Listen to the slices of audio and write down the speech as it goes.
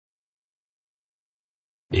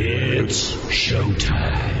It's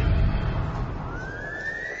showtime.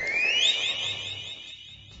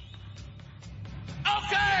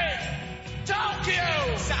 Okay,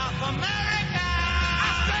 Tokyo, South America,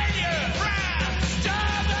 Australia, France,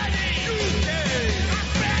 Germany, UK,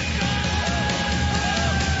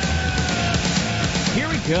 Here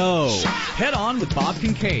we go. Head on with Bob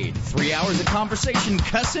Kincaid. 3 hours of conversation,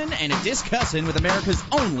 cussin' and a discussin' with America's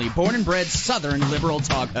only born and bred Southern liberal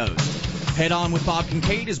talk host. Head on with Bob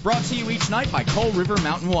Kincaid is brought to you each night by Coal River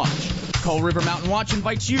Mountain Watch. Coal River Mountain Watch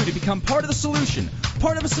invites you to become part of the solution,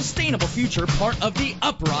 part of a sustainable future, part of the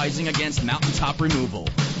uprising against mountaintop removal.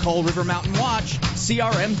 Coal River Mountain Watch,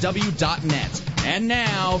 crmw.net. And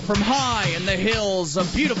now, from high in the hills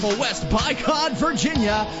of beautiful West Bicod,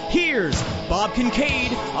 Virginia, here's Bob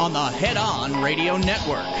Kincaid on the Head On Radio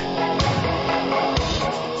Network.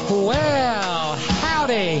 Well,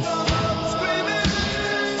 howdy.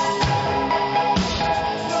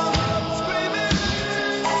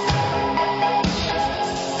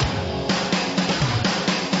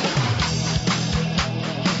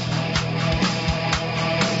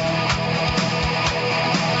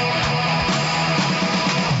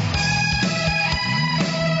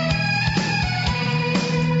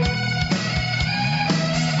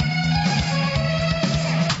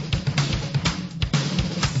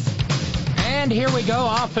 And here we go,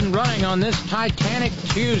 off and running on this Titanic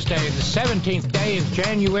Tuesday, the 17th day of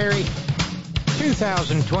January,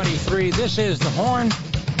 2023. This is The Horn.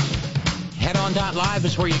 HeadOn.live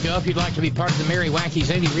is where you go if you'd like to be part of the Merry Wacky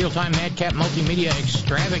Zany Real-Time Madcap Multimedia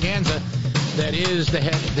Extravaganza that is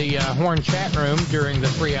the Horn chat room during the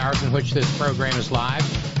 3 hours in which this program is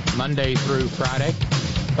live, Monday through Friday,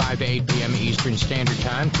 5 to 8 p.m. Eastern Standard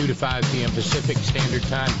Time, 2 to 5 p.m. Pacific Standard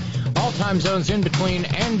Time. All time zones in between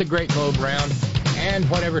and the Great Globe Round, and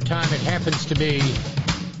whatever time it happens to be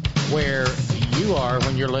where you are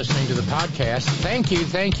when you're listening to the podcast. Thank you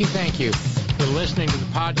for listening to the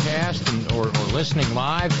podcast or listening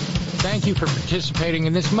live. Thank you for participating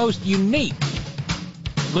in this most unique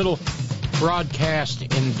little broadcast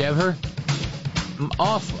endeavor. I'm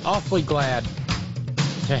awfully glad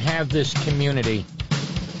to have this community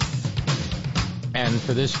and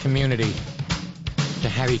for this community to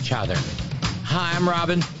have each other. Hi, I'm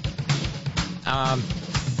Robin.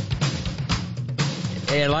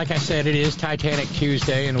 And like I said, it is Titanic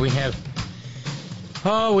Tuesday, and we have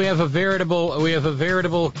a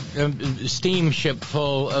veritable steamship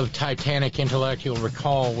full of Titanic intellect. You'll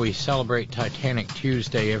recall we celebrate Titanic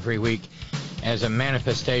Tuesday every week as a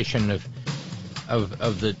manifestation of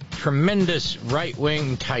the tremendous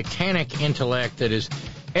right-wing Titanic intellect that is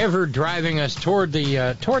ever driving us toward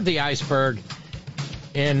the iceberg,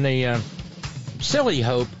 in the silly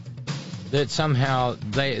hope that somehow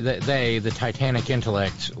the Titanic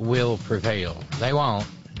intellects will prevail. They won't.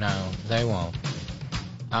 No, they won't.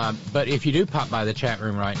 But if you do pop by the chat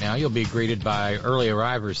room right now, you'll be greeted by early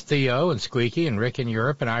arrivers Theo and Squeaky and Rick in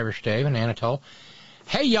Europe and Irish Dave and Anatole.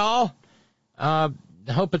 Hey, y'all.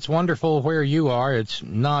 Hope it's wonderful where you are. It's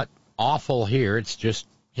not awful here. It's just,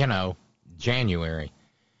 January.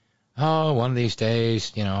 Oh, one of these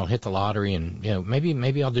days, I'll hit the lottery and,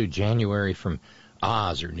 maybe I'll do January from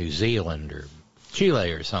Oz or New Zealand or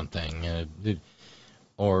Chile or something. You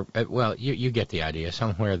get the idea,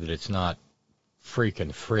 somewhere that it's not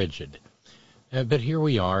freaking frigid. But here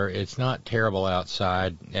we are. It's not terrible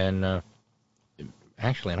outside. And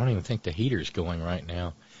actually, I don't even think the heater's going right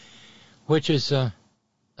now, which is a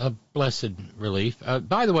blessed relief.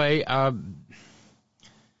 By the way, I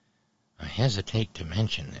hesitate to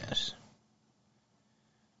mention this,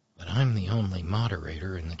 but I'm the only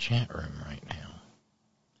moderator in the chat room right now.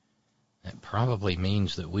 That probably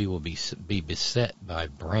means that we will be beset by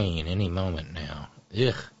brain any moment now.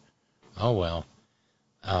 Ugh. Oh, well.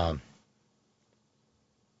 Let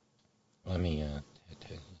me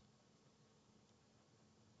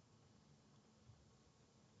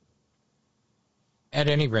at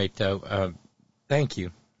any rate, though, thank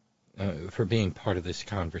you for being part of this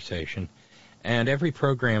conversation. And every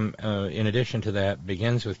program, in addition to that,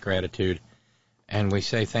 begins with gratitude. And we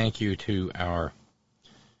say thank you to our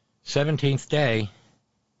 17th day.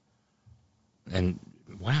 And,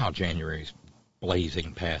 wow, January's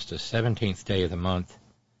blazing past us. 17th day of the month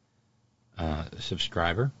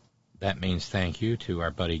subscriber. That means thank you to our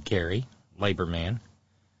buddy Gary, labor man,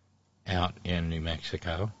 out in New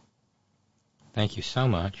Mexico. Thank you so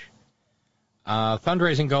much.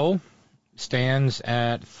 Fundraising goal stands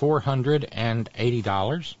at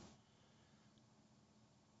 $480.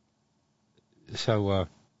 So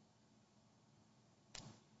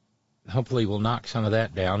hopefully we'll knock some of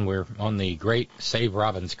that down. We're on the great Save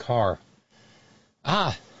Robin's Car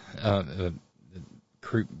Not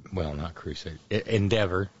crusade,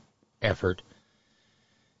 endeavor, effort.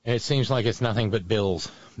 And it seems like it's nothing but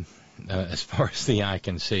bills as far as the eye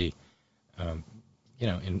can see.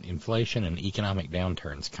 Inflation and economic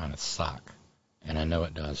downturns kind of suck, and I know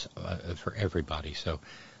it does for everybody. So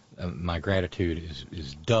my gratitude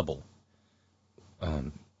is double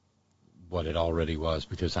what it already was,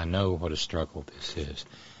 because I know what a struggle this is.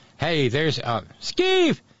 Hey, there's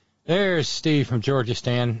Steve. There's Steve from Georgia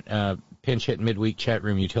Stan, pinch hit midweek chat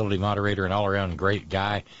room utility moderator and all around great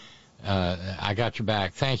guy. I got your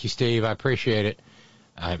back. Thank you, Steve. I appreciate it.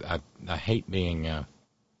 I hate being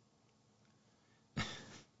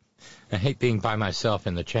I hate being by myself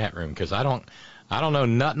in the chat room, because I don't know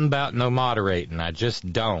nothing about no moderating. I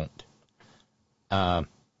just don't.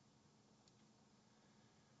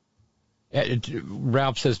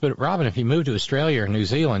 Ralph says, but Robin, if you moved to Australia or New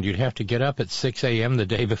Zealand, you'd have to get up at 6 a.m. the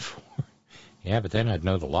day before. Yeah, but then I'd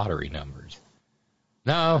know the lottery numbers.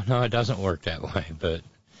 No, it doesn't work that way. But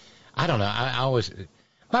I don't know.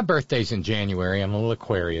 My birthday's in January. I'm a little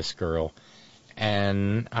Aquarius girl,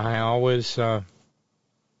 and I always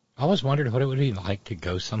wondered what it would be like to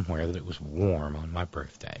go somewhere that it was warm on my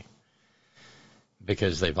birthday,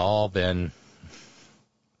 because they've all been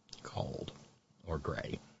cold or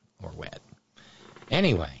gray or wet.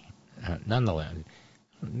 Anyway, nonetheless,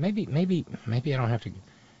 maybe I don't have to.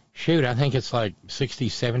 Shoot, I think it's like 60,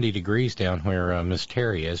 70 degrees down where Miss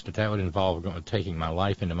Terry is, but that would involve taking my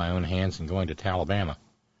life into my own hands and going to Alabama.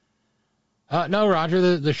 No,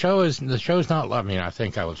 Roger, the show's not. I mean, I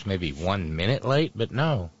think I was maybe 1 minute late, but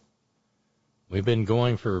no, we've been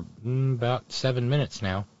going for about 7 minutes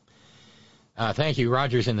now. Thank you.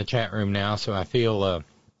 Roger's in the chat room now, so I feel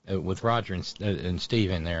with Roger and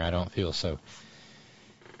Steve in there, I don't feel so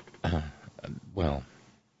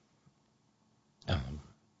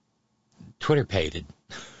Twitter-pated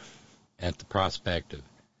at the prospect of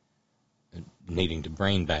needing to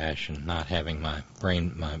brain bash and not having my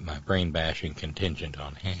brain bashing contingent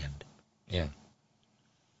on hand. Yeah.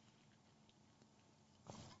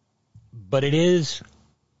 But it is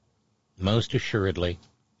most assuredly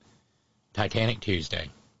Titanic Tuesday,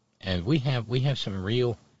 and we have some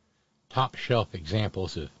real top shelf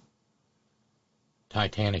examples of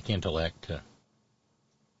Titanic intellect to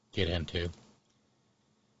get into.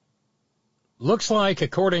 Looks like,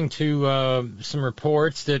 according to some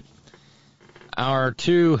reports, that our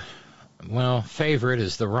favorite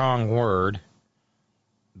is the wrong word,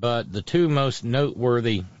 but the two most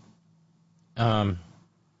noteworthy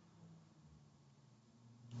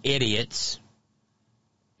idiots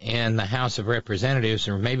in the House of Representatives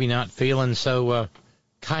are maybe not feeling so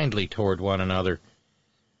kindly toward one another.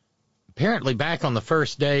 Apparently, back on the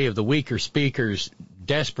first day of the weaker speaker's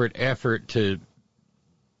desperate effort to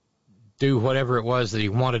do whatever it was that he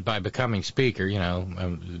wanted by becoming speaker, a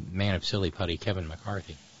man of silly putty, Kevin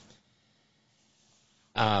McCarthy.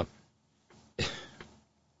 The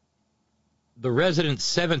resident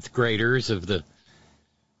seventh graders of the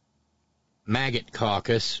Maggot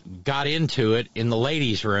Caucus got into it in the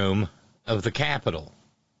ladies' room of the Capitol.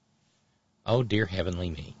 Oh, dear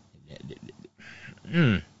heavenly me.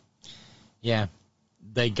 Yeah,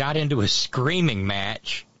 they got into a screaming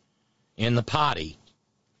match in the potty.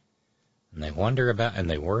 And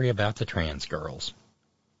they worry about the trans girls.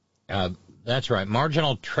 That's right.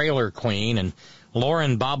 Marginal Trailer Queen and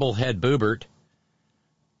Lauren Bobblehead Boebert,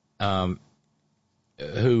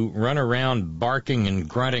 who run around barking and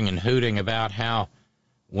grunting and hooting about how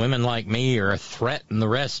women like me are a threat in the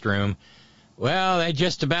restroom. Well, they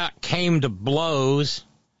just about came to blows,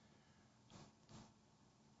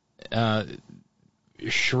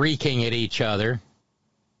 shrieking at each other.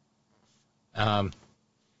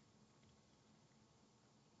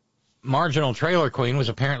 Marginal Trailer Queen was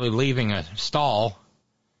apparently leaving a stall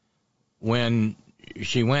when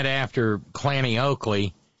she went after Clanny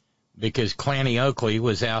Oakley, because Clanny Oakley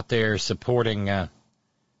was out there supporting,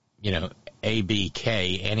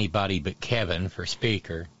 ABK, anybody but Kevin, for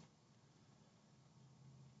speaker.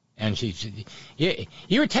 And she said,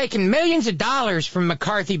 you were taking millions of dollars from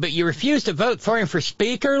McCarthy, but you refused to vote for him for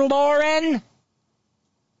speaker, Lauren?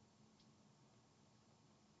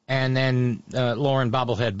 And then Lauren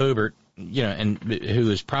Bobblehead Boebert, who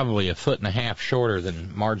is probably a foot and a half shorter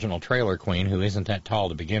than Marginal Trailer Queen, who isn't that tall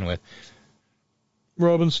to begin with.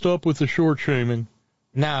 Robin, stop with the short shaming.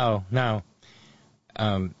 No.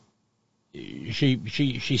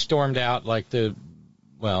 She stormed out like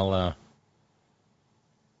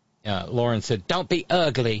Lauren said, "Don't be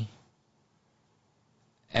ugly."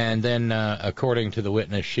 And then, according to the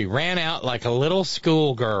witness, she ran out like a little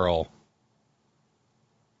schoolgirl.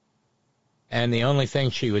 And the only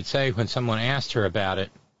thing she would say when someone asked her about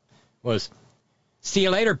it was, "See you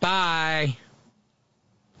later, bye."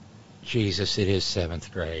 Jesus, it is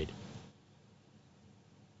 7th grade.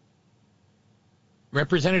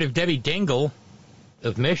 Representative Debbie Dingell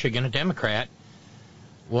of Michigan, a Democrat,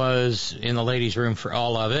 was in the ladies' room for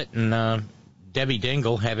all of it, and Debbie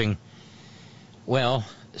Dingell, having, well,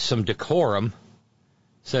 some decorum,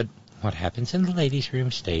 said, "What happens in the ladies'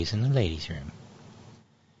 room stays in the ladies' room."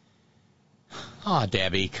 Oh,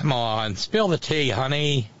 Debbie, come on, spill the tea,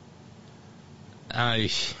 honey.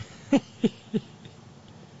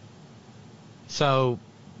 So,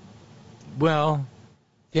 well,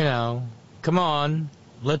 you know, come on,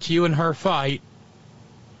 let's you and her fight.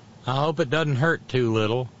 I hope it doesn't hurt too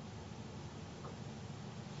little.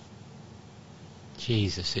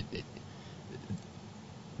 Jesus,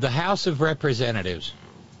 the House of Representatives,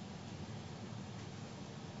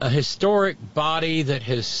 a historic body that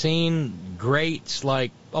has seen greats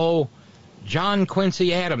like, John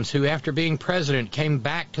Quincy Adams, who after being president came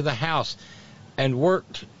back to the House and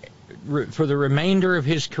worked for the remainder of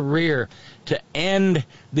his career to end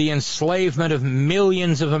the enslavement of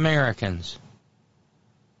millions of Americans.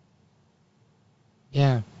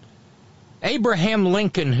 Yeah. Abraham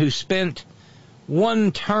Lincoln, who spent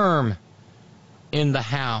one term in the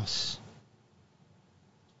House.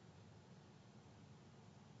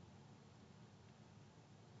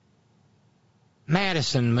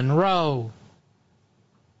 Madison, Monroe.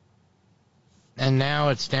 And now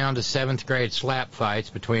it's down to 7th grade slap fights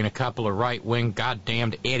between a couple of right-wing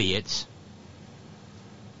goddamned idiots.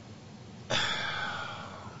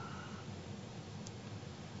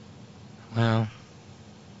 Well,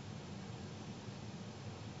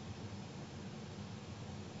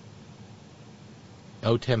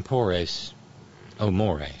 o tempores, o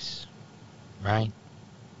mores, right?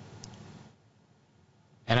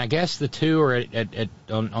 And I guess the two are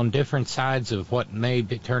on different sides of what may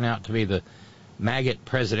turn out to be the maggot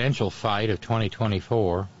presidential fight of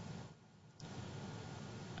 2024.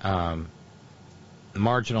 The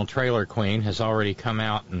marginal trailer queen has already come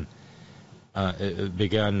out and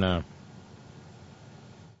begun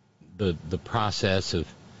the process of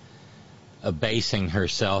abasing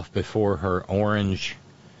herself before her orange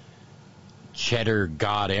cheddar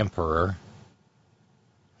god emperor,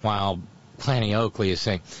 while Clanny Oakley is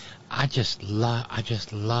saying, I just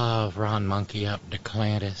love Ron Monkey up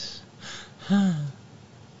DeClantis.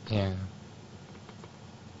 Yeah.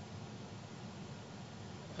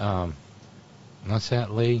 What's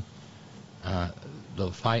that, Lee?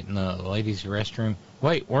 The fight in the ladies' restroom.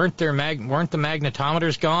 Wait, weren't the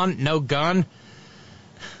magnetometers gone? No gun?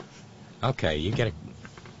 Okay, you get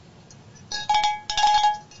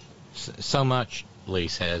so much, Lee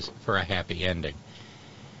says, for a happy ending.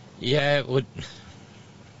 Yeah, it would.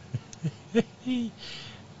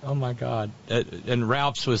 Oh, my God. And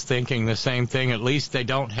Ralphs was thinking the same thing. At least they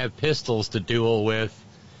don't have pistols to duel with.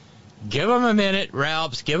 Give them a minute,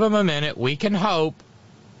 Ralphs. Give them a minute. We can hope.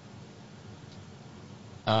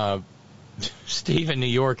 Steve in New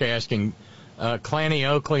York asking, Clanny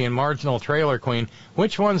Oakley and Marginal Trailer Queen,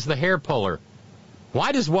 which one's the hair puller?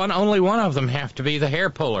 Why does only one of them have to be the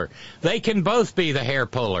hair puller? They can both be the hair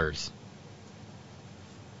pullers.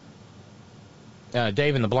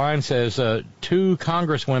 Dave in the Blind says, 2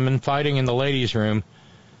 congresswomen fighting in the ladies' room.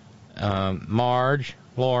 Marge,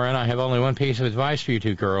 Lauren, I have only one piece of advice for you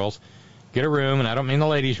 2 girls. Get a room, and I don't mean the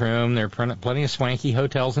ladies' room. There are plenty of swanky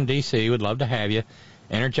hotels in D.C. Would love to have you.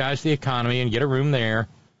 Energize the economy and get a room there.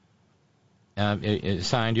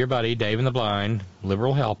 Signed, your buddy, Dave in the Blind,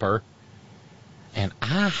 liberal helper. And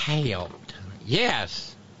I helped.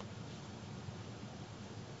 Yes.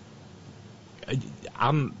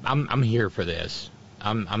 I'm here for this.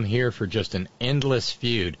 I'm here for just an endless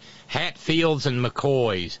feud. Hatfields and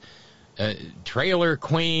McCoys, Trailer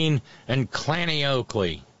Queen and Clanny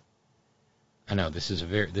Oakley. I know this is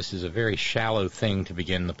a very shallow thing to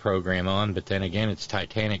begin the program on, but then again, it's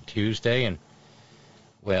Titanic Tuesday, and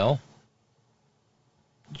well,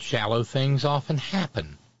 shallow things often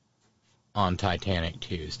happen on Titanic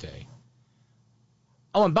Tuesday.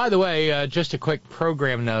 Oh, and by the way, just a quick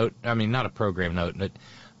program note. I mean, not a program note, but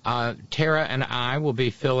Tara and I will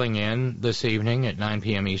be filling in this evening at 9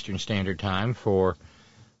 p.m. Eastern Standard Time for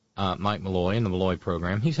Mike Malloy in the Malloy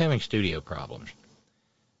program. He's having studio problems.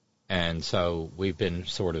 And so we've been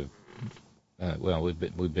sort of,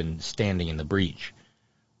 we've been standing in the breach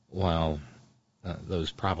while those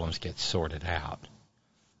problems get sorted out.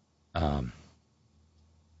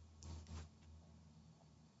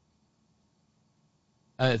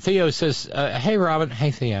 Theo says, hey, Robin.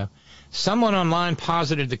 Hey, Theo. Someone online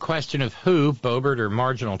posited the question of who, Boebert or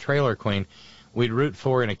Marginal Trailer Queen, we'd root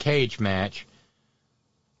for in a cage match.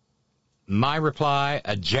 My reply,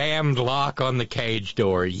 a jammed lock on the cage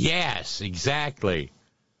door. Yes, exactly.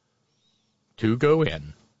 2 go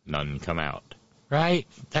in, none come out. Right?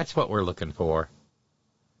 That's what we're looking for.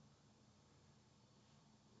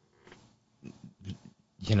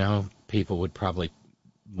 You know, people would probably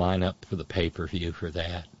line up for the pay-per-view for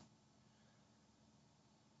that.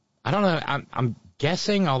 I don't know. I'm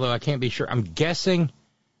guessing, although I can't be sure. I'm guessing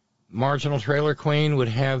Marginal Trailer Queen would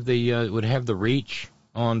have the reach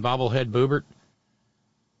on Bobblehead Boebert,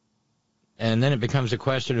 and then it becomes a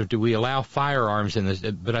question of, do we allow firearms in this?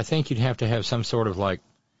 But I think you'd have to have some sort of, like,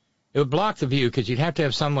 it would block the view because you'd have to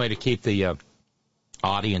have some way to keep the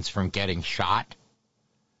audience from getting shot.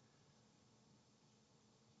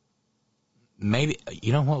 Maybe,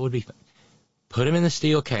 you know what would be fun? Put them in the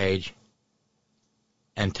steel cage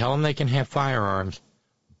and tell them they can have firearms,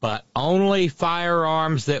 but only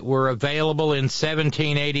firearms that were available in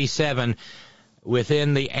 1787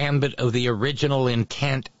 within the ambit of the original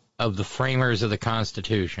intent of the framers of the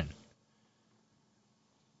Constitution.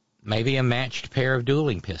 Maybe a matched pair of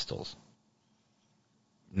dueling pistols.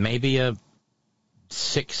 Maybe a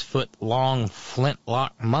 6-foot-long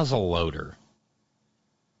flintlock muzzle loader.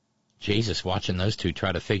 Jesus, watching those two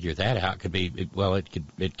try to figure that out could be,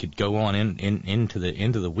 it could go on into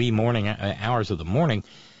the wee morning hours of the morning,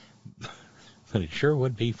 but it sure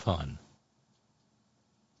would be fun.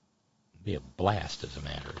 It'd be a blast, as a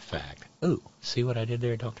matter of fact. Ooh, see what I did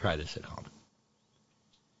there? Don't try this at home.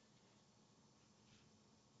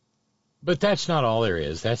 But that's not all there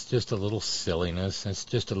is. That's just a little silliness. That's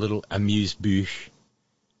just a little amuse-bouche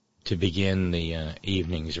to begin the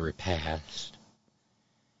evening's repast.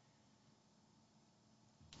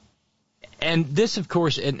 And this, of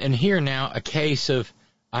course, and here now, a case of,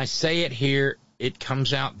 I say it here, it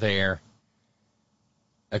comes out there.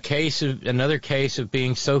 Another case of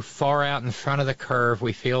being so far out in front of the curve,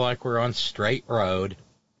 we feel like we're on straight road.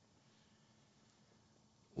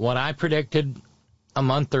 What I predicted a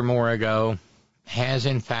month or more ago has,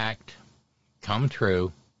 in fact, come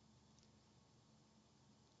true.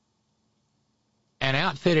 An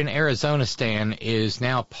outfit in Arizona, Stan, is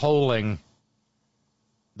now polling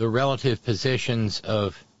the relative positions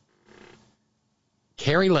of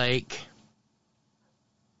Kari Lake,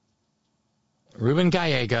 Ruben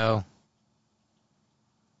Gallego,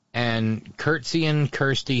 and Kirstie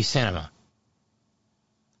Sinema.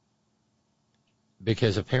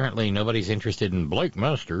 Because apparently nobody's interested in Blake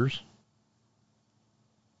Masters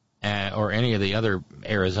or any of the other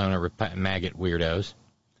Arizona maggot weirdos.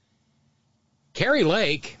 Kari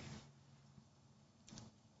Lake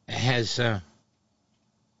has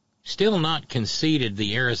still not conceded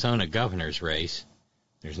the Arizona governor's race.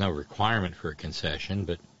 There's no requirement for a concession,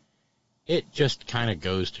 but it just kind of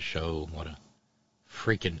goes to show what a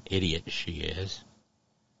freaking idiot she is.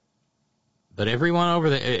 But everyone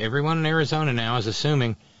in Arizona now is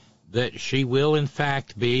assuming that she will, in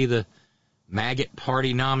fact, be the maggot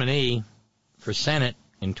party nominee for Senate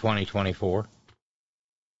in 2024.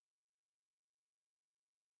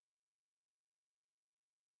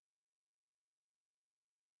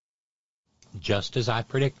 Just as I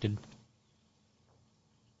predicted.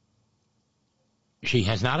 She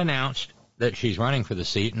has not announced that she's running for the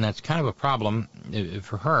seat, and that's kind of a problem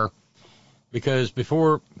for her, because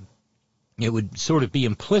before it would sort of be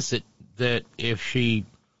implicit that if she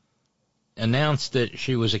announced that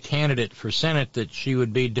she was a candidate for Senate, that she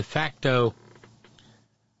would be de facto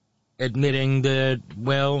admitting that,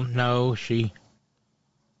 well, no, she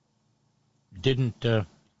didn't,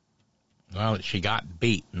 she got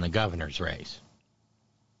beat in the governor's race.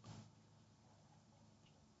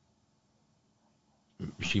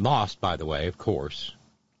 She lost, by the way, of course,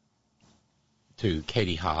 to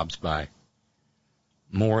Katie Hobbs by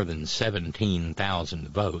more than 17,000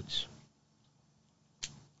 votes.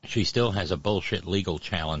 She still has a bullshit legal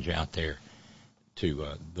challenge out there to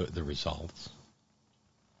the results.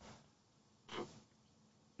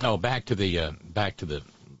 Oh, back to the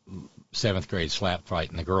 7th grade slap fight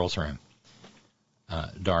in the girls' room.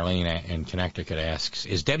 Darlene in Connecticut asks,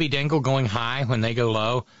 is Debbie Dingle going high when they go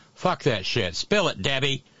low? Fuck that shit. Spill it,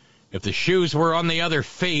 Debbie. If the shoes were on the other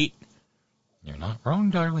feet. You're not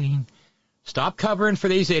wrong, Darlene. Stop covering for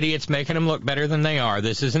these idiots, making them look better than they are.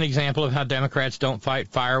 This is an example of how Democrats don't fight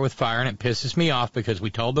fire with fire, and it pisses me off because we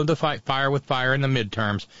told them to fight fire with fire in the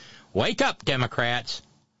midterms. Wake up, Democrats.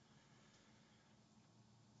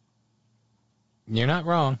 You're not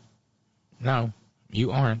wrong. No,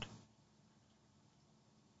 you aren't.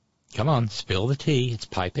 Come on, spill the tea. It's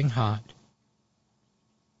piping hot.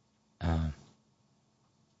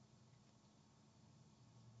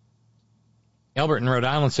 Albert in Rhode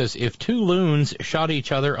Island says, if two loons shot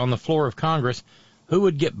each other on the floor of Congress, who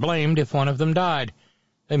would get blamed if one of them died?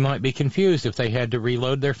 They might be confused if they had to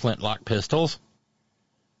reload their flintlock pistols.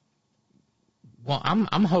 Well,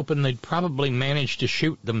 I'm hoping they'd probably manage to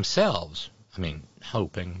shoot themselves. I mean,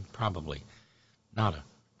 hoping, probably. Not a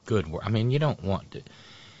good word. I mean, you don't want to.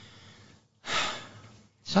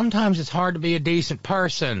 Sometimes it's hard to be a decent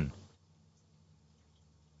person.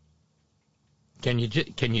 Can you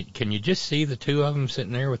just see the two of them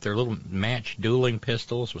sitting there with their little matched dueling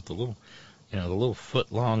pistols with the little, the little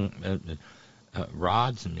foot-long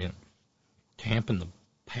rods, and tamping the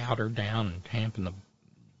powder down and tamping the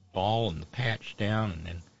ball and the patch down, and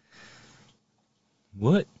then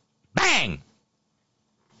what? Bang!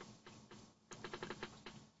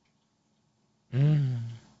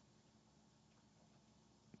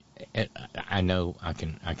 I know I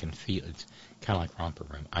can feel, it's kind of like Romper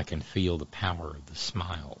Room. I can feel the power of the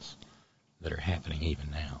smiles that are happening even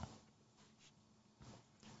now.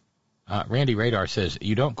 Randy Radar says,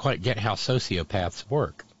 you don't quite get how sociopaths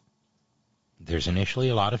work. There's initially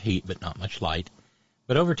a lot of heat, but not much light.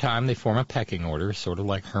 But over time, they form a pecking order, sort of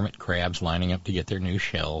like hermit crabs lining up to get their new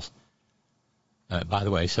shells. By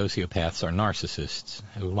the way, sociopaths are narcissists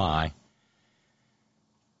who lie.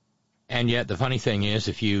 And yet, the funny thing is,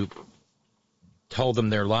 if you told them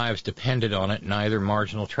their lives depended on it, neither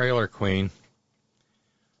Marginal Trailer Queen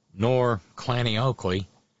nor Clanny Oakley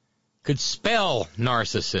could spell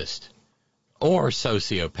narcissist or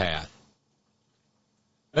sociopath.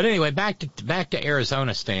 But anyway, back to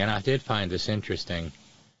Arizona, Stan. I did find this interesting.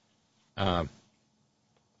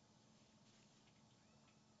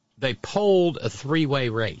 They polled a three-way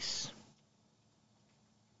race.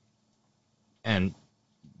 And,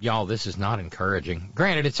 y'all, this is not encouraging.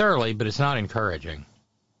 Granted, it's early, but it's not encouraging.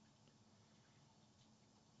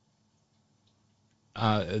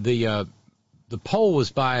 The poll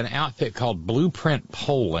was by an outfit called Blueprint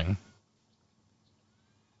Polling,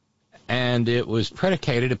 and it was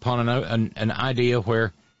predicated upon an idea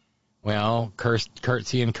where, well,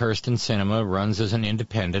 Kirksey and Kyrsten Sinema runs as an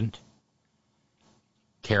independent,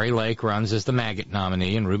 Carrie Lake runs as the Maggot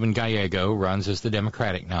nominee, and Ruben Gallego runs as the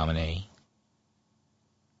Democratic nominee.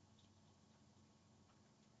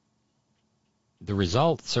 The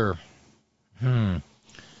results are,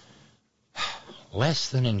 less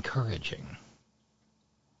than encouraging.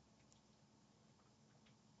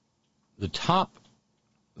 The top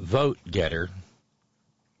vote getter,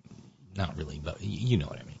 not really vote, you know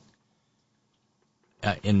what I mean,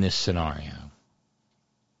 in this scenario,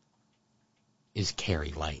 is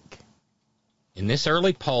Carrie Lake. In this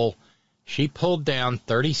early poll, she pulled down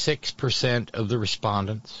 36% of the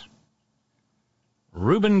respondents.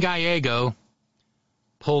 Ruben Gallego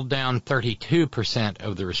pulled down 32%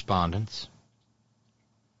 of the respondents.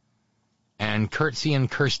 And Kirksey and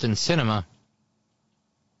Kyrsten Sinema,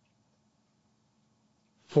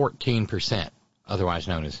 14%, otherwise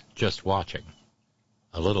known as just watching,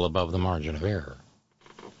 a little above the margin of error.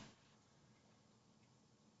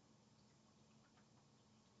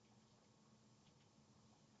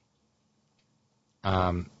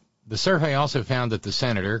 The survey also found that the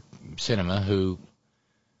senator, Sinema, who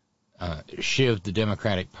shivved the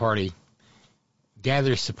Democratic Party,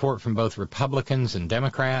 gathers support from both Republicans and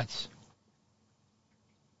Democrats.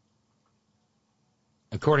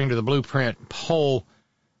 According to the Blueprint poll,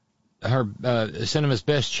 Sinema's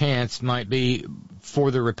best chance might be for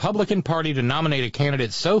the Republican Party to nominate a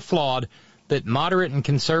candidate so flawed that moderate and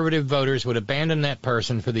conservative voters would abandon that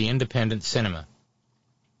person for the independent Sinema.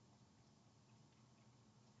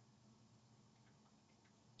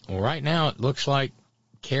 Well, right now it looks like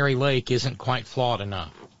Carrie Lake isn't quite flawed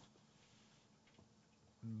enough.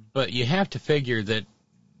 But you have to figure that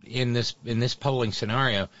in this polling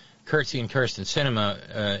scenario, Kirksey and Kyrsten Sinema,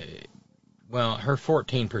 her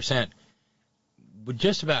 14% would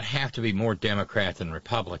just about have to be more Democrat than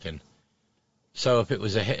Republican. So if it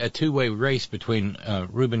was a two-way race between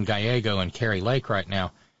Ruben Gallego and Carrie Lake right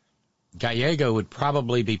now, Gallego would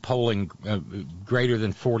probably be polling greater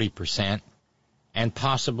than 40% and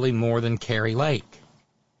possibly more than Carrie Lake.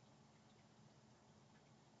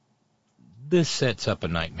 This sets up a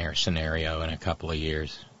nightmare scenario in a couple of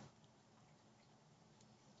years.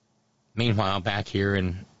 Meanwhile, back here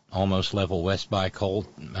in almost level West by Cold,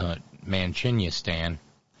 Manchinia,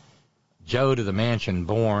 Joe to the Mansion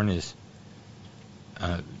born is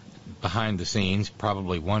behind the scenes,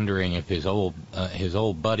 probably wondering if his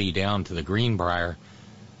old buddy down to the Greenbrier,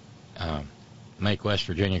 make West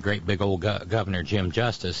Virginia great big old Governor Jim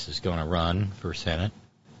Justice, is going to run for Senate.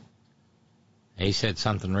 He said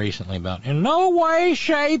something recently about, in no way,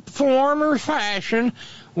 shape, form, or fashion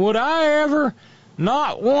would I ever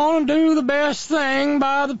not want to do the best thing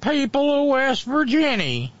by the people of West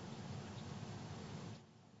Virginia.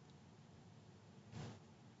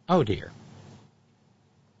 Oh, dear.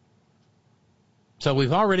 So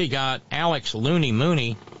we've already got Alex Looney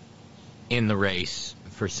Mooney in the race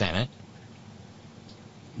for Senate.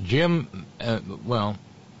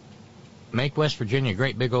 Make West Virginia a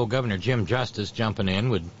great big old governor. Jim Justice jumping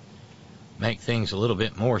in would make things a little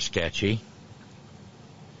bit more sketchy.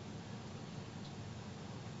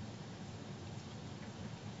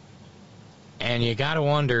 And you got to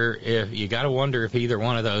wonder if either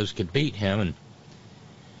one of those could beat him, and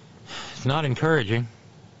it's not encouraging.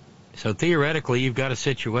 So theoretically, you've got a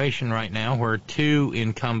situation right now where two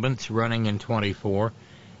incumbents running in 24,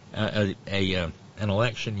 an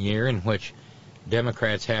election year in which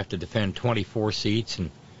Democrats have to defend 24 seats and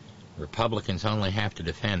Republicans only have to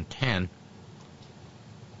defend 10.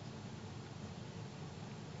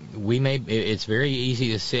 It's very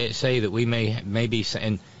easy to say that we may be,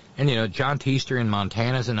 and you know, John Teester in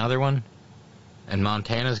Montana's another one, and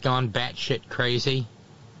Montana's gone batshit crazy.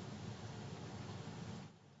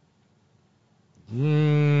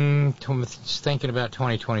 Thinking about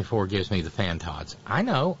 2024 gives me the fantods. I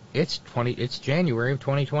know, it's January of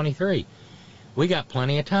 2023. We got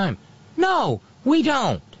plenty of time. No, we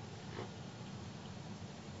don't.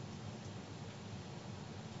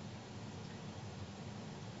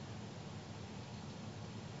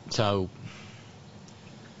 So,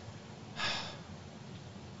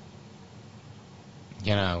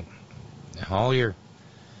 you know, all your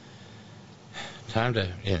time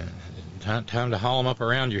to haul them up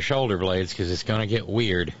around your shoulder blades, because it's going to get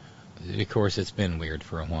weird. Of course, it's been weird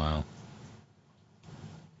for a while.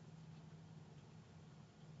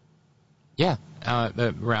 Yeah,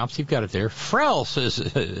 Ralphs, you've got it there. Frel says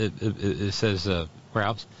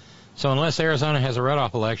Ralphs. So unless Arizona has a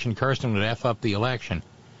runoff election, Kirsten would F up the election.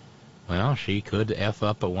 Well, she could F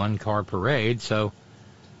up a one-car parade, so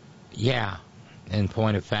yeah, in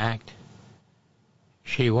point of fact,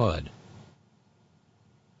 she would.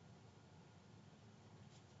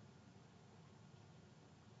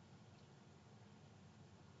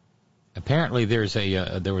 Apparently,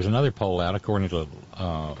 there was another poll out, according to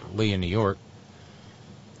Lee in New York.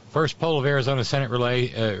 First poll of Arizona Senate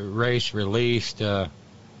race released.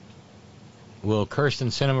 Will Kirsten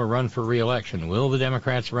Sinema run for re-election? Will the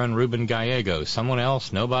Democrats run Ruben Gallego? Someone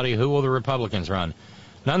else? Nobody? Who will the Republicans run?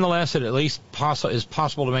 Nonetheless, it at least is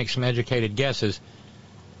possible to make some educated guesses,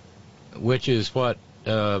 which is what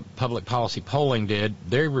public policy polling did.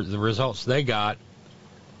 The results they got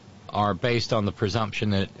are based on the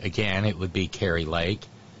presumption that, again, it would be Kari Lake.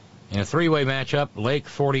 In a three-way matchup, Lake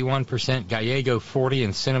 41%, Gallego 40%,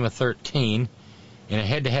 and Sinema 13%. In a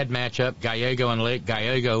head-to-head matchup, Gallego and Lake,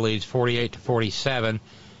 Gallego leads 48-47.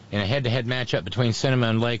 In a head-to-head matchup between Sinema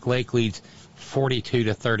and Lake, Lake leads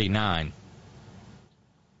 42-39.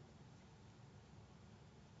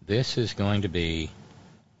 This is going to be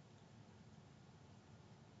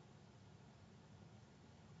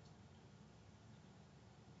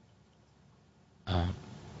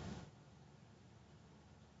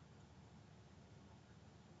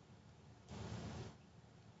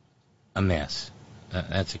a mess.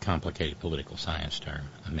 That's a complicated political science term,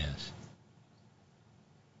 a mess.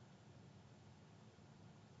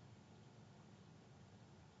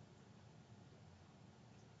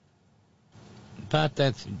 But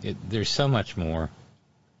there's so much more.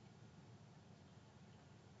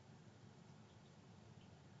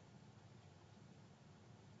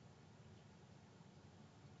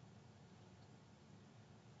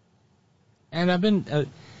 And I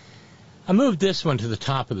moved this one to the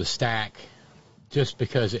top of the stack just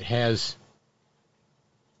because it has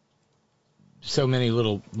so many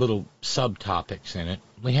little subtopics in it.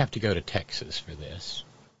 We have to go to Texas for this.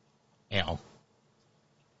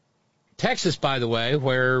 Texas, by the way,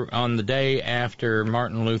 where on the day after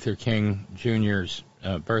Martin Luther King Jr.'s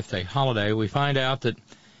birthday holiday, we find out that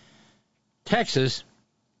Texas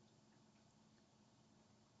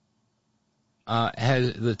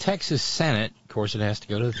has the Texas Senate, of course it has to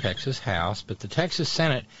go to the Texas House, but the Texas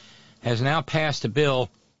Senate has now passed a bill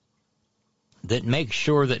that makes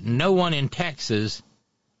sure that no one in Texas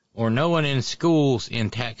or no one in schools in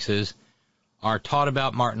Texas are taught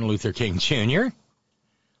about Martin Luther King Jr.,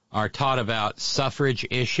 are taught about suffrage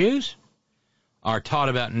issues, are taught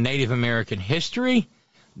about Native American history.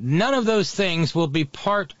 None of those things will be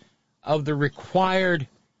part of the required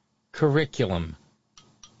curriculum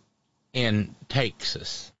in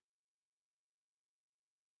Texas.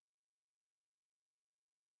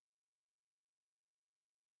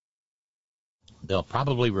 they'll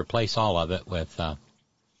probably replace all of it with,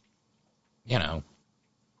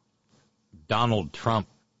 Donald Trump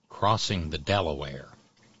crossing the Delaware.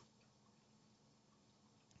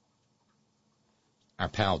 Our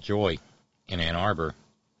pal Joy in Ann Arbor,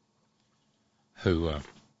 who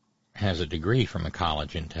has a degree from a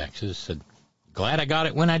college in Texas, said, glad I got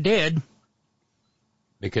it when I did,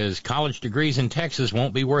 because college degrees in Texas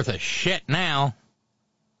won't be worth a shit now.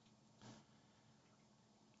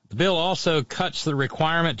 The bill also cuts the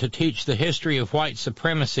requirement to teach the history of white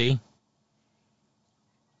supremacy,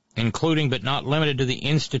 including but not limited to the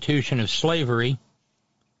institution of slavery,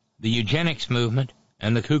 the eugenics movement,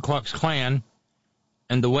 and the Ku Klux Klan,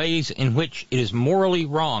 and the ways in which it is morally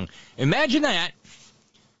wrong. Imagine that.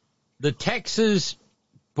 The Texas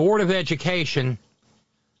Board of Education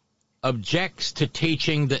objects to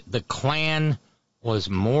teaching that the Klan was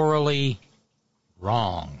morally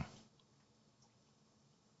wrong.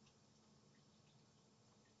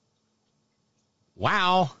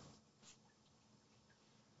 Wow.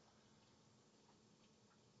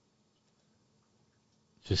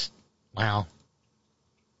 Just, wow.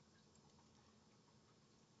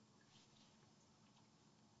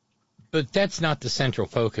 But that's not the central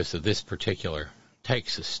focus of this particular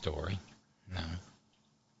Texas story. No.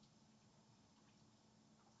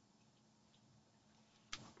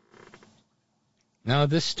 No,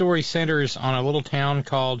 this story centers on a little town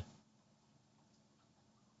called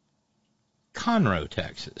Conroe,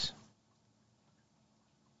 Texas.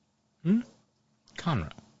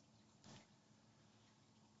 Conroe.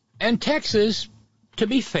 And Texas, to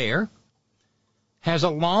be fair, has a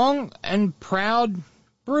long and proud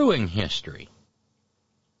brewing history.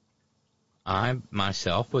 I,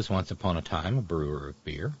 myself, was once upon a time a brewer of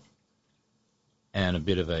beer and a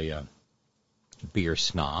bit of a beer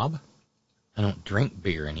snob. I don't drink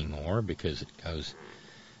beer anymore because it goes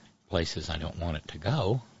places I don't want it to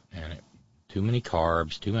go, and too many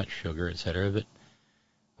carbs, too much sugar, etc. But,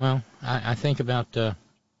 well, I think about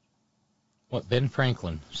what Ben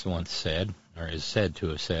Franklin once said, or is said to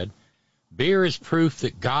have said, beer is proof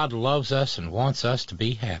that God loves us and wants us to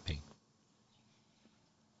be happy.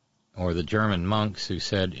 Or the German monks who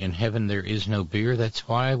said, in heaven there is no beer, that's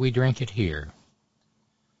why we drink it here.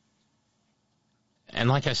 And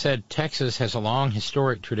like I said, Texas has a long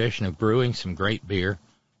historic tradition of brewing some great beer,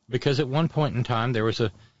 because at one point in time there was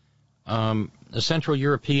a Central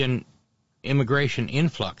European immigration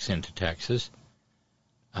influx into Texas.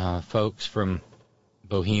 Folks from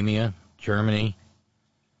Bohemia, Germany,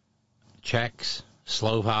 Czechs,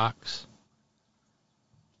 Slovaks,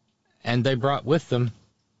 and they brought with them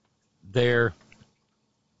their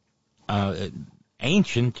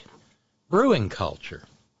ancient brewing culture.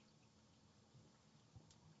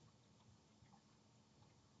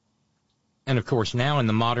 And, of course, now in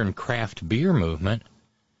the modern craft beer movement,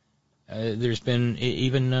 there's been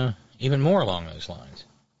even more along those lines.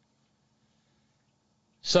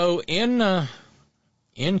 So in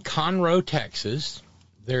Conroe, Texas,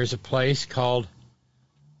 there's a place called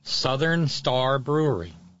Southern Star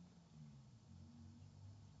Brewery.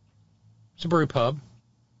 It's a brew pub.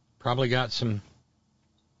 Probably got some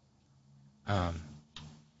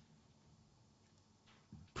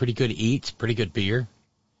pretty good eats, pretty good beer.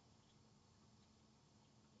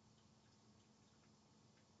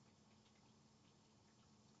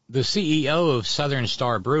 The CEO of Southern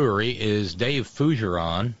Star Brewery is Dave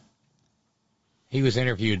Fougeron. He was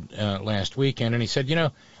interviewed last weekend, and he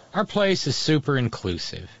said, our place is super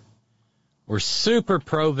inclusive. We're super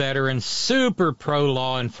pro-veteran, super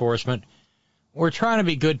pro-law enforcement. We're trying to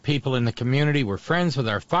be good people in the community. We're friends with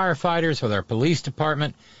our firefighters, with our police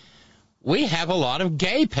department. We have a lot of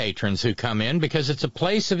gay patrons who come in because it's a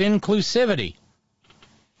place of inclusivity.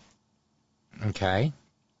 Okay.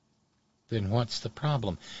 Then what's the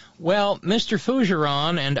problem? Well, Mr.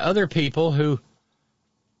 Fougeron and other people who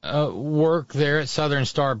work there at Southern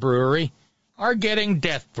Star Brewery are getting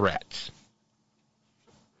death threats.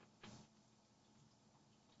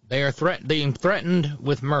 They are being threatened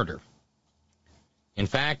with murder. In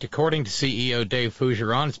fact, according to CEO Dave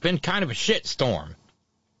Fougeron, it's been kind of a shitstorm.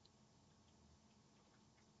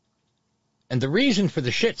 And the reason for the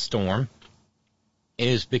shitstorm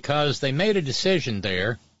is because they made a decision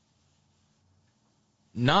there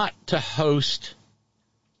not to host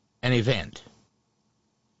an event.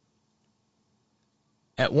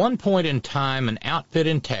 At one point in time, an outfit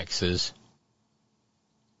in Texas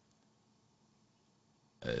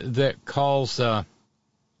that calls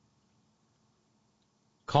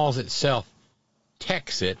itself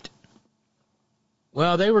Texit.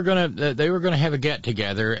 Well, they were gonna have a get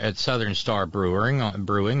together at Southern Star Brewing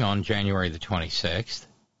on January the 26th.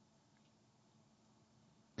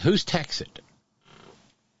 Who's Texit?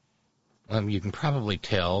 Well, you can probably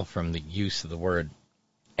tell from the use of the word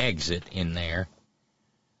exit in there.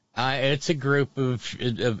 It's a group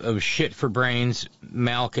of shit for brains,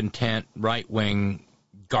 malcontent, right-wing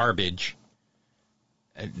garbage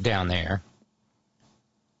down there.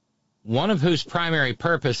 One of whose primary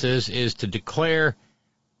purposes is to declare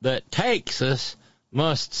that Texas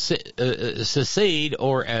must secede,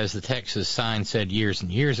 or as the Texas sign said years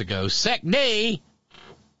and years ago, secede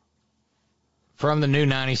from the new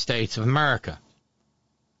 90 states of America.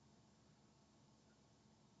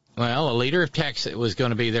 Well, a leader of Texas was going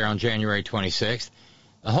to be there on January 26th.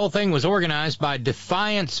 The whole thing was organized by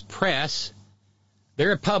Defiance Press.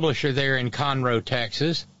 They're a publisher there in Conroe,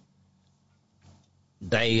 Texas.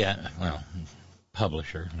 They,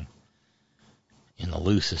 publisher in the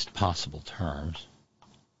loosest possible terms.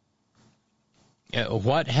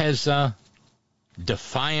 What has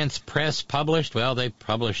Defiance Press published? Well, they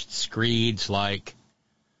published screeds like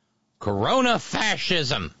Corona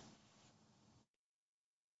Fascism.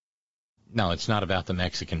 No, it's not about the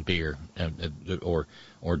Mexican beer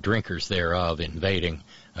or drinkers thereof invading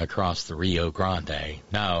across the Rio Grande.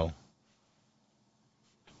 No.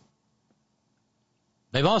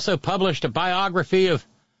 They've also published a biography of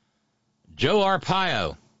Joe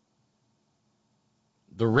Arpaio,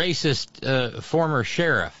 the racist former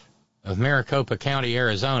sheriff of Maricopa County,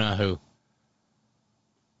 Arizona, who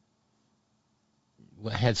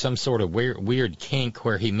had some sort of weird kink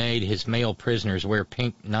where he made his male prisoners wear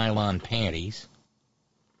pink nylon panties.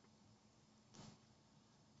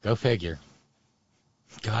 Go figure.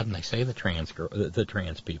 God, and they say the trans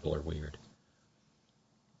people are weird.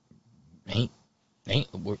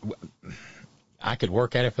 I could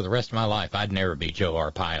work at it for the rest of my life. I'd never be Joe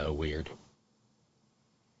Arpaio weird.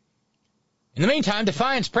 In the meantime,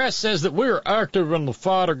 Defiance Press says that we're active in the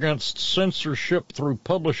fight against censorship through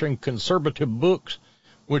publishing conservative books,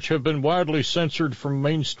 which have been widely censored from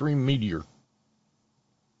mainstream media.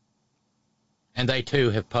 And they, too,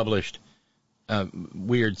 have published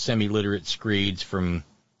weird semi-literate screeds from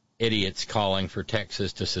idiots calling for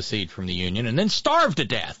Texas to secede from the Union and then starve to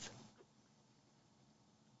death.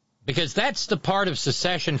 Because that's the part of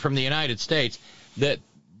secession from the United States that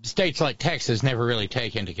states like Texas never really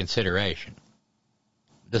take into consideration.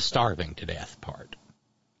 The starving to death part.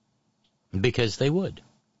 Because they would.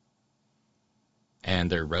 And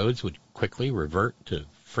their roads would quickly revert to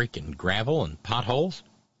freaking gravel and potholes.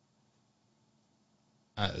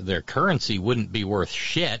 Their currency wouldn't be worth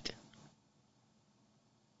shit.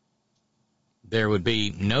 There would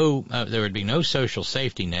be no social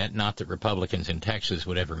safety net. Not that Republicans in Texas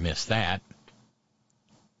would ever miss that.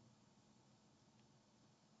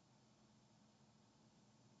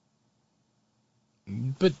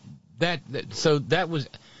 But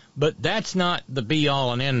that's not the be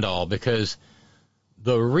all and end all, because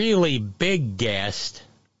the really big guest,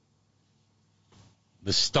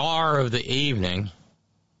 the star of the evening,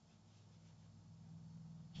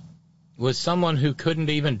 was someone who couldn't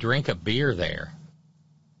even drink a beer there.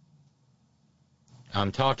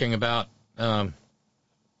 I'm talking about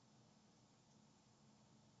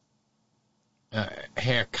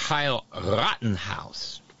Herr Kyle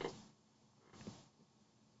Rittenhouse.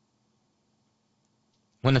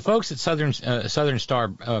 When the folks at Southern Star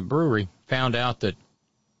Brewery found out that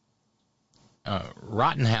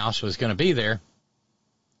Rittenhouse was going to be there,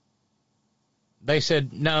 they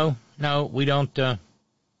said, no, we don't.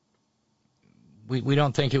 We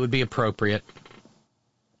don't think it would be appropriate.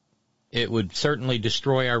 It would certainly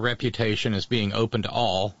destroy our reputation as being open to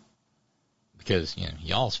all, because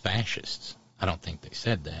y'all's fascists. I don't think they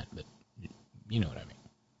said that, but you know what I mean.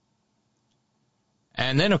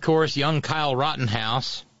 And then, of course, young Kyle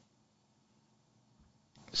Rittenhouse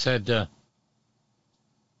said,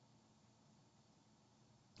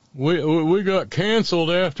 we got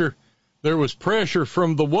canceled after there was pressure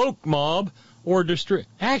from the woke mob or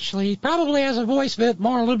Actually, he probably has a voice a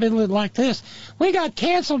little bit like this. We got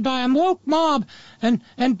canceled by a woke mob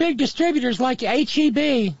and big distributors like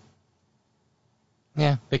H-E-B.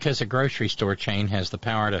 Yeah, because a grocery store chain has the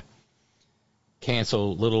power to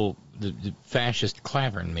cancel little the fascist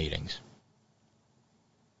Clavern meetings.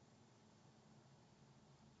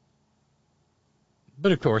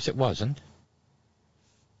 But, of course, it wasn't.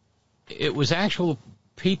 It was actual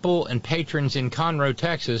people and patrons in Conroe,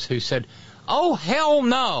 Texas, who said, oh, hell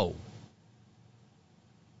no.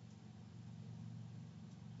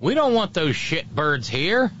 We don't want those shitbirds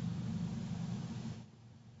here.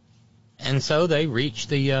 And so they reached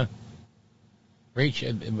Mr.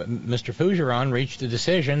 Fougeron reached the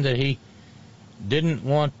decision that he didn't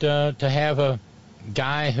want to have a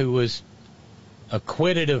guy who was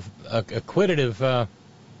acquitted of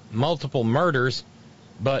multiple murders,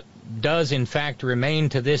 but does in fact remain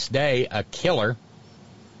to this day a killer,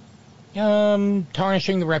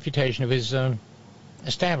 tarnishing the reputation of his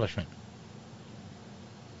establishment.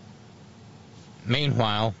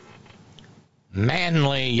 Meanwhile,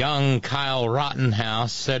 manly young Kyle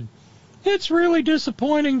Rittenhouse said, "It's really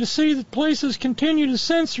disappointing to see that places continue to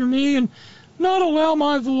censor me and not allow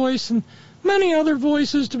my voice and many other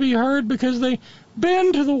voices to be heard because they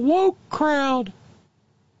bend to the woke crowd."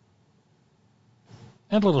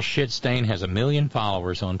 That little shit stain has 1 million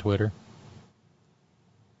followers on Twitter.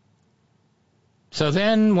 So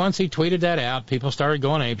then, once he tweeted that out, people started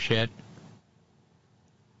going apeshit.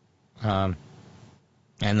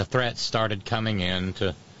 And the threats started coming in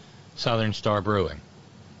to Southern Star Brewing.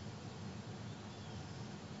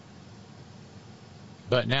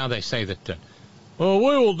 But now they say that, we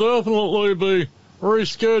will definitely be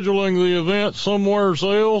rescheduling the event somewhere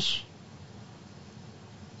else.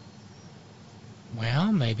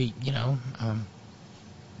 Well, maybe,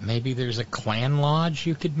 maybe there's a Klan lodge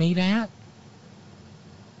you could meet at.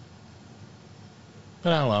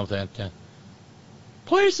 But I love that.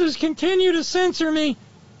 Places continue to censor me.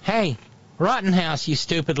 Hey, Rittenhouse, you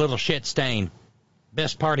stupid little shit stain.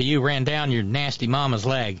 Best part of you ran down your nasty mama's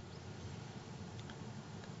leg.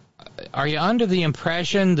 Are you under the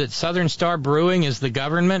impression that Southern Star Brewing is the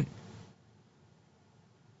government?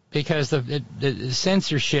 Because the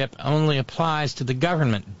censorship only applies to the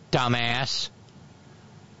government, dumbass.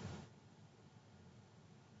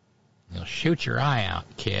 You'll shoot your eye out,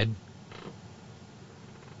 kid.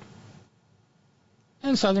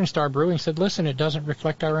 And Southern Star Brewing said, listen, it doesn't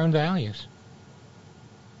reflect our own values.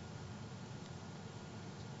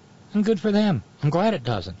 And good for them. I'm glad it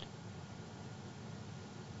doesn't.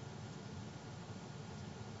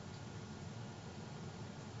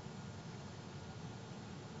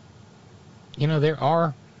 There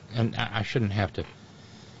are, and I shouldn't have to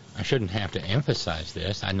emphasize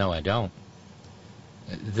this. I know I don't.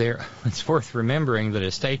 It's worth remembering that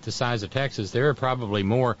a state the size of Texas, there are probably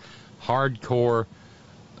more hardcore,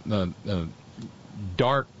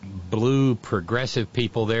 dark blue progressive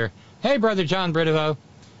people there. Hey, Brother John Britivo.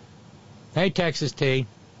 Hey, Texas T.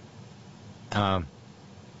 Than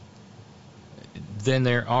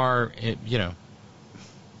there are,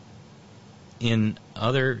 in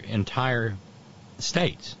other entire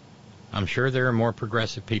states. I'm sure there are more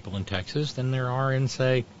progressive people in Texas than there are in,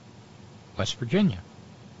 say, West Virginia.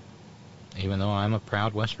 Even though I'm a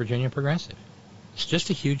proud West Virginia progressive. It's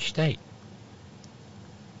just a huge state.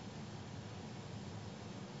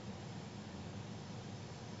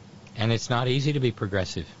 And it's not easy to be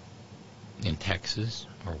progressive in Texas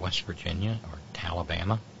or West Virginia or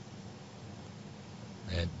Alabama.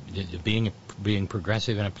 Being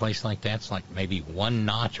progressive in a place like that's like maybe one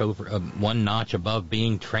notch above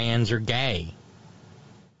being trans or gay.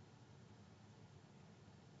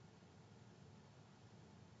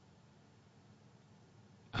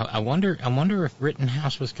 I wonder if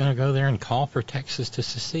Rittenhouse was going to go there and call for Texas to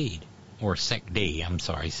secede, or Sec D. I'm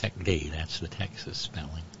sorry, Sec D. That's the Texas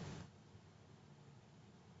spelling.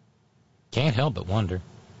 Can't help but wonder.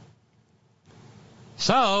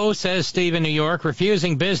 So, says Steve in New York,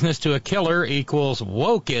 refusing business to a killer equals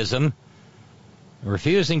wokeism.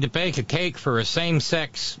 Refusing to bake a cake for a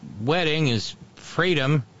same-sex wedding is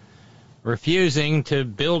freedom. Refusing to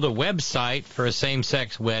build a website for a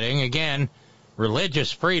same-sex wedding, again,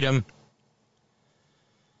 religious freedom.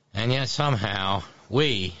 And yet somehow,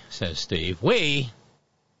 we, says Steve, we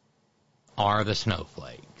are the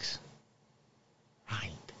snowflakes. Right.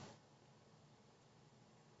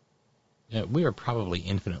 Yeah, we are probably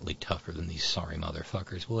infinitely tougher than these sorry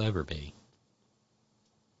motherfuckers will ever be.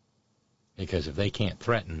 Because if they can't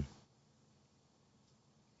threaten,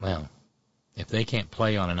 well, if they can't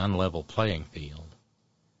play on an unlevel playing field,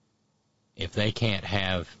 if they can't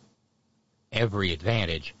have every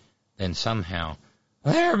advantage, then somehow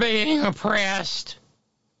they're being oppressed.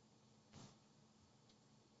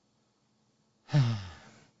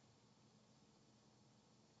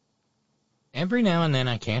 Every now and then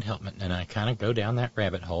I can't help it, and I kind of go down that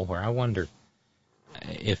rabbit hole where I wonder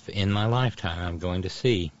if in my lifetime I'm going to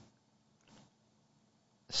see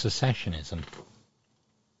secessionism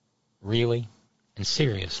really and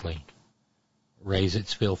seriously raise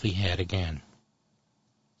its filthy head again.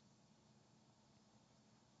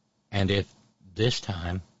 And if this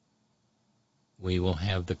time we will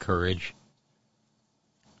have the courage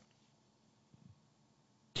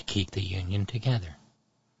to keep the Union together.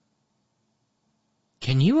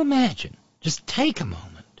 Can you imagine? Just take a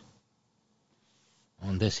moment.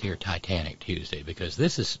 on this here Titanic Tuesday, because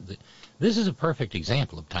this is a perfect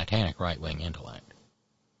example of Titanic right-wing intellect.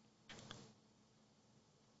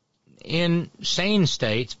 In sane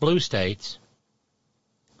states, blue states,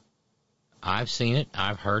 I've seen it,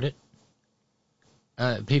 I've heard it.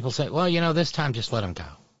 People say, well, this time just let them go.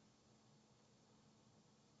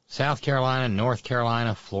 South Carolina, North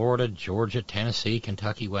Carolina, Florida, Georgia, Tennessee,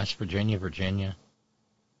 Kentucky, West Virginia, Virginia,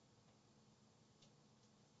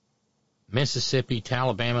 Mississippi,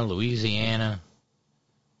 Alabama, Louisiana,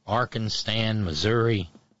 Arkansas, Missouri,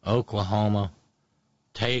 Oklahoma,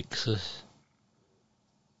 Texas,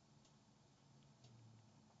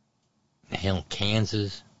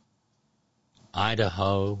 Kansas,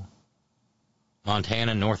 Idaho,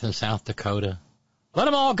 Montana, North and South Dakota. Let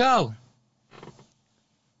them all go.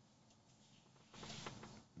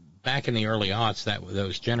 Back in the early aughts, that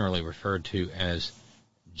was generally referred to as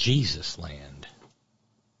Jesus Land.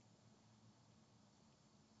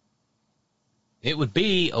 It would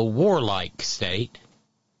be a warlike state,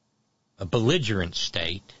 a belligerent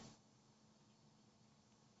state,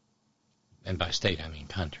 and by state I mean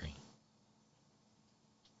country.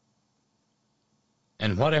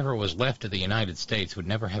 And whatever was left of the United States would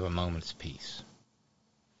never have a moment's peace.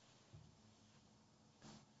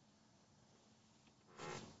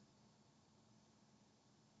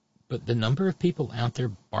 But the number of people out there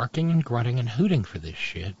barking and grunting and hooting for this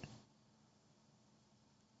shit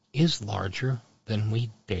is larger than we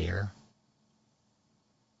dare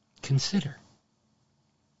consider.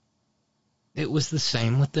 It was the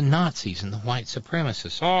same with the Nazis and the white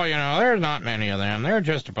supremacists. Oh, there's not many of them. They're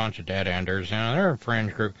just a bunch of dead-enders. They're a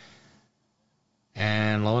fringe group.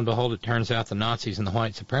 And lo and behold, it turns out the Nazis and the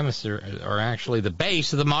white supremacists are actually the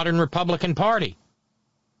base of the modern Republican Party.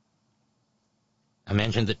 I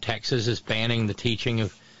mentioned that Texas is banning the teaching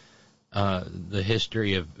of the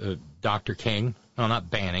history of Dr. King. No, not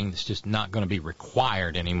banning. It's just not going to be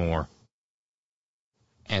required anymore.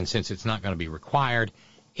 And since it's not going to be required,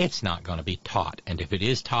 it's not going to be taught. And if it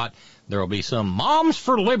is taught, there will be some Moms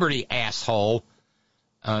for Liberty asshole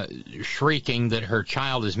shrieking that her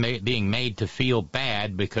child is being made to feel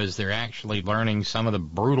bad because they're actually learning some of the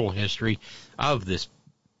brutal history of this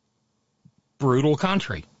brutal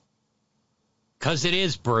country. Because it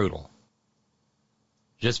is brutal.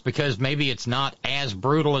 Just because maybe it's not as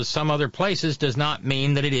brutal as some other places does not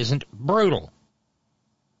mean that it isn't brutal.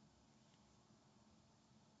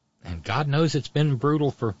 And God knows it's been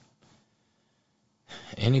brutal for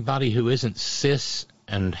anybody who isn't cis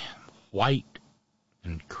and white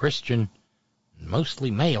and Christian,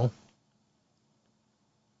 mostly male.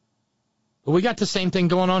 But we got the same thing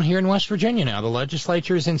going on here in West Virginia now. The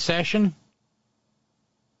legislature is in session,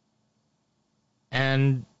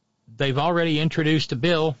 and they've already introduced a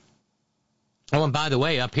bill. Oh, and by the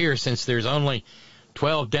way, up here, since there's only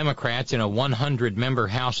 12 Democrats in a 100-member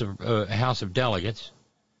House of Delegates,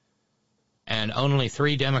 and only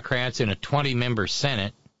 3 Democrats in a 20-member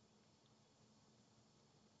Senate,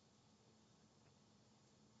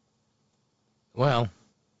 well,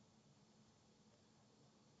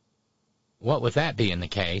 what with that being the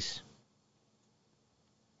case,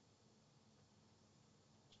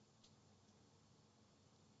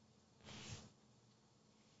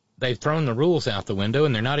 they've thrown the rules out the window,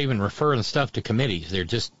 and they're not even referring stuff to committees. They're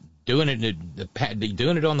just doing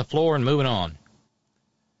it on the floor and moving on.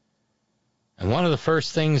 And one of the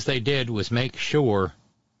first things they did was make sure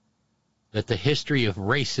that the history of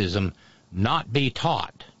racism not be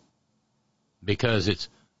taught, because it's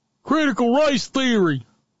critical race theory.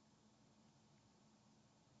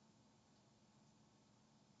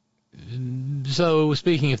 So,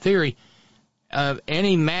 speaking of theory,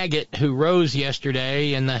 any maggot who rose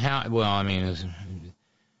yesterday in the House,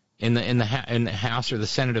 in the House or the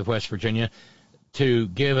Senate of West Virginia, to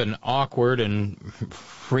give an awkward and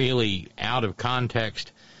really out of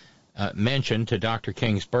context mention to Dr.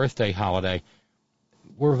 King's birthday holiday,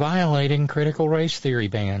 were violating critical race theory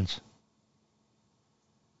bans.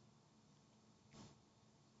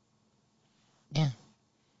 Yeah.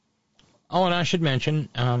 Oh, and I should mention,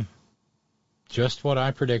 just what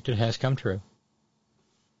I predicted has come true.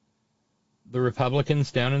 The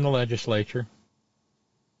Republicans down in the legislature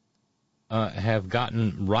have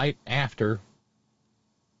gotten right after,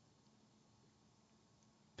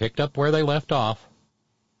 picked up where they left off.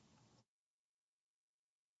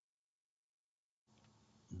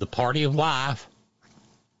 The Party of Life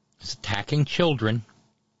is attacking children,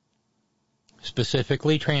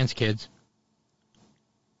 specifically trans kids,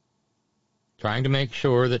 trying to make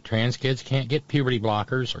sure that trans kids can't get puberty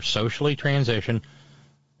blockers or socially transition.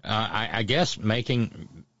 I guess making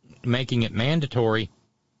it mandatory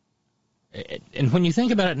And when you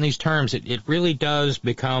think about it in these terms, it really does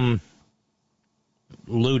become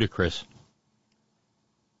ludicrous.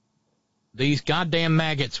 These goddamn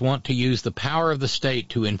maggots want to use the power of the state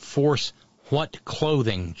to enforce what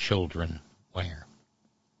clothing children wear.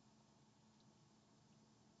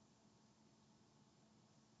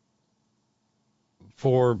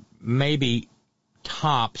 For maybe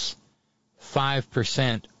tops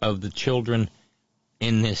 5% of the children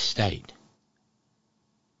in this state.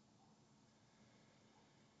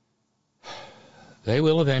 They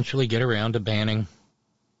will eventually get around to banning.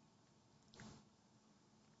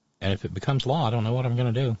 And if it becomes law, I don't know what I'm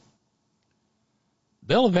going to do.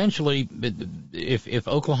 They'll eventually, if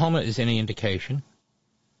Oklahoma is any indication,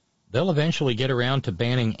 they'll eventually get around to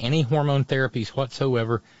banning any hormone therapies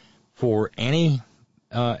whatsoever for any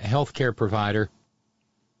healthcare provider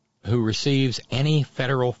who receives any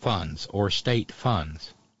federal funds or state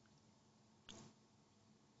funds.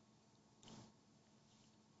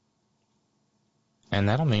 And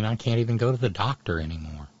that'll mean I can't even go to the doctor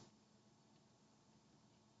anymore.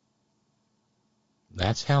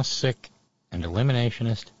 That's how sick and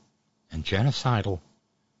eliminationist and genocidal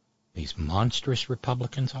these monstrous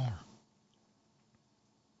Republicans are.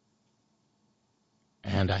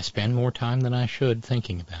 And I spend more time than I should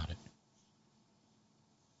thinking about it.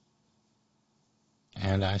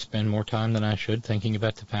 And I spend more time than I should thinking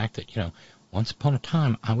about the fact that, once upon a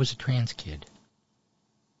time I was a trans kid.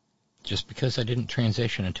 Just because I didn't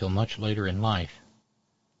transition until much later in life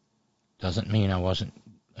doesn't mean I wasn't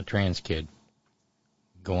a trans kid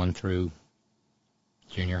going through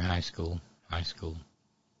junior high school.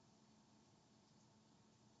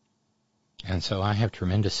 And so I have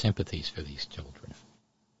tremendous sympathies for these children.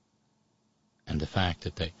 And the fact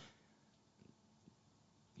that they,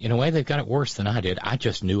 in a way, they've got it worse than I did. I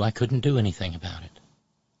just knew I couldn't do anything about it.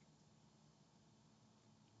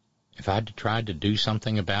 If I'd tried to do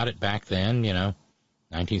something about it back then,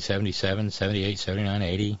 1977, 78, 79,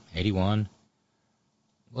 80, 81,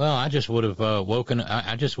 well, I just would have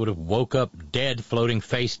woke up dead floating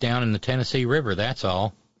face down in the Tennessee River, that's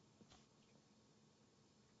all.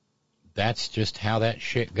 That's just how that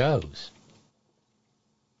shit goes.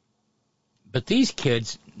 But these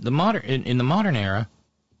kids, in the modern era,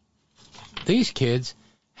 these kids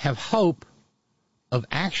have hope of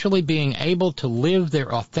actually being able to live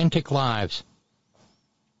their authentic lives.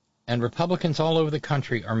 And Republicans all over the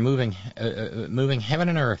country are moving heaven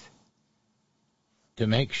and earth to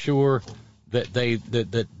make sure that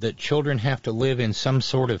that children have to live in some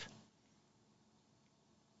sort of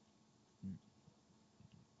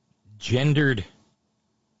gendered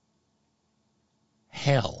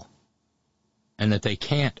hell, and that they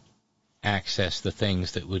can't access the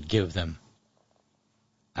things that would give them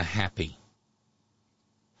a happy,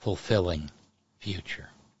 fulfilling future.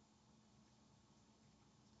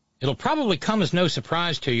 It'll probably come as no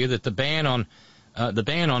surprise to you that the ban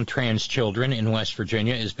on trans children in West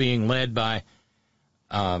Virginia is being led by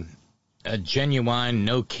a genuine,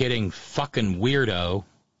 no kidding, fucking weirdo.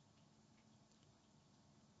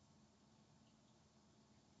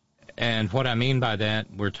 And what I mean by that,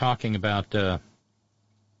 we're talking about a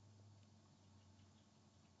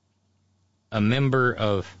member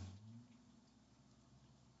of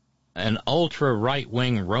an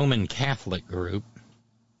ultra-right-wing Roman Catholic group.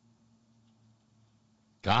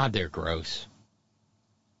 God, they're gross.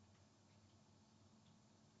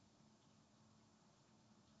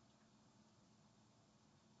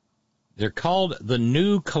 They're called the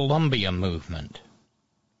New Columbia Movement.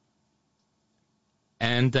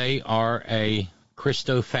 And they are a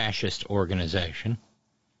Christo-fascist organization.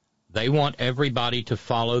 They want everybody to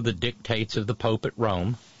follow the dictates of the Pope at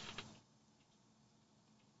Rome.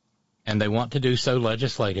 And they want to do so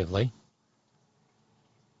legislatively.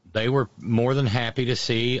 They were more than happy to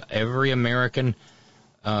see every American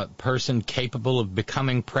person capable of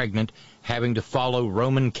becoming pregnant having to follow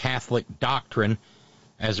Roman Catholic doctrine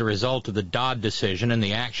as a result of the Dodd decision and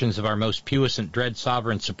the actions of our most puissant, dread,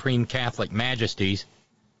 sovereign, supreme Catholic majesties.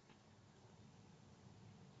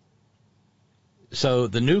 So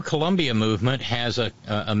the New Columbia Movement has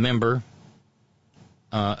a member,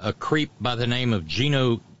 a creep by the name of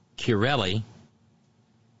Gino Chiarelli,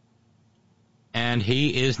 and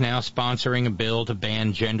he is now sponsoring a bill to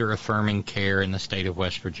ban gender-affirming care in the state of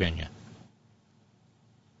West Virginia.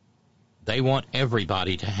 They want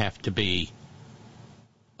everybody to have to be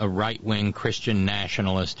a right-wing Christian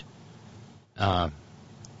nationalist,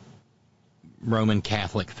 Roman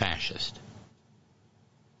Catholic fascist.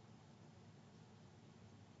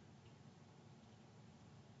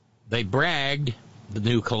 They bragged, the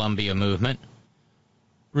New Columbia Movement,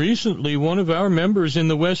 Recently, one of our members in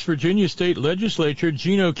the West Virginia State Legislature,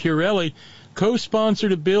 Gino Chiarelli,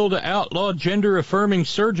 co-sponsored a bill to outlaw gender-affirming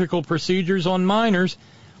surgical procedures on minors.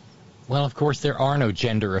 Well, of course, there are no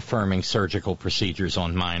gender-affirming surgical procedures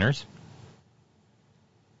on minors.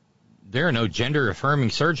 There are no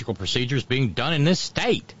gender-affirming surgical procedures being done in this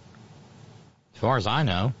state, as far as I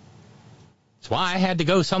know. That's why I had to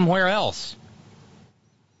go somewhere else.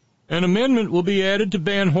 An amendment will be added to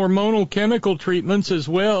ban hormonal chemical treatments as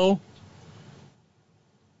well.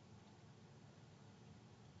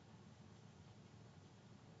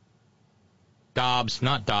 Dobbs,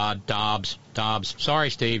 not Dodd, Dobbs. Sorry,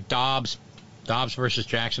 Steve, Dobbs. Dobbs versus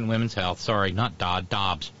Jackson Women's Health. Sorry, not Dodd,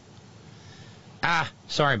 Dobbs.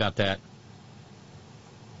 Sorry about that.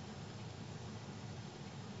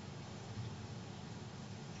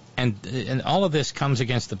 And all of this comes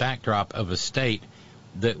against the backdrop of a state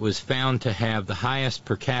that was found to have the highest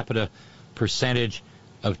per capita percentage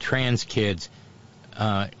of trans kids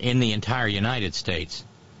in the entire United States.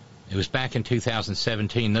 It was back in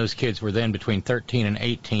 2017. Those kids were then between 13 and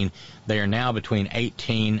 18. They are now between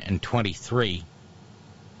 18 and 23.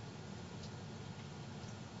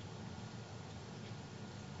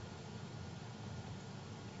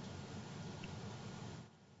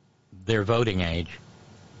 Their voting age.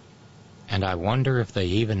 And I wonder if they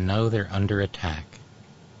even know they're under attack.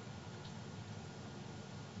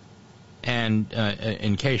 And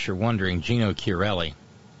in case you're wondering, Gino Chiarelli,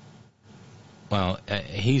 well,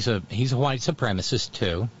 he's a white supremacist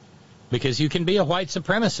too, because you can be a white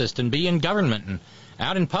supremacist and be in government and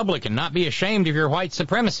out in public and not be ashamed of your white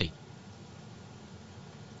supremacy.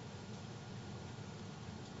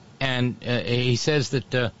 And he says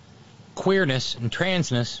that queerness and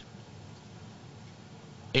transness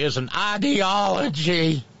is an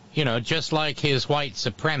ideology, just like his white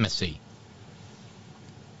supremacy.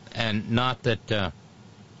 And not that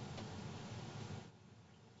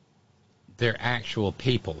they're actual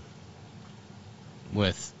people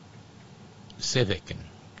with civic and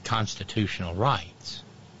constitutional rights.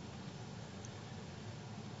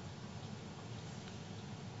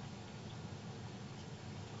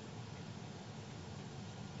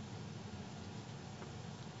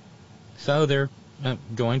 So they're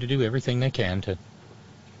going to do everything they can to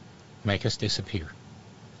make us disappear.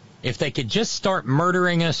 If they could just start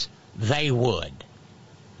murdering us, they would.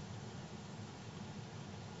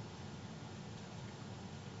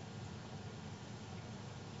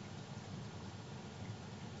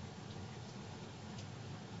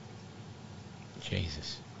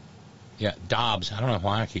 Jesus. Yeah, Dobbs. I don't know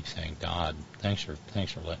why I keep saying Dodd. Thanks for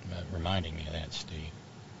reminding me of that, Steve.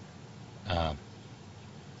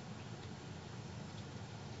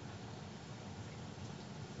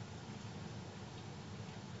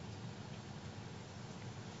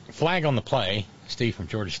 Flag on the play, Steve from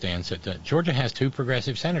Georgia Stan said that Georgia has 2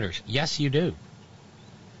 progressive senators. Yes, you do.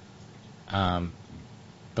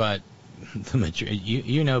 But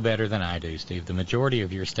you know better than I do, Steve. The majority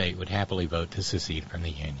of your state would happily vote to secede from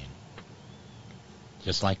the Union,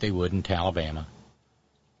 just like they would in Alabama.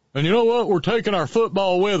 And you know what? We're taking our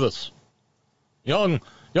football with us. Y'all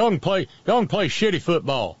can play shitty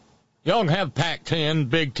football. Y'all can have Pac-10,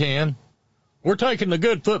 Big Ten. We're taking the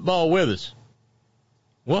good football with us.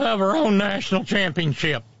 We'll have our own national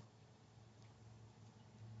championship.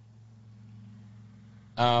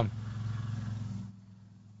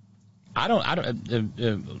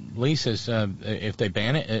 Lee says, if they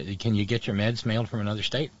ban it, can you get your meds mailed from another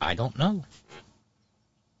state? I don't know.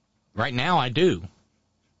 Right now, I do.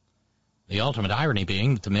 The ultimate irony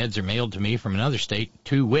being that the meds are mailed to me from another state,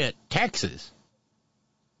 to wit, Texas.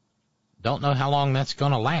 Don't know how long that's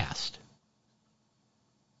going to last.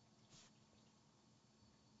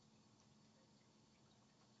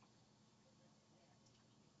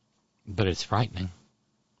 But it's frightening.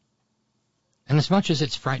 And as much as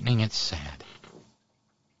it's frightening, it's sad.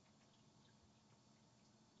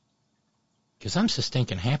 Because I'm so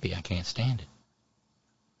stinking happy I can't stand it.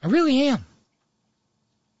 I really am.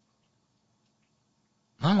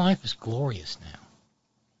 My life is glorious now.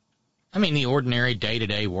 I mean, the ordinary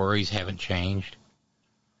day-to-day worries haven't changed.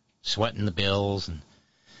 Sweating the bills and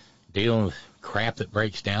dealing with crap that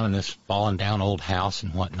breaks down in this fallen down old house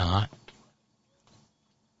and whatnot.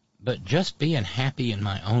 But just being happy in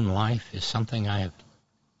my own life is something I have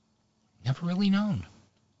never really known.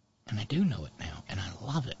 And I do know it now, and I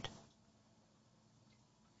love it.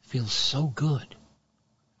 It feels so good.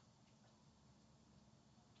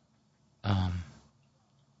 And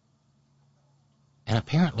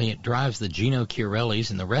apparently it drives the Gino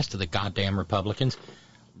Chiarellis and the rest of the goddamn Republicans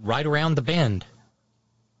right around the bend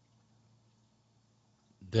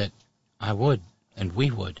that I would and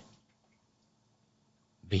we would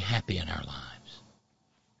be happy in our lives.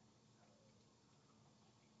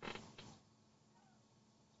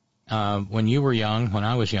 When you were young, when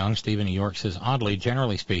I was young, Stephen New York says, oddly,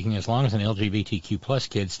 generally speaking, as long as an LGBTQ plus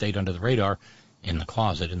kid stayed under the radar, in the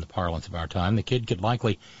closet, in the parlance of our time, the kid could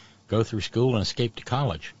likely go through school and escape to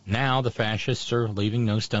college. Now the fascists are leaving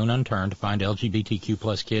no stone unturned to find LGBTQ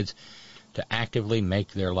plus kids to actively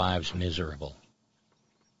make their lives miserable.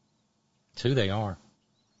 It's who they are.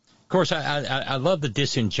 Of course, I love the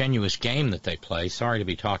disingenuous game that they play. Sorry to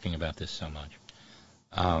be talking about this so much.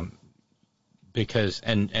 Because,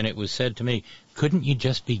 and it was said to me, couldn't you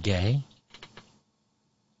just be gay?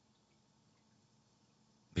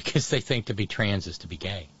 Because they think to be trans is to be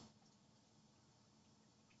gay.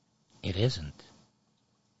 It isn't.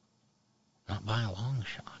 Not by a long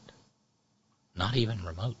shot. Not even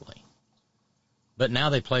remotely. But now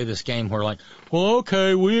they play this game where like, well,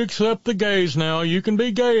 okay, we accept the gays now. You can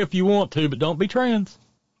be gay if you want to, but don't be trans.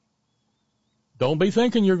 Don't be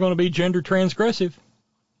thinking you're going to be gender transgressive.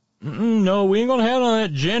 No, we ain't going to have none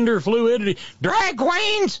of that gender fluidity. Drag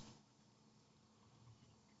queens!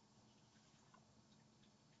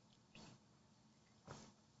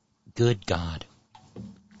 Good God.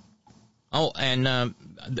 Oh, and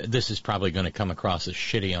this is probably going to come across as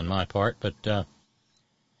shitty on my part, but, oh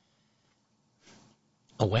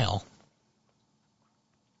well.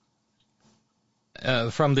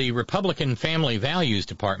 From the Republican Family Values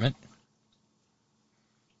Department,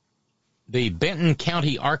 the Benton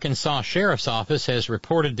County, Arkansas Sheriff's Office has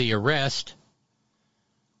reported the arrest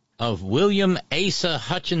of William Asa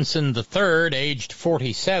Hutchinson III, aged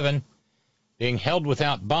 47, being held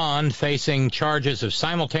without bond, facing charges of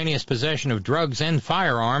simultaneous possession of drugs and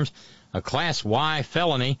firearms, a Class Y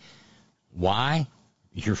felony. Why?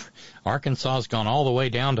 Arkansas's gone all the way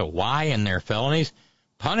down to Y in their felonies,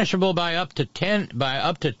 punishable by up to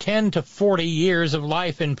 10 to 40 years of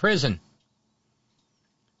life in prison.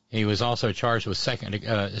 He was also charged with second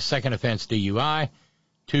offense DUI,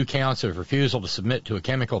 2 counts of refusal to submit to a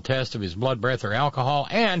chemical test of his blood, breath, or alcohol,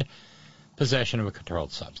 and possession of a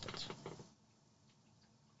controlled substance.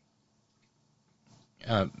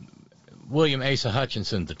 William Asa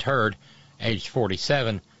Hutchinson III, aged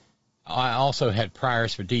 47, also had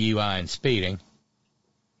priors for DUI and speeding.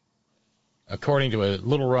 According to a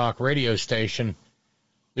Little Rock radio station,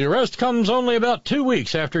 the arrest comes only about 2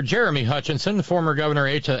 weeks after Jeremy Hutchinson, former Governor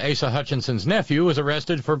Asa Hutchinson's nephew, was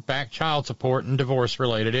arrested for back child support and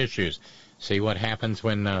divorce-related issues. See what happens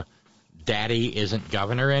when Daddy isn't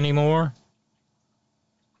governor anymore?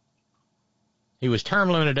 He was term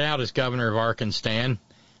limited out as governor of Arkansas,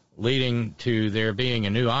 leading to there being a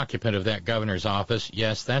new occupant of that governor's office.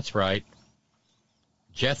 Yes, that's right.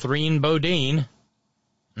 Jethrine Bodine.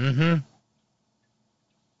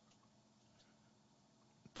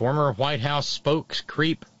 Former White House spokes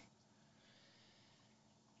creep.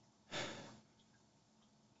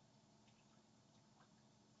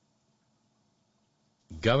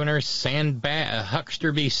 Governor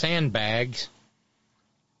Hucksterby Sandbags.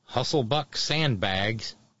 Hustlebuck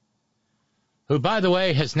Sandbags, who, by the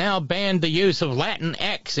way, has now banned the use of Latin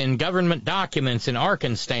X in government documents in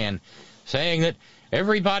Arkansas, saying that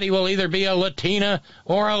everybody will either be a Latina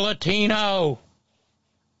or a Latino.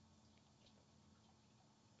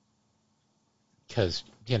 Because,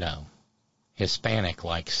 you know, Hispanic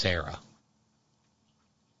like Sarah.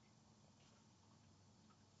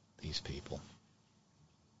 These people.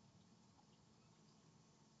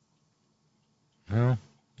 Well,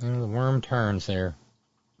 the worm turns there,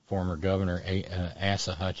 former Governor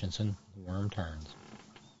Asa Hutchinson. The worm turns.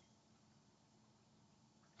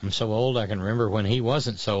 I'm so old I can remember when he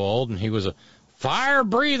wasn't so old and he was a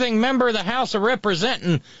fire-breathing member of the House of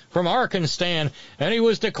Representatives from Arkansas, and he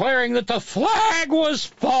was declaring that the flag was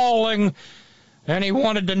falling, and he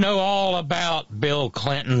wanted to know all about Bill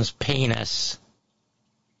Clinton's penis.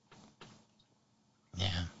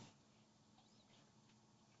 Yeah.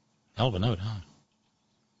 Hell of a note, huh?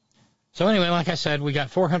 So anyway, like I said, we got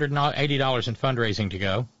 $480 in fundraising to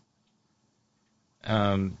go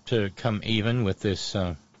to come even with this,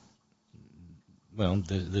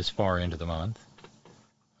 this far into the month.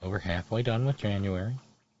 Over halfway done with January.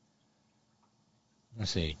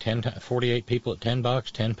 Let's see, 48 people at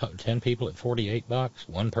 $10, 10 people at $48,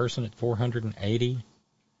 one person at $480.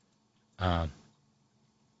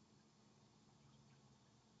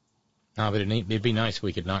 But it'd be nice if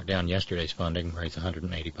we could knock down yesterday's funding and raise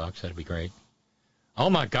 $180. That'd be great. Oh,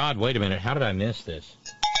 my God, wait a minute. How did I miss this?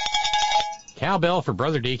 Cowbell for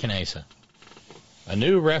Brother Deacon Asa. A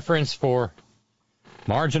new reference for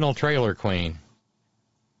Marginal Trailer Queen.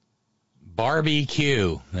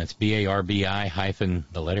 Barbecue. That's B-A-R-B-I hyphen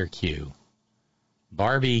the letter Q.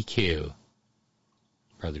 Barbecue.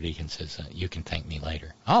 Brother Deacon says, you can thank me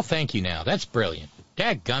later. I'll thank you now. That's brilliant.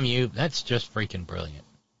 Dadgum you. That's just freaking brilliant.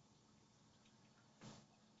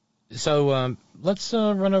 So let's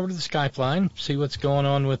run over to the Skype line, see what's going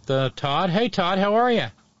on with Todd. Hey, Todd, how are you?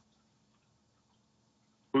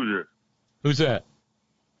 Who's that?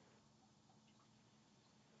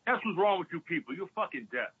 That's what's wrong with you people. You're fucking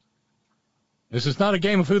deaf. This is not a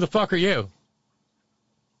game of who the fuck are you.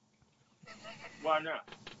 Why not?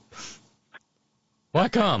 Why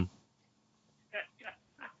come?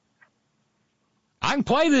 I can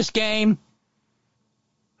play this game.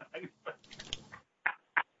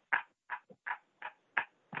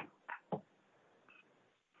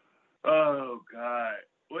 Oh, God.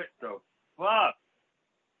 What the fuck?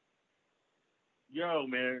 Yo,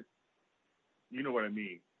 man. You know what I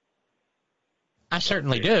mean. I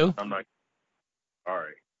certainly do. I'm like, all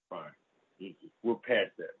right, fine. We're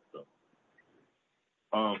past that.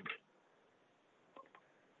 So,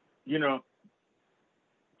 you know,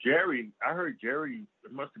 Jerry, I heard Jerry,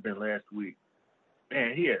 it must have been last week.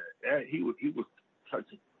 Man, he was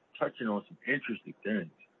touching on some interesting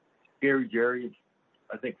things. Scary Jerry,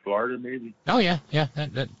 I think Florida maybe. Oh yeah,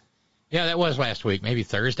 that was last week, maybe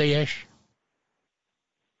Thursday-ish.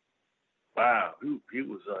 Wow, he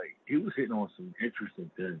was hitting on some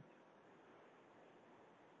interesting things.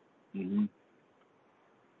 Mm-hmm.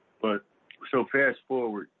 But so fast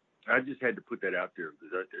forward, I just had to put that out there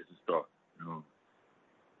because I just thought, you know,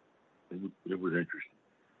 it was interesting.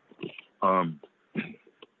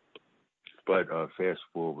 But fast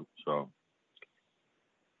forward, so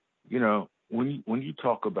you know, when you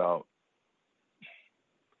talk about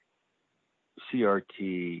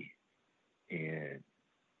CRT and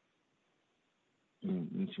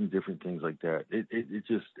some different things like that, it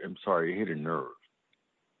just, I'm sorry, it hit a nerve.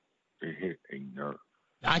 It hit a nerve.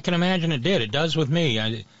 I can imagine it did. It does with me.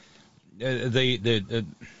 And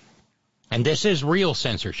this is real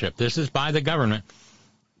censorship. This is by the government.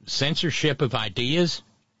 Censorship of ideas.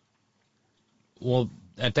 Well,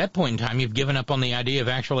 at that point in time, you've given up on the idea of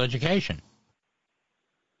actual education.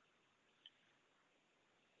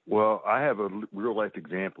 Well, I have a real life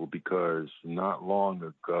example because not long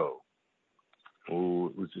ago, it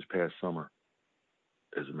was just past summer,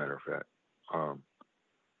 as a matter of fact,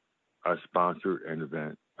 I sponsored an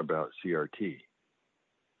event about CRT,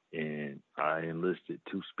 and I enlisted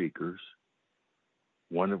 2 speakers,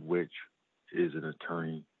 one of which is an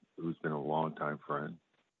attorney who's been a longtime friend.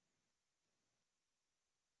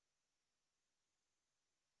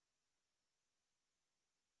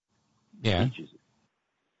 Yeah.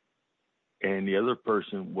 And the other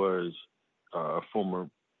person was a former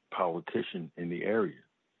politician in the area,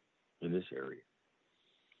 in this area,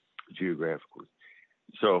 geographically.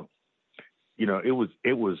 So, you know, it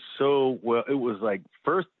was so, well, it was like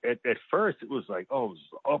at first it was like, oh, it was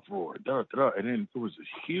an uproar, and then it was a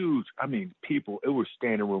huge, I mean, people, it was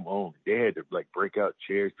standing room only. They had to like break out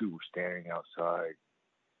chairs. People were standing outside.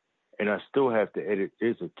 And I still have to edit.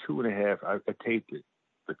 It's a 2.5, I taped it.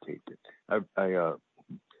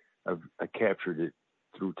 I captured it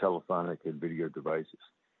through telephonic and video devices.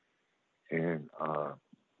 And so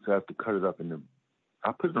I have to cut it up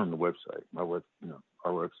I put it on the website, our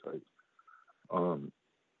website.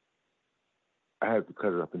 I have to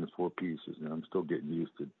cut it up into 4 pieces, and I'm still getting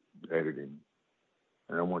used to editing.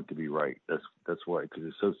 And I want it to be right. That's why, because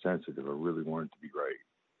it's so sensitive. I really want it to be right.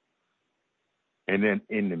 And then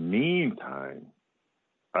in the meantime,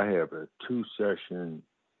 I have a 2-session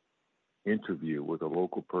interview with a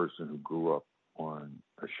local person who grew up on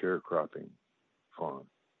a sharecropping farm.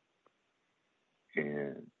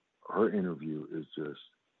 And her interview is just,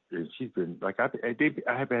 and she's been, like, I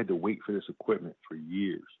have had to wait for this equipment for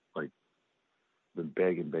years. Like, been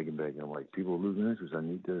begging. I'm like, people are losing interest. I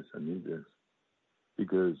need this.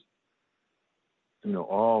 Because, you know,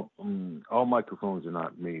 all microphones are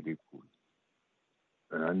not made equally.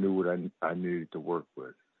 And I knew what I needed to work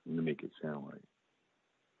with to make it sound right.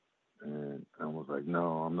 And I was like,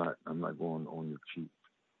 no, I'm not going on your cheap,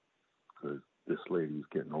 because this lady's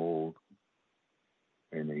getting old,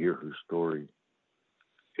 and to hear her story.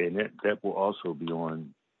 And that will also be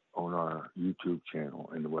on our YouTube channel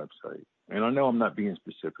and the website. And I know I'm not being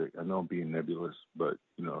specific. I know I'm being nebulous, but,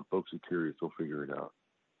 you know, if folks are curious, they'll figure it out.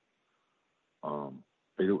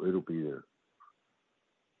 It'll be there.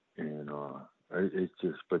 And it's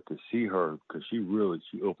just, but to see her, because she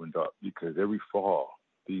opened up, because every fall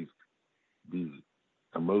these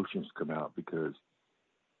emotions come out, because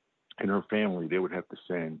in her family they would have to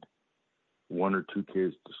send 1 or 2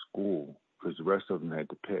 kids to school because the rest of them had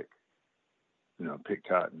to pick. pick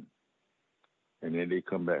cotton. And then they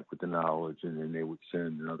come back with the knowledge, and then they would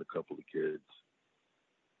send another couple of kids,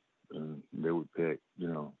 and they would pick,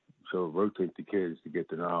 so rotate the kids to get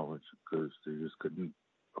the knowledge because they just couldn't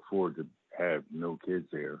afford to have no kids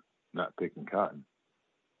there not picking cotton.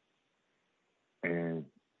 And,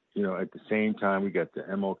 at the same time, we got the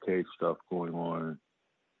MLK stuff going on.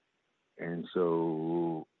 And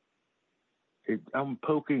so I'm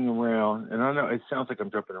poking around, and I know it sounds like I'm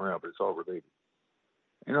jumping around, but it's all related.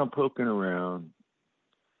 And I'm poking around,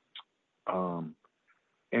 and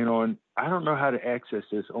I don't know how to access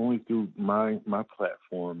this only through my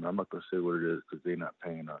platform. I'm not going to say what it is because they're not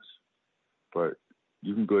paying us. But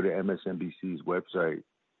you can go to MSNBC's website,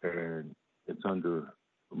 and it's under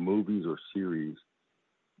movies or series.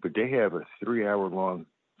 But they have a 3-hour-long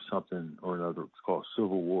something or another. It's called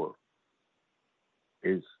Civil War.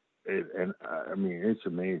 It's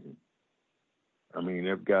amazing. I mean,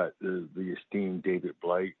 they've got the esteemed David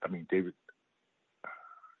Blight. David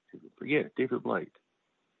Blight.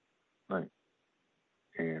 Right.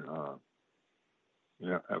 And,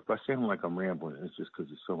 if I sound like I'm rambling, it's just because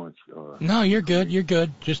there's so much. No, you're good. You're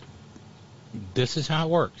good. Just, this is how it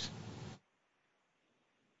works.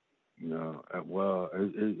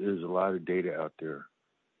 There's a lot of data out there.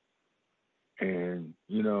 And,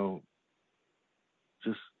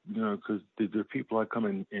 because there are people I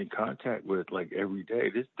come in contact with like every day.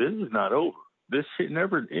 This is not over. This shit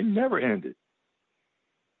never ended.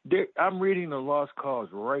 I'm reading the Lost Cause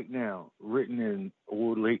right now, written in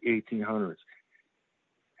late 1800s.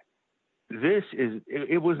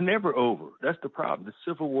 It was never over. That's the problem. The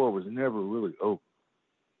Civil War was never really over.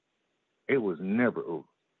 It was never over.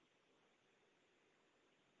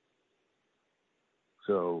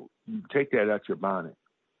 So you take that out your bonnet,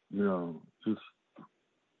 just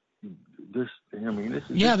this.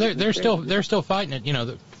 They're still fighting it.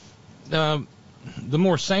 The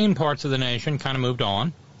more sane parts of the nation kind of moved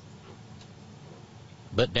on,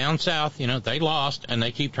 but down south, they lost, and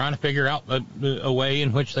they keep trying to figure out a way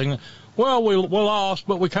in which they. Well, we lost,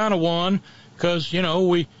 but we kind of won because they did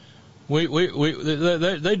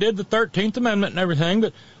the 13th Amendment and everything,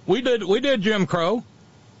 but we did Jim Crow,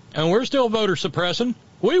 and we're still voter suppressing.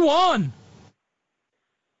 We won.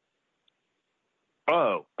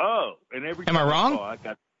 Oh, and every am I wrong? I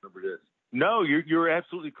got to remember this. No, you're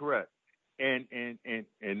absolutely correct, and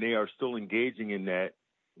they are still engaging in that.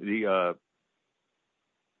 The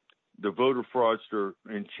voter fraudster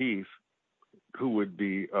in chief, who would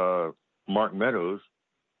be Mark Meadows,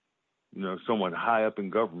 someone high up in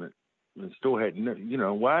government, and still had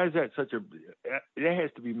why is that such a? That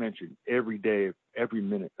has to be mentioned every day, every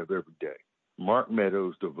minute of every day. Mark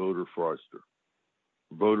Meadows, the voter fraudster.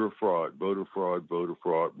 Voter fraud,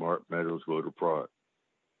 Mark Meadows, voter fraud.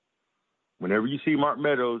 Whenever you see Mark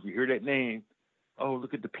Meadows, you hear that name, oh,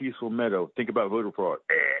 look at the peaceful meadow. Think about voter fraud.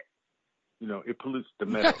 It pollutes the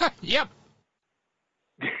meadow. Yep.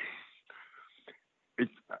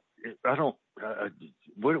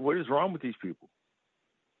 What is wrong with these people?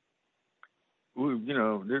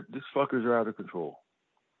 These fuckers are out of control.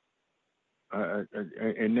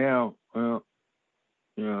 And now,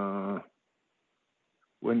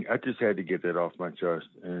 when I just had to get that off my chest,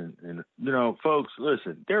 and folks,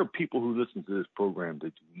 listen, there are people who listen to this program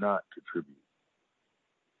that do not contribute,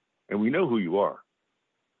 and we know who you are.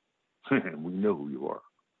 We know who you are.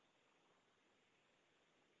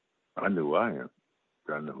 I know who I am,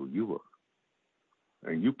 but I know who you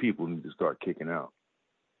are, and you people need to start kicking out.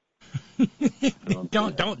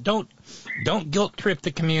 Don't guilt trip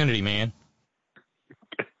the community, man.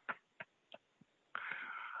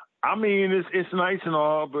 I mean, it's nice and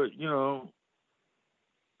all, but shit,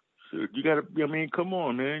 you gotta. Come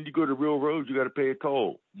on, man. You go to real roads, you gotta pay a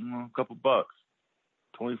toll. A couple bucks,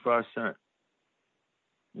 25 cents.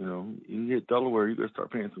 You hit Delaware, you gotta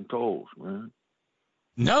start paying some tolls, man.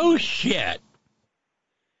 No shit.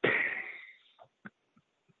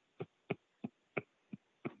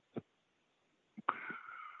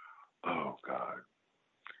 Oh God.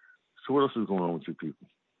 So what else is going on with you people?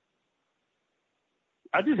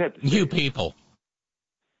 I just have to say you people.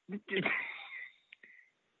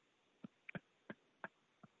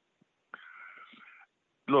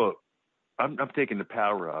 Look, I'm taking the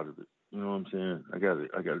power out of it. You know what I'm saying? I got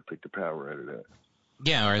to take the power out of that.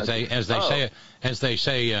 Yeah, or as they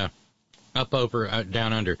say up over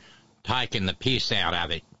down under, taking the piece out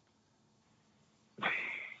of it.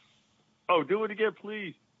 Oh, do it again,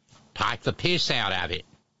 please. Take the piss out of it.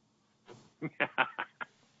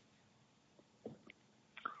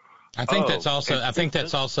 I think that's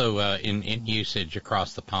also in usage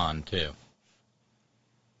across the pond too.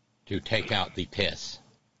 To take out the piss.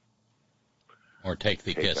 or take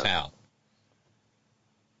the piss out.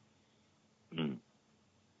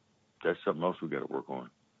 That's something else we got to work on.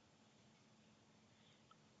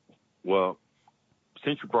 Well,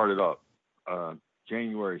 since you brought it up,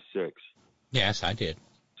 January 6th. Yes, I did.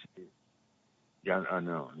 Yeah, I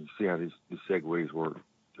know. You see how these segues work?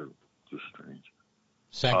 They're just strange.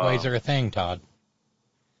 Segways are a thing, Todd.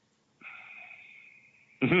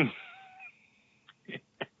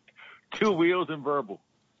 Two wheels and verbal.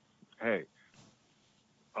 Hey.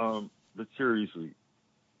 But seriously.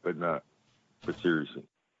 But seriously.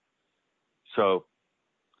 So,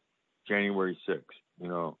 January 6th, you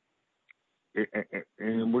know,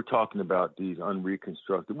 and we're talking about these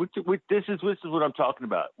unreconstructed. This is what I'm talking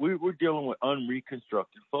about. We're dealing with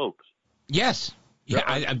unreconstructed folks. Yes.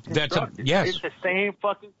 Yeah, yes. It's the same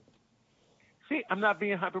fucking. See, I'm not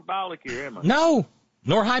being hyperbolic here, am I? No,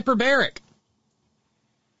 nor hyperbaric.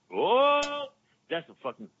 Oh, that's a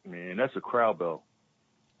fucking man. That's a crowd bell.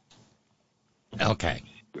 Okay.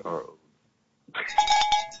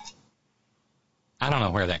 I don't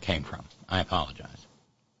know where that came from. I apologize.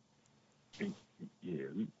 Yeah,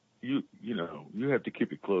 you know, you have to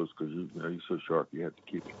keep it close because you're so sharp. You have to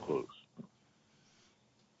keep it close.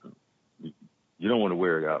 You don't want to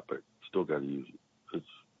wear it out, but you still got to use it. It's,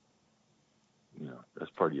 you know, that's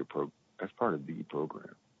part of your that's part of the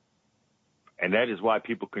program, and that is why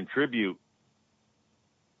people contribute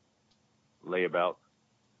layabout.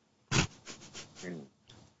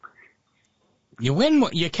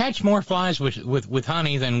 You catch more flies with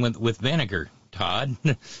honey than with vinegar, Todd.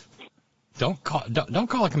 Don't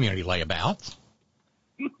call a community layabouts.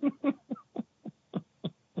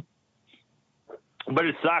 But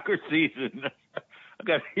it's soccer season. I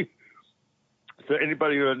got so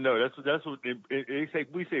anybody who doesn't know, that's what they say.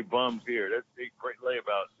 We say bums here. That's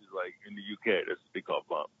layabouts is like in the UK. That's what they call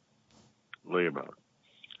bum layabout.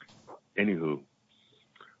 Anywho,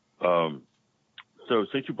 so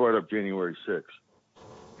since you brought up January 6th,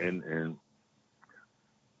 and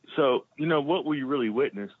so you know what we really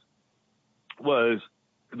witnessed was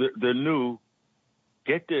the new.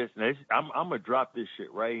 Get this, now I'm gonna drop this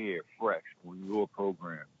shit right here, fresh, on your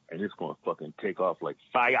program, and it's gonna fucking take off like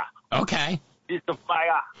fire. Okay. It's the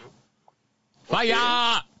fire.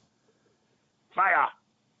 Fire. Fire.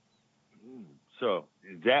 So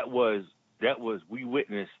that was we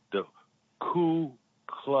witnessed the Ku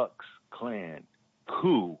Klux Klan.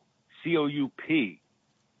 Ku, C-O-U-P.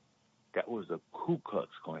 That was the Ku Klux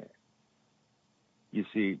Klan. You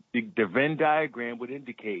see, the Venn diagram would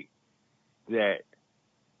indicate that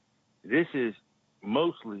this is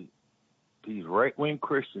mostly these right-wing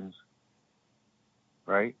Christians,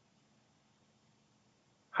 right?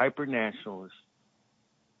 Hyper-nationalists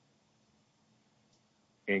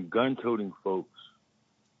and gun-toting folks,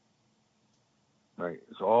 right?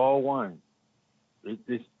 It's all one. And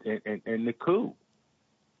the coup.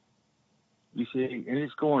 You see, and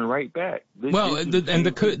it's going right back.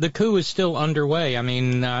 The coup is still underway. I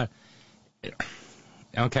mean,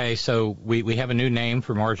 okay, so we have a new name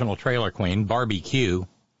for marginal trailer queen, Barbecue.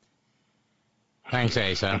 Thanks,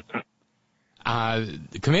 Asa.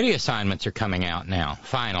 The committee assignments are coming out now,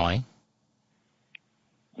 finally.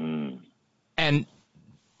 And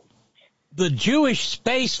the Jewish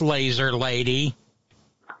space laser lady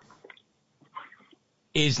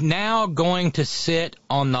is now going to sit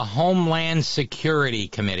on the Homeland Security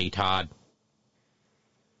Committee, Todd.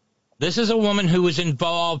 This is a woman who was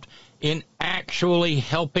involved in actually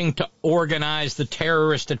helping to organize the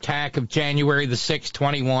terrorist attack of January the 6th,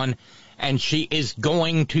 21, and she is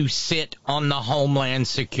going to sit on the Homeland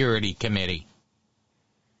Security Committee.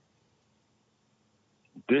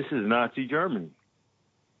 This is Nazi Germany.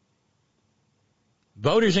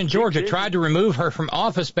 Voters in Georgia tried to remove her from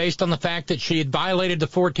office based on the fact that she had violated the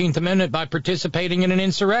 14th Amendment by participating in an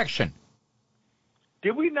insurrection.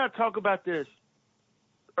 Did we not talk about this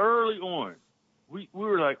early on? We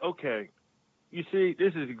were like, okay, you see,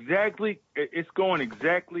 it's going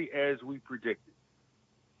exactly as we predicted.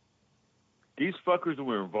 These fuckers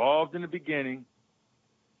were involved in the beginning,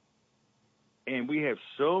 and we have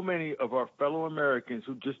so many of our fellow Americans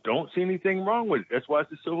who just don't see anything wrong with it. That's why it's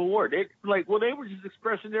the Civil War. They were just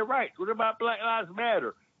expressing their rights. What about Black Lives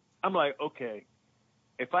Matter? I'm like, okay,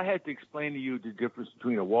 if I had to explain to you the difference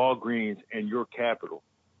between a Walgreens and your capital,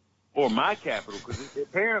 or my capital, because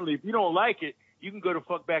apparently if you don't like it, you can go to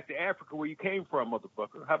fuck back to Africa where you came from,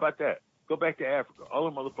 motherfucker. How about that? Go back to Africa. All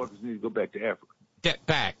the motherfuckers need to go back to Africa. Get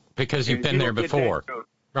back, because you've been there before.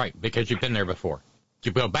 Right, because you've been there before.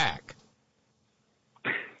 You go back.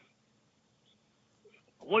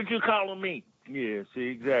 What you calling me? Yeah, see,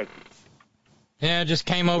 exactly. Yeah, just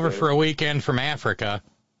came over for a weekend from Africa.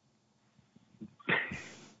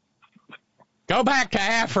 Go back to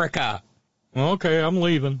Africa. Okay, I'm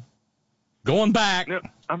leaving. Going back. No,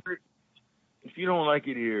 if you don't like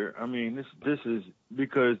it here, I mean, this is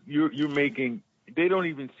because you're making. They don't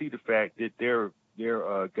even see the fact that their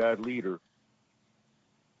God leader.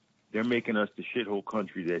 They're making us the shithole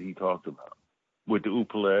country that he talked about with the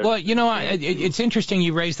Upaled. Well, you know, it's interesting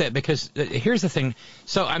you raise that because here's the thing.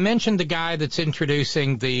 So I mentioned the guy that's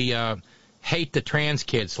introducing the hate the trans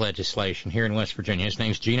kids legislation here in West Virginia. His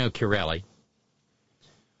name's Gino Chiarelli.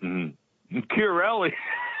 Mm-hmm. Chiarelli.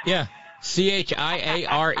 Yeah, Chiarelli.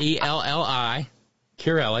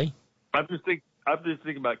 Chiarelli. I'm just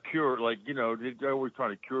thinking about cure, like, you know, they're always trying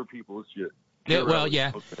to cure people and shit. Yeah, well,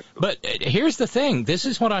 yeah. Okay. But here's the thing. This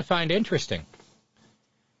is what I find interesting.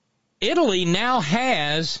 Italy now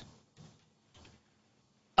has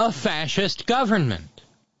a fascist government.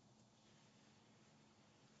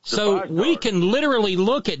 So we can literally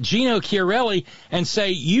look at Gino Chiarelli and say,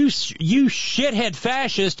 you shithead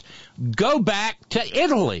fascist, go back to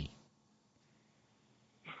Italy.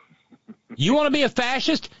 You want to be a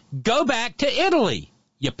fascist? Go back to Italy,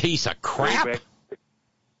 you piece of crap.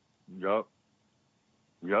 Yup.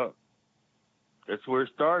 That's where it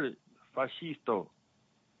started. Fascisto.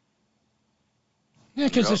 Yeah,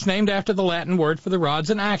 because it's named after the Latin word for the rods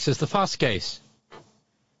and axes, the fasces.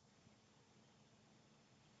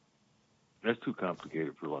 That's too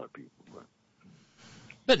complicated for a lot of people.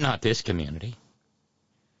 But not this community.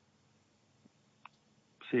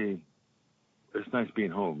 See, it's nice being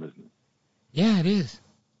home, isn't it? Yeah, it is.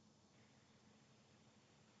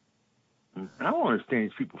 I don't understand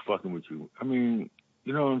these people fucking with you. I mean,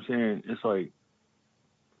 you know what I'm saying? It's like,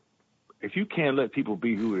 if you can't let people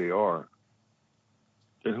be who they are,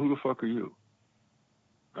 then who the fuck are you?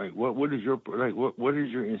 Like, what is your, like, what is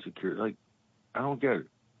your insecurity? Like, I don't get it.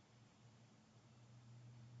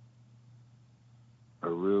 I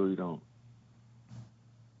really don't.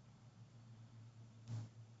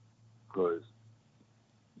 Because,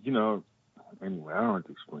 you know, anyway, I don't have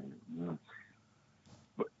to explain it, you know.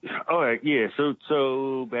 But, all right, yeah,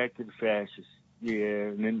 so back to the fascists. Yeah,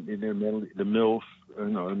 and then the MILF, the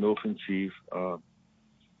MILF in chief,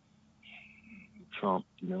 Trump,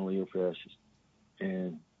 mentally ill fascist.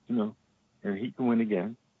 And, you know, and he can win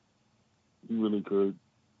again. He really could.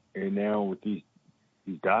 And now with these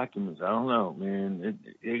documents, I don't know, man.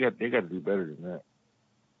 They got to do better than that.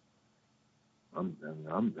 I'm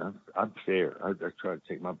fair. I try to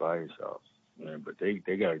take my bias off, man, but they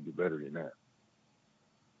got to do better than that.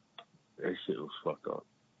 That shit was fucked up.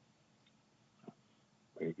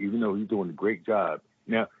 Even though he's doing a great job.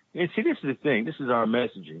 Now, and see, this is the thing. This is our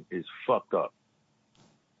messaging is fucked up.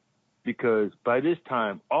 Because by this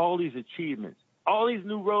time, all these achievements, all these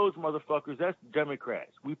new roads, motherfuckers, that's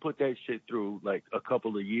Democrats. We put that shit through like a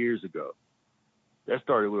couple of years ago. That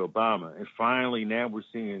started with Obama. And finally, now we're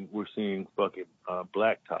seeing fucking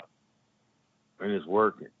blacktop. And it's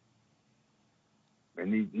working.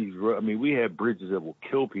 And we have bridges that will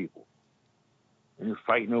kill people. And you're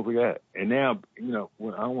fighting over that. And now, you know,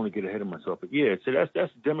 I don't want to get ahead of myself, but yeah, so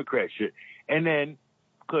that's Democrat shit. And then,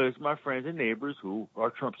 because my friends and neighbors who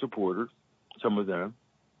are Trump supporters, some of them,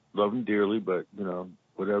 love him dearly, but, you know,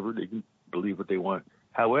 whatever, they can believe what they want.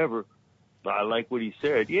 However, I like what he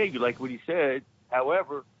said. Yeah, you like what he said.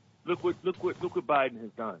 However, look what Biden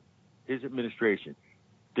has done, his administration.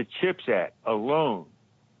 The CHIPS Act alone.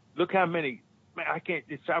 Look how many. Man, I can't.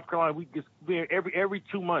 In South Carolina, every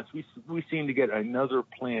 2 months we seem to get another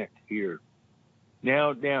plant here.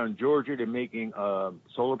 Now down in Georgia, they're making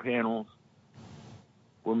solar panels.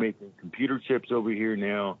 We're making computer chips over here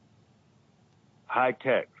now. High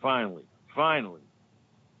tech, finally.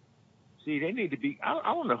 See, they need to be. I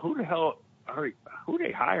don't know who the hell who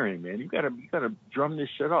they hiring, man. You gotta drum this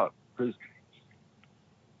shit up,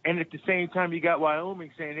 and at the same time, you got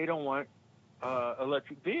Wyoming saying they don't want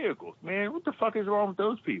electric vehicles. Man, what the fuck is wrong with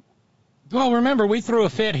those people? Well, remember, we threw a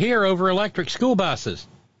fit here over electric school buses.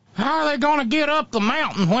 How are they going to get up the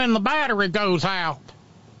mountain when the battery goes out?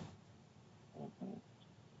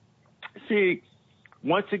 See,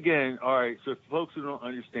 once again, all right, so folks who don't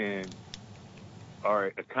understand, all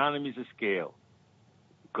right, economies of scale,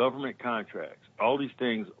 government contracts, all these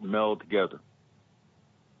things meld together.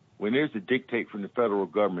 When there's a dictate from the federal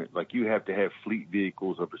government, like you have to have fleet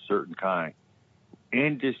vehicles of a certain kind,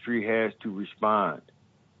 industry has to respond.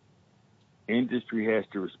 Industry has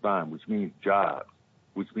to respond, which means jobs,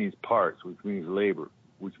 which means parts, which means labor,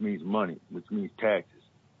 which means money, which means taxes,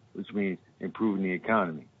 which means improving the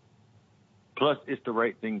economy. Plus, it's the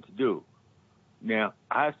right thing to do. Now,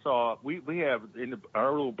 I saw, we have in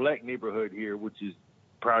our little black neighborhood here, which is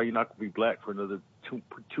probably not going to be black for another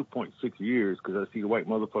 2.6 years because I see the white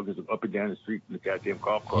motherfuckers up and down the street in the goddamn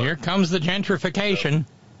golf cart. Here comes the gentrification.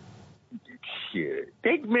 Shit.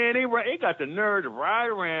 They got the nerve to ride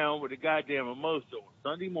around with a goddamn mimosa on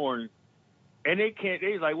Sunday morning, and they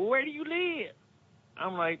like, well, where do you live?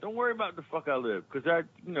 I'm like, don't worry about the fuck I live, because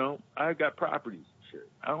I got properties. Shit.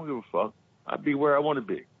 I don't give a fuck. I'll be where I want to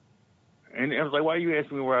be. And I was like, why are you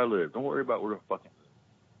asking me where I live? Don't worry about where the fuck I live.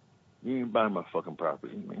 You ain't buying my fucking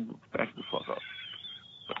property, man. Back the fuck up.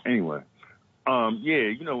 But anyway, yeah,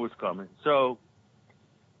 you know what's coming. So,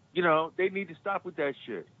 they need to stop with that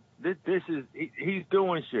shit. He's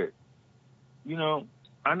doing shit.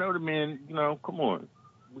 I know the man, come on.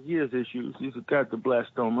 He has issues. He's got the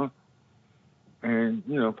blastoma and,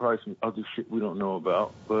 probably some other shit we don't know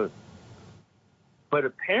about. But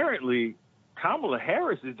apparently Kamala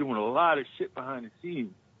Harris is doing a lot of shit behind the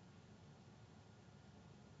scenes.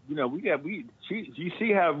 You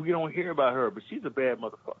see how we don't hear about her, but she's a bad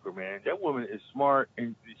motherfucker, man. That woman is smart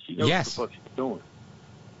and she knows what the fuck she's doing.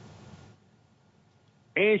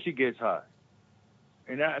 And she gets high.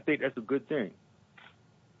 And I think that's a good thing.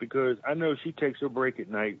 Because I know she takes her break at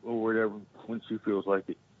night or whatever when she feels like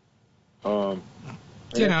it.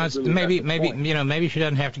 It's really maybe she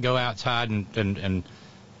doesn't have to go outside and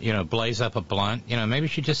blaze up a blunt. Maybe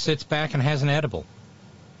she just sits back and has an edible.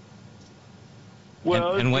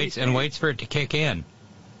 Well, and waits for it to kick in,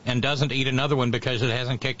 and doesn't eat another one because it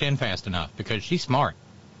hasn't kicked in fast enough. Because she's smart.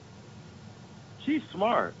 She's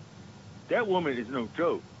smart. That woman is no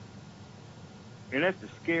joke, and that's the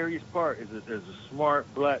scariest part. Is a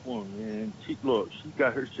smart black woman, and she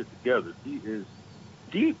got her shit together. She is.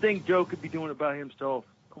 Do you think Joe could be doing it by himself?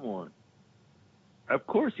 Come on. Of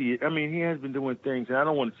course he. I mean, he has been doing things, and I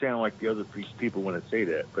don't want to sound like the other people when I say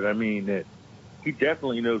that, but I mean that he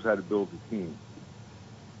definitely knows how to build a team.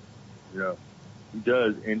 He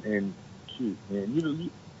does, and shoot,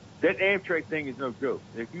 man, that Amtrak thing is no joke.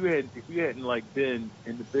 If you hadn't like been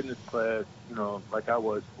in the business class, like I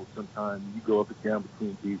was for some time, you go up and down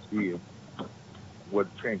between DC and the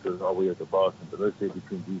train goes all the way up to Boston, but let's say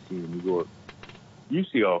between DC and New York, you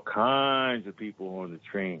see all kinds of people on the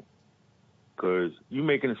train because you're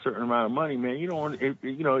making a certain amount of money, man. You don't want, either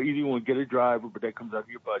you want to get a driver, but that comes out of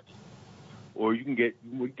your budget, or you can get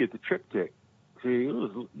the trip ticket. See, it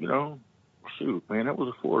was, shoot, man, that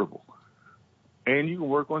was affordable. And you can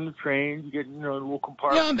work on the train. You get, a little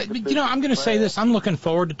compartment. Yeah, but, I'm going to say this. I'm looking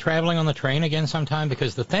forward to traveling on the train again sometime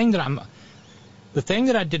because the thing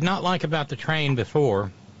that I did not like about the train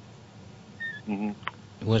before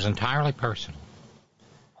was entirely personal.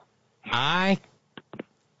 I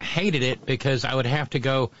hated it because I would have to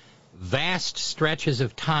go vast stretches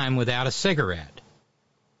of time without a cigarette.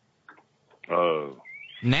 Oh.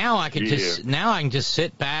 Now I can just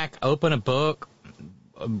sit back, open a book,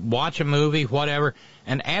 watch a movie, whatever,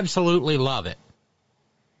 and absolutely love it.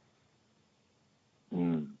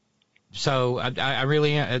 So I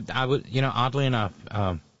really, I would, oddly enough,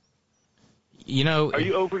 Are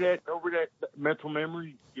you over that mental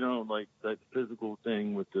memory? Like that physical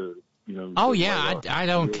thing with the, Oh yeah, I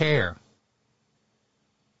don't care.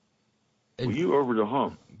 Well, you over the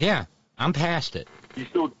hump? Yeah, I'm past it.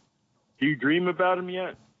 Do you dream about him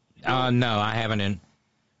yet? No, I haven't.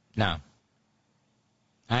 No,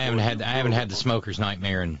 I haven't had the smoker's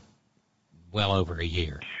nightmare in well over a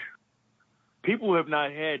year. People have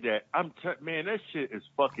not had that. Man, that shit is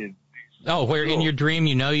fucking. Oh, where in your dream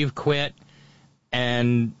you've quit,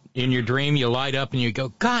 and in your dream you light up and you go,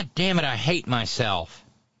 God damn it, I hate myself.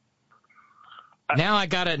 Now I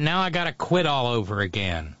gotta quit all over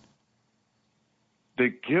again.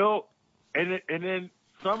 The guilt, and then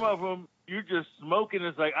some of them, you're just smoking.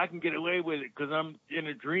 It's like I can get away with it because I'm in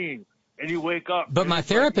a dream, and you wake up. But my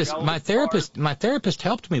therapist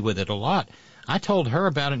helped me with it a lot. I told her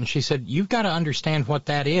about it, and she said, "You've got to understand what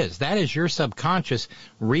that is. That is your subconscious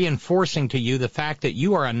reinforcing to you the fact that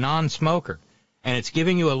you are a non-smoker, and it's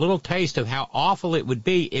giving you a little taste of how awful it would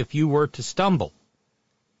be if you were to stumble.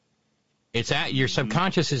 Your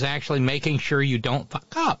subconscious is actually making sure you don't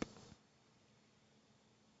fuck up."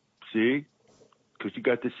 See? Because you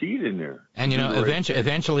got the seed in there. And,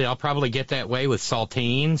 eventually I'll probably get that way with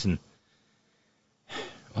saltines. And,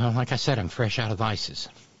 well, like I said, I'm fresh out of vices.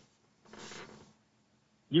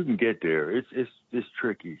 You can get there. It's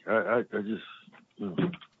tricky. I just,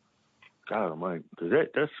 God almighty. Because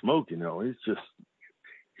that smoke, it's just,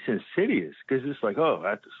 it's insidious. Because it's like,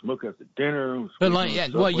 I have to smoke after dinner. But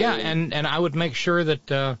and I would make sure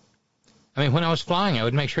that, when I was flying, I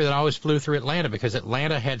would make sure that I always flew through Atlanta because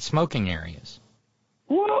Atlanta had smoking areas.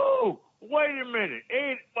 Whoa! Wait a minute.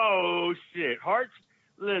 Oh, shit.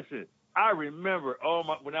 Listen, I remember,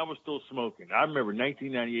 when I was still smoking. I remember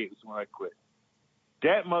 1998 was when I quit.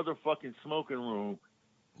 That motherfucking smoking room.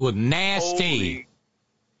 Was nasty.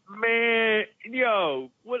 Holy, man, yo,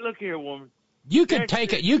 look here, woman. You could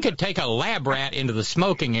take a lab rat into the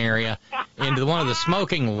smoking area, into one of the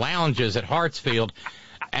smoking lounges at Hartsfield,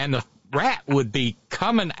 and the rat would be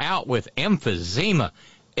coming out with emphysema.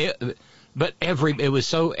 But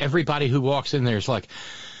everybody who walks in there is like,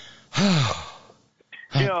 oh,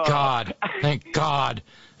 thank God.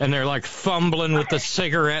 And they're like fumbling with the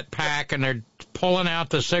cigarette pack, and they're pulling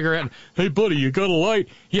out the cigarette. Hey, buddy, you got a light?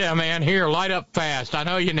 Yeah, man, here, light up fast. I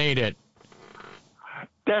know you need it.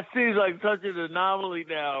 That seems like such an anomaly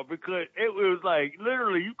now, because it was like,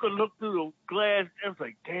 literally, you could look through the glass, and it's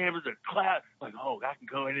like, damn, it's a cloud. Like, oh, I can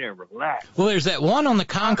go in there and relax. Well, there's that one on the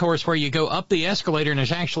concourse where you go up the escalator, and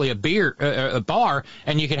there's actually a bar,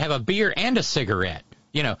 and you can have a beer and a cigarette,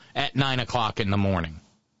 at 9 o'clock in the morning.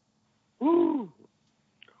 Ooh.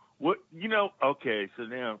 What, okay, so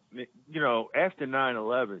now, after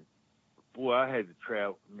 9/11, boy, I had to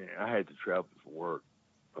travel for work,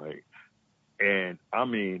 right? And, I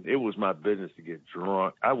mean, it was my business to get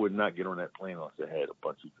drunk. I would not get on that plane unless I had a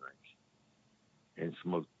bunch of drinks and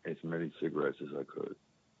smoke as many cigarettes as I could.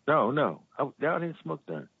 No, I didn't smoke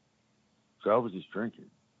then. So I was just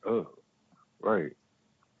drinking. Oh, right.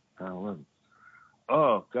 9/11.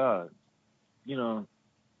 Oh, God.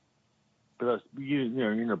 But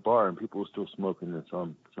you're in a bar and people are still smoking in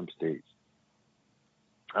some states.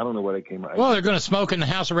 I don't know why they came out. Well, they're going to smoke in the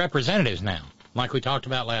House of Representatives now, like we talked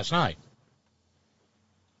about last night.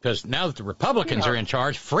 Because now that the Republicans are in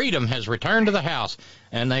charge, freedom has returned to the House,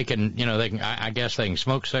 and they can, I guess they can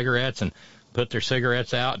smoke cigarettes and put their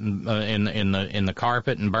cigarettes out in the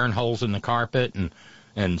carpet and burn holes in the carpet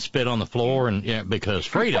and spit on the floor, and because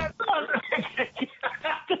freedom.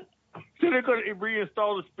 So they're going to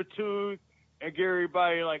reinstall the spittoon and give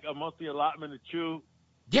everybody like a monthly allotment of chew.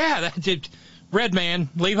 Yeah, that's it. Red Man,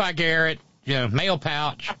 Levi Garrett, mail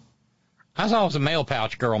pouch. I was always a mail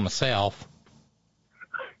pouch girl myself.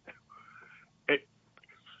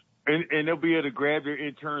 And they'll be able to grab their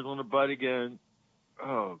interns on the butt again.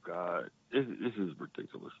 Oh, God. This is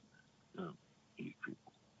ridiculous. These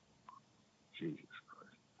people. Jesus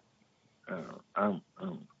Christ. I don't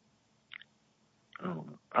know.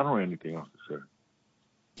 I don't have anything else to say.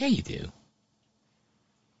 Yeah, you do.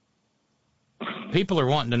 People are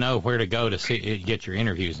wanting to know where to go to get your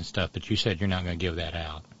interviews and stuff, but you said you're not going to give that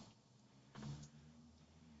out.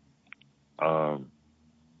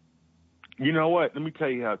 You know what? Let me tell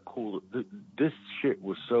you how cool this shit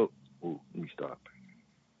was. So, let me stop.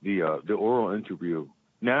 The oral interview.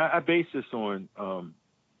 Now I base this on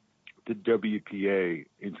the WPA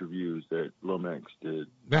interviews that Lomax did.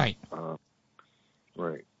 Right.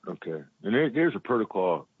 Right. Okay. And there's a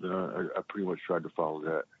protocol. I pretty much tried to follow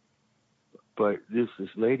that. But this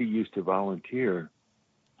lady used to volunteer,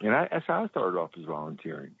 and that's how I started off as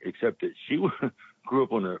volunteering. Except that she grew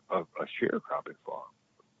up on a sharecropping farm.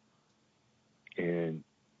 And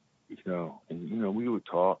we would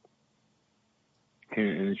talk,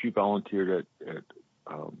 and she volunteered at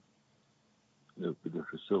the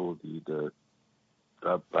facility that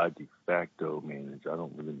I by de facto manage. I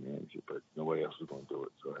don't really manage it, but nobody else was going to do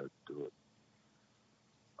it, so I had to do it.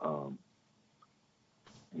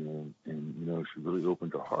 And she really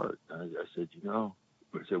opened her heart. I said,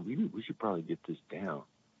 we should probably get this down,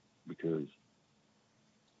 because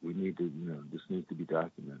we need to, this needs to be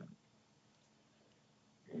documented.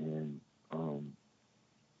 And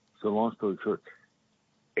so long story short,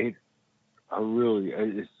 I'm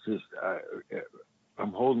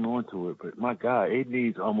holding on to it, but my God, it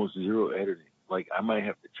needs almost zero editing. Like, I might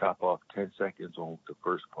have to chop off 10 seconds on the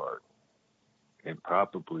first part, and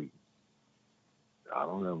probably, I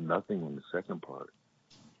don't know, nothing on the second part.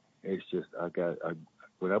 It's just,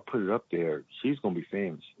 when I put it up there, she's going to be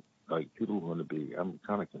famous. Like, people are going to be, I'm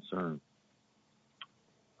kind of concerned.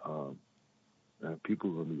 And people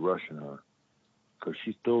are going to be rushing her, because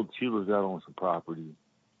she lives out on some property.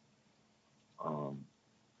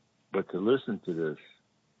 But to listen to this,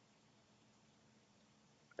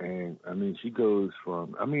 and I mean, she goes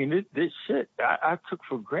from, this shit I took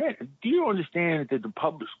for granted. Do you understand that the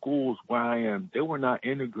public schools where I am, they were not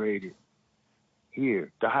integrated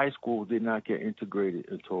here? The high school did not get integrated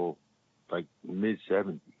until like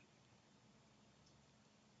mid-70s.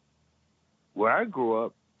 Where I grew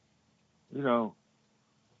up,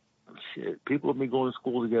 people have been going to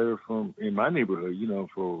school together in my neighborhood,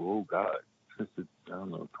 for, since the,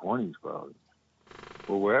 20s probably,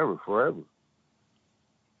 or wherever, forever.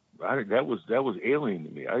 That was alien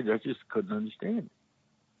to me. I just couldn't understand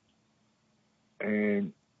it.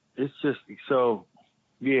 And it's just so,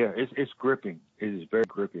 yeah, it's gripping. It is very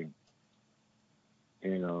gripping.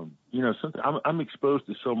 And, sometimes I'm exposed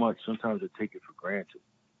to so much, sometimes I take it for granted.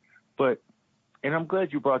 And I'm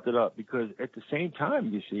glad you brought that up, because at the same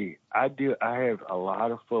time, you see, I have a lot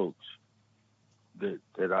of folks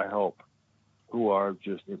that I help who are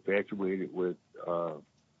just infatuated with,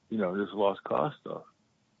 this lost cause stuff.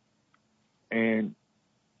 And,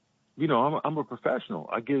 I'm a professional.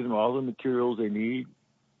 I give them all the materials they need.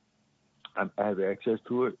 I have access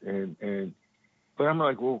to it. But I'm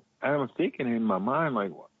like, well, I'm thinking in my mind,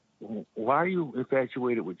 like, why are you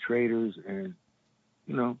infatuated with traders and,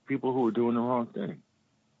 people who are doing the wrong thing?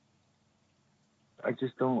 I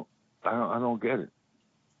just don't get it.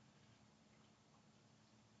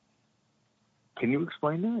 Can you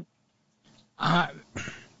explain that? I've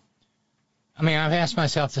asked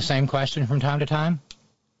myself the same question from time to time.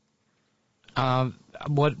 Sorry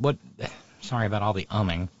about all the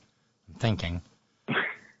umming. I'm thinking.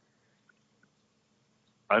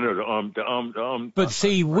 I know But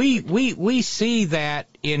see, we see that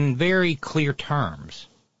in very clear terms.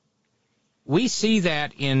 We see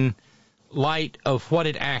that in light of what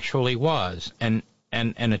it actually was, an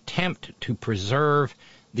attempt to preserve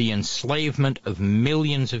the enslavement of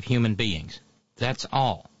millions of human beings. That's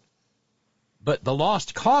all. But the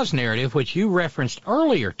lost cause narrative, which you referenced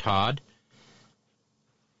earlier, Todd,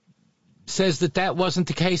 says that wasn't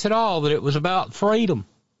the case at all, that it was about freedom.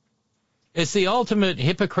 It's the ultimate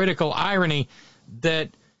hypocritical irony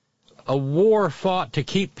that a war fought to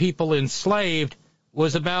keep people enslaved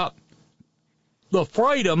was about the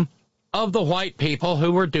freedom of the white people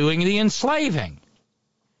who were doing the enslaving.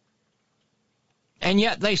 And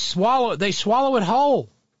yet they swallow it whole.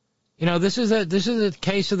 This is a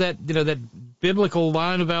case of that biblical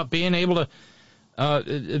line about being able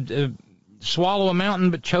to swallow a mountain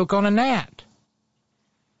but choke on a gnat.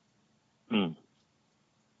 Mm.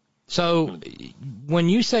 So when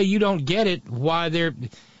you say you don't get it,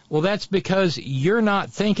 that's because you're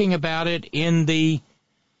not thinking about it in the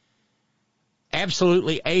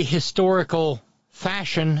absolutely ahistorical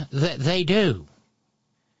fashion that they do.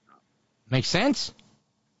 Make sense?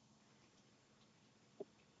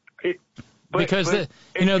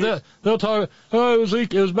 They'll talk. Oh, it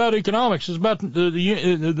was about economics. It was about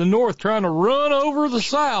the North trying to run over the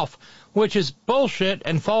South, which is bullshit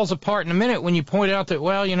and falls apart in a minute when you point out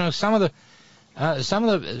that some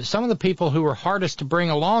of the people who were hardest to bring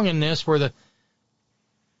along in this were the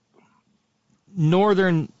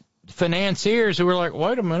northern financiers who were like,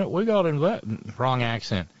 wait a minute, we got wrong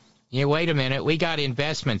accent. Yeah, wait a minute, we got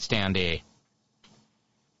investments down there.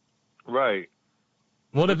 Right.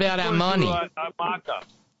 What about our money?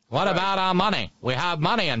 What about our money? We have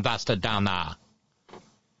money invested down there.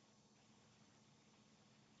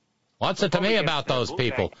 What's it to me about those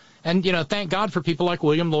people? And, thank God for people like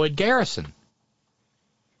William Lloyd Garrison,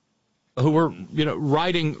 who were,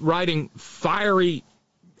 writing fiery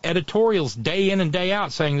editorials day in and day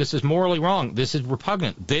out saying this is morally wrong, this is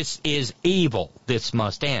repugnant, this is evil, this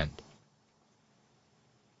must end.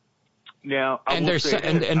 Now, they're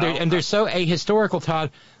so ahistorical,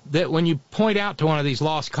 Todd, that when you point out to one of these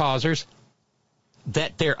lost causers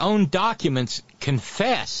that their own documents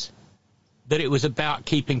confess that it was about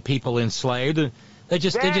keeping people enslaved, they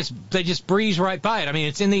just breeze right by it. I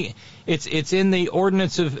mean, it's in the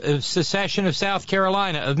ordinance of secession of South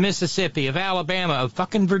Carolina, of Mississippi, of Alabama, of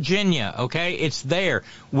fucking Virginia. Okay, it's there.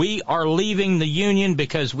 We are leaving the Union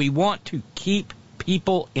because we want to keep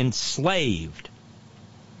people enslaved.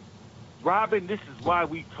 Robin, this is why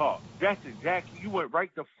we talk. That's exactly, you went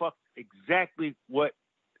right to fuck exactly what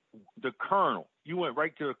the colonel. You went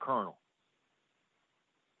right to the colonel.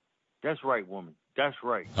 That's right, woman. That's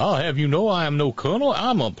right. I'll have you know I am no colonel.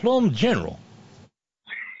 I'm a plum general.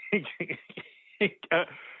 Excuse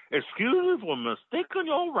me for mistaking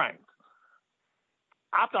your rank.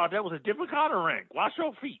 I thought that was a different kind of rank. Wash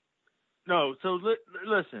your feet. No, so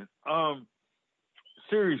listen.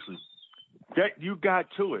 Seriously, that you got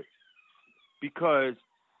to it. Because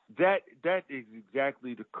that is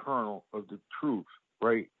exactly the kernel of the truth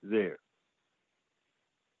right there.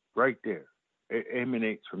 Right there. It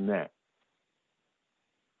emanates from that.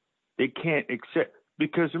 They can't accept,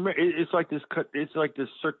 because it's like this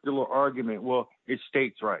circular argument. Well, it's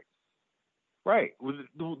states' rights. Right.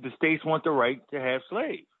 The states want the right to have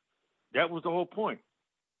slaves. That was the whole point.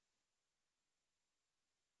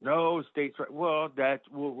 No, states' rights. Well,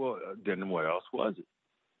 then what else was it?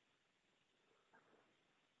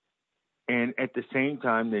 And at the same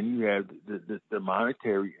time, then you have the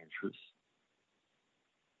monetary interests.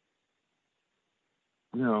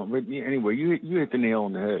 But anyway, you hit the nail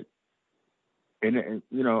on the head. and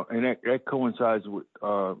that coincides with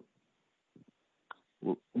how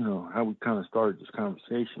we kind of started this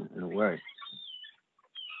conversation in a way,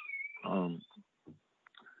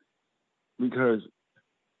 because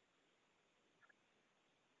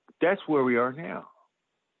that's where we are now.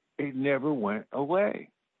 It never went away.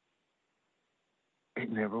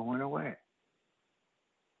 It never went away.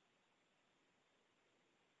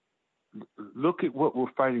 Look at what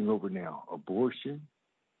we're fighting over now: abortion,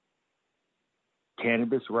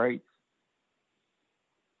 cannabis rights.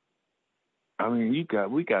 I mean,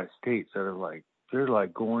 we got states that are like, they're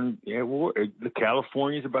like going at war. The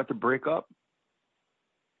California's about to break up.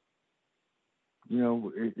 You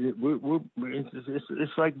know,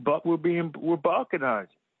 it's like we're balkanized.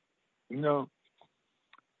 You know,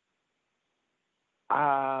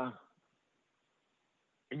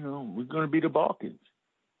 we're going to be the Balkans.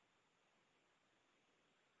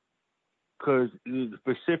 Because the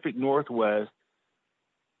Pacific Northwest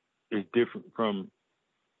is different from,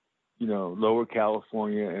 Lower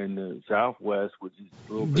California and the Southwest, which is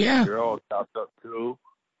a little bit, they're all chopped up too.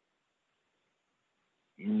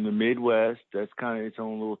 In the Midwest, that's kind of its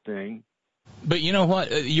own little thing. But you know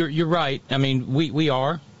what? You're right. I mean, we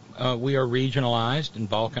are regionalized in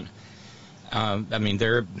Balkan. I mean,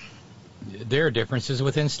 there are differences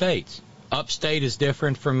within states. Upstate is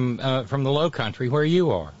different from the Low Country where you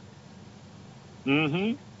are.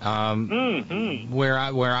 Mm-hmm. Where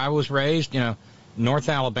I was raised, North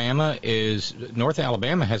Alabama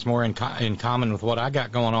has more in common with what I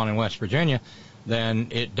got going on in West Virginia than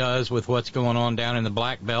it does with what's going on down in the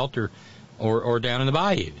Black Belt or down in the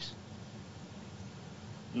bayous.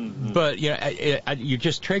 Mm-hmm. But you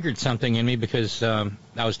just triggered something in me because I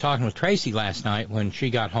was talking with Tracy last night when she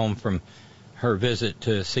got home from her visit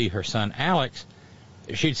to see her son Alex.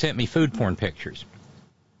 She'd sent me food porn pictures.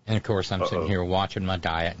 And, of course, I'm sitting here watching my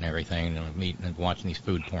diet and everything, and I'm eating and watching these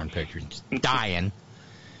food porn pictures, just dying.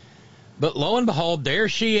 But lo and behold, there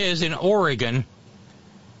she is in Oregon,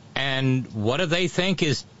 and what do they think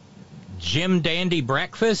is Jim Dandy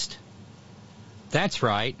breakfast? That's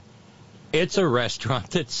right. It's a restaurant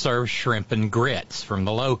that serves shrimp and grits from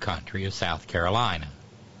the Low Country of South Carolina.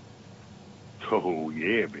 Oh,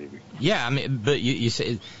 yeah, baby. Yeah, I mean, but you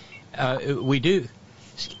say we do.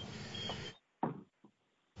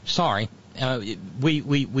 Sorry,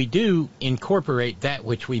 we do incorporate that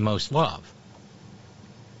which we most love.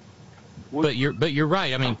 But you're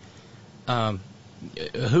right. I mean,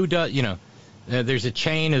 who does? There's a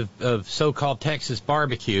chain of so-called Texas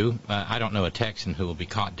barbecue. I don't know a Texan who will be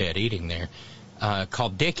caught dead eating there,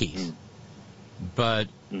 called Dickey's. But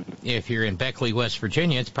if you're in Beckley, West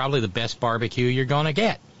Virginia, it's probably the best barbecue you're going to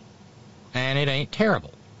get, and it ain't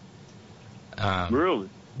terrible. Really?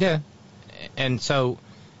 Yeah, and so.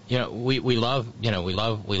 We love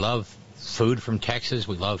food from Texas.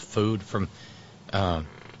 We love food from the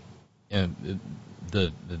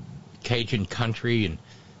Cajun country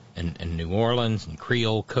and New Orleans and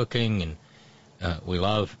Creole cooking, and we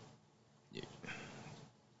love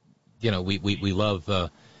we love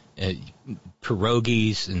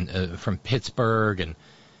pierogies and from Pittsburgh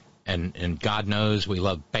and God knows we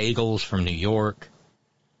love bagels from New York,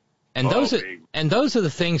 and those are the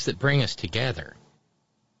things that bring us together.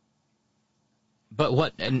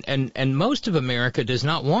 But and most of America does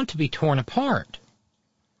not want to be torn apart.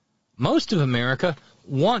 Most of America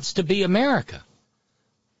wants to be America.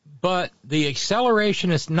 But the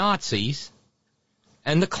accelerationist Nazis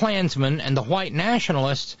and the Klansmen and the white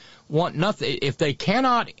nationalists want nothing. If they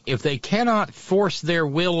cannot force their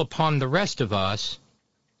will upon the rest of us,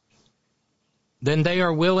 then they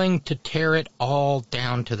are willing to tear it all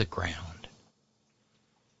down to the ground.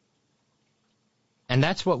 And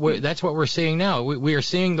that's what we're seeing now. We are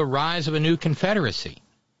seeing the rise of a new Confederacy.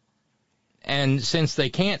 And since they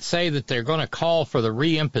can't say that they're going to call for the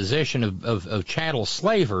reimposition of chattel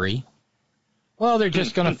slavery, well, they're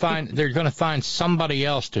just going to find somebody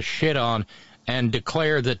else to shit on and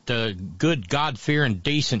declare that good, God-fearing,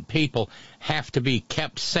 decent people have to be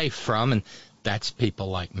kept safe from, and that's people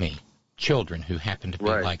like me, children who happen to be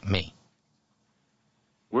like me.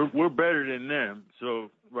 We're better than them, so.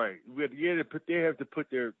 Right. They have to put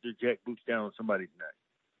their jack boots down on somebody's neck.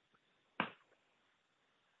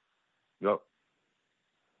 Yep.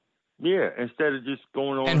 Yeah, instead of just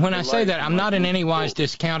going on. And when I say that, I'm not in any wise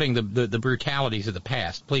discounting the brutalities of the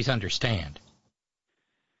past. Please understand.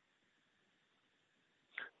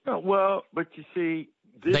 No, well, but you see.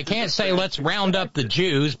 They can't say let's round up the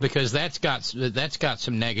Jews because that's got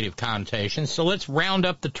some negative connotations. So let's round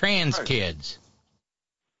up the trans kids.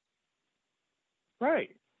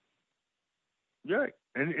 Right. Right.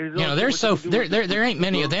 And there ain't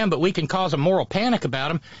many of them, but we can cause a moral panic about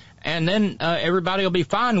them, and then everybody will be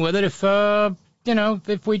fine with it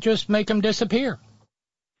if we just make them disappear.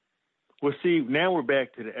 Well, see, now we're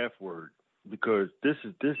back to the F word, because this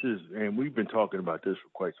is, and we've been talking about this for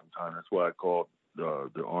quite some time. That's why I called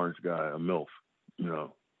the orange guy a MILF,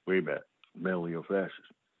 way back, mentally ill fascist.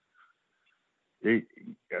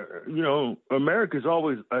 America's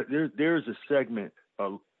always there's a segment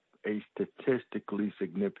of a statistically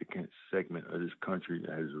significant segment of this country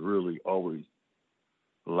that has really always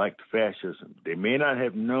liked fascism. They may not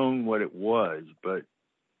have known what it was, but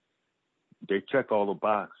they check all the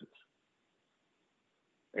boxes.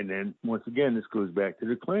 And then, once again, this goes back to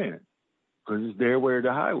the Klan, because it's their way or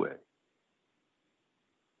the highway.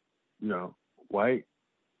 White,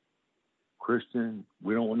 Christian,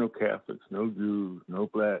 we don't want no Catholics, no Jews, no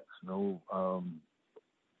blacks, no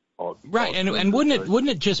right, and wouldn't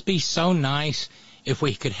it just be so nice if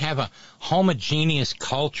we could have a homogeneous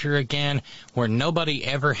culture again, where nobody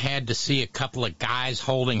ever had to see a couple of guys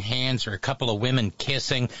holding hands or a couple of women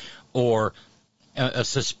kissing or a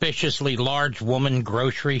suspiciously large woman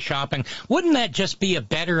grocery shopping? Wouldn't that just be a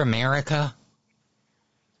better America?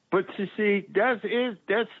 But you see,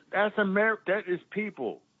 that's America. That is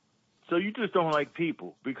people. So you just don't like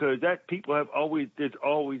people, because there's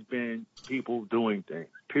always been people doing things,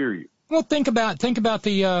 period. Well, think about the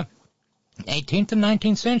 18th and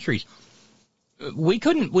 19th centuries. We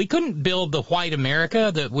couldn't build the white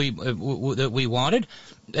America that we wanted,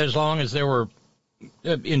 as long as there were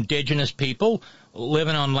indigenous people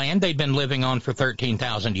living on land they'd been living on for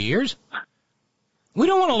 13,000 years. We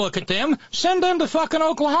don't want to look at them. Send them to fucking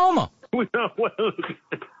Oklahoma. We don't want to look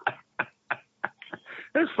at them.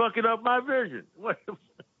 That's fucking up my vision.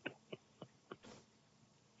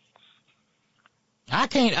 I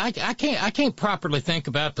can't properly think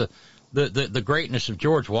about the greatness of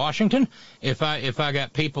George Washington if I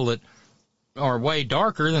got people that are way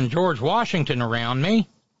darker than George Washington around me.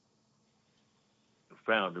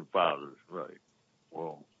 Founding fathers, right?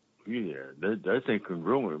 Well, yeah, that's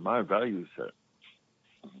incongruent with my value set.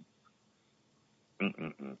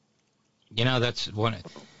 That's one.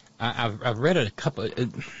 I've read a couple.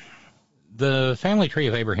 The family tree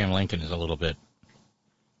of Abraham Lincoln is a little bit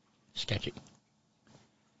sketchy.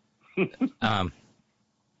 But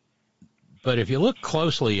if you look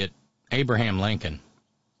closely at Abraham Lincoln,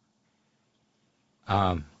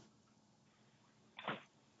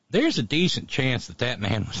 there's a decent chance that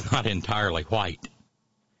man was not entirely white.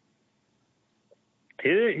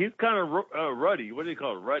 He's kind of ruddy. What do they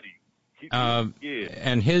call it? Ruddy. Yeah.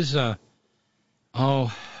 And his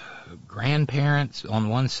grandparents on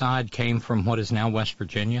one side came from what is now West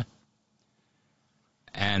Virginia,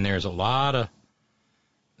 and there's a lot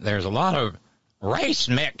of race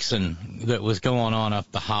mixing that was going on up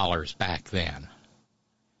the hollers back then.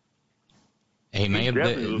 There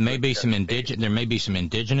may be some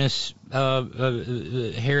indigenous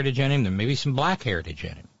heritage in him. There may be some black heritage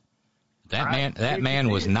in him. That man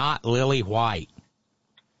was not lily white.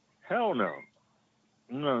 Hell no.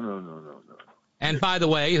 No. And by the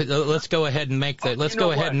way, let's go ahead and make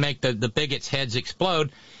the bigots' heads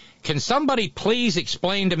explode. Can somebody please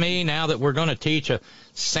explain to me, now that we're going to teach a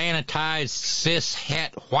sanitized,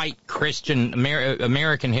 cis-het, white Christian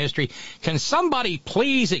American history, can somebody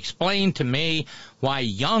please explain to me why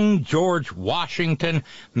young George Washington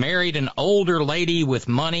married an older lady with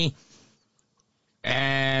money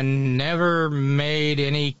and never made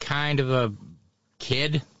any kind of a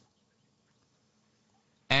kid?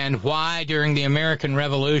 And why, during the American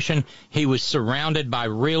Revolution, he was surrounded by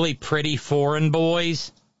really pretty foreign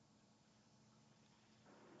boys?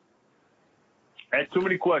 That's too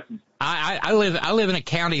many questions. I live in a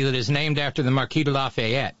county that is named after the Marquis de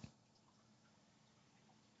Lafayette.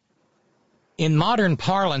 In modern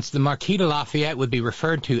parlance, the Marquis de Lafayette would be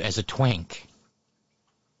referred to as a twink,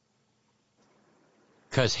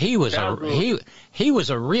 because he was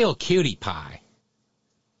a real cutie pie.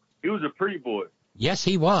 He was a pretty boy. Yes,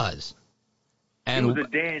 he was. And, he was a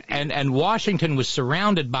dandy. And Washington was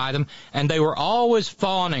surrounded by them, and they were always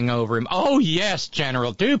fawning over him. Oh, yes,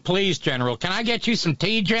 General. Do please, General. Can I get you some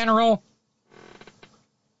tea, General?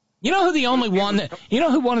 You know who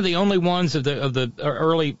one of the only ones of the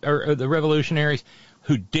early or the revolutionaries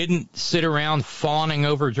who didn't sit around fawning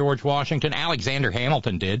over George Washington? Alexander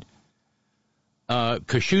Hamilton did.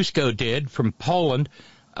 Kosciuszko did from Poland.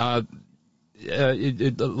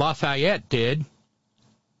 Lafayette did.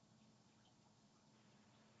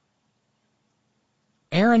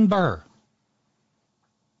 Aaron Burr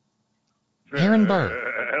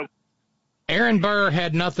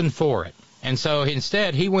had nothing for it. And so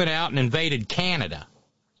instead he went out and invaded Canada.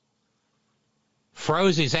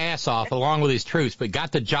 froze his ass off along with his troops, but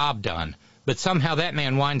got the job done. But somehow that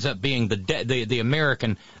man winds up being the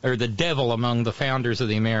American, or the devil among the founders of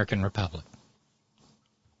the American Republic.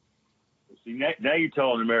 See, now you're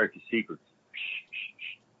telling America's secrets.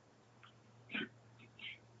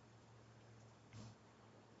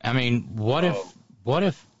 I mean, what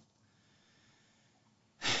if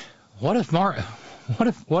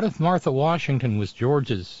Martha Washington was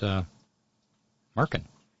George's merkin?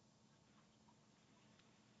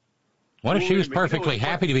 What if she was perfectly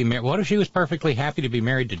happy to be married? What if she was perfectly happy to be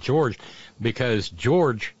married to George because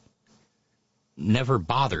George never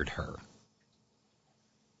bothered her?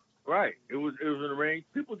 Right. It was an arranged.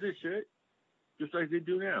 People did shit just like they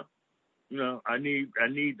do now. You know, I need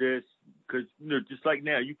this because, you know, just like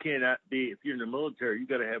now, you cannot be, if you're in the military, you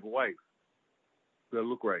got to have a wife. You got to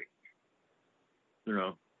look right. You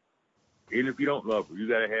know, even if you don't love her, you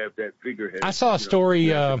got to have that figurehead. I saw a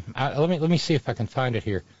story. Let me see if I can find it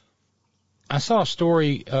here. I saw a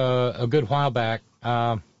story a good while back,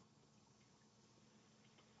 and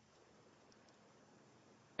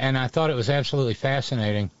I thought it was absolutely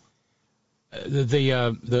fascinating.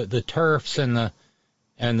 The TERFs and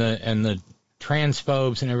the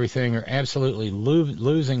transphobes and everything are absolutely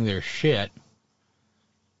losing their shit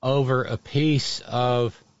over a piece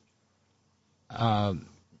of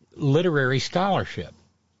literary scholarship.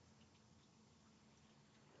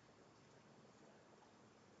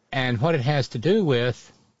 And what it has to do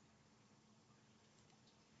with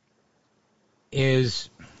is,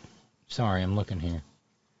 sorry, I'm looking here.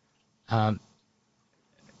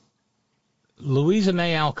 Louisa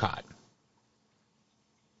May Alcott.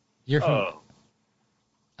 You're from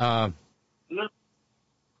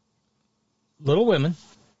Little Women.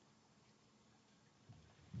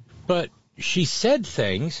 But she said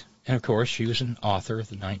things, and of course she was an author of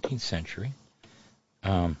the 19th century.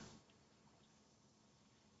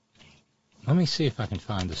 Let me see if I can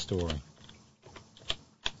find the story.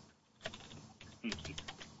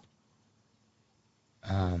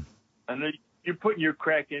 I know you're putting your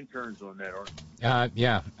crack interns on that, aren't you?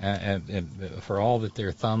 Yeah, for all that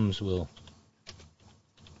their thumbs will.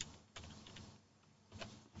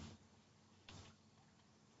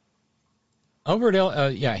 Over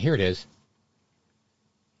at here it is.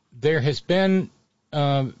 There has been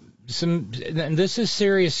some, and this is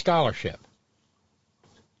serious scholarship.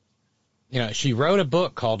 You know, she wrote a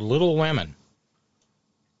book called Little Women.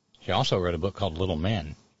 She also wrote a book called Little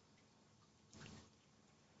Men.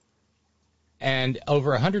 And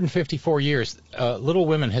over 154 years, Little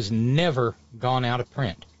Women has never gone out of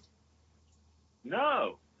print.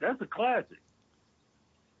 No, that's a classic.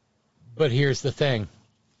 But here's the thing.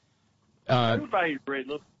 Everybody's read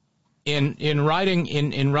Little. In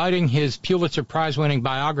writing his Pulitzer Prize-winning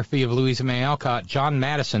biography of Louisa May Alcott, John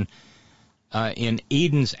Madison, in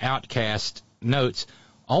Eden's Outcast, notes,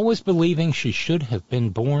 always believing she should have been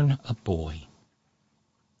born a boy.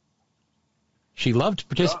 She loved to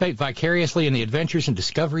participate vicariously in the adventures and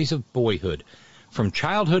discoveries of boyhood. From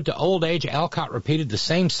childhood to old age, Alcott repeated the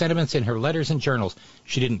same sentiments in her letters and journals.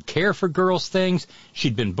 She didn't care for girls' things.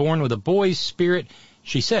 She'd been born with a boy's spirit.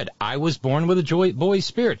 She said, I was born with a boy's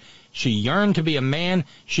spirit. She yearned to be a man.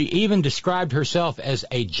 She even described herself as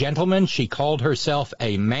a gentleman. She called herself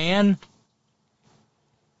a man.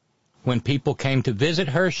 When people came to visit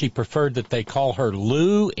her, she preferred that they call her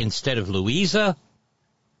Lou instead of Louisa.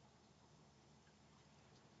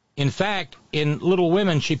 In fact, in Little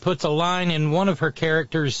Women, she puts a line in one of her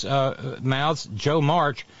characters' mouths, Joe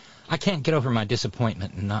March, I can't get over my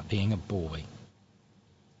disappointment in not being a boy.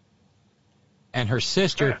 And her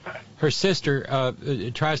sister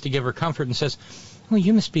tries to give her comfort and says, well,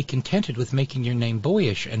 you must be contented with making your name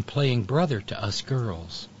boyish and playing brother to us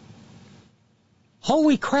girls.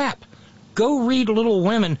 Holy crap! Go read Little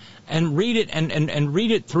Women and read it and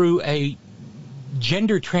read it through a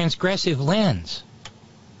gender transgressive lens.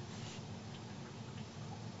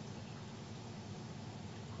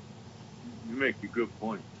 You make a good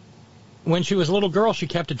point. When she was a little girl, she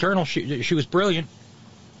kept a journal. She was brilliant.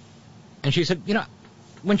 And she said, you know,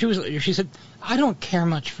 she said, I don't care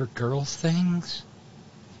much for girls' things.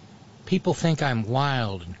 People think I'm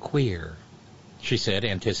wild and queer, she said,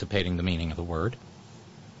 anticipating the meaning of the word.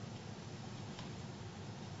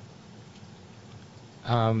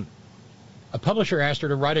 A publisher asked her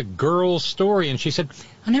to write a girl's story, and she said,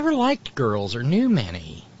 I never liked girls or knew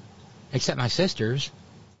many, except my sisters.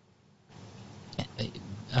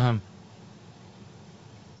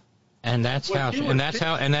 And that's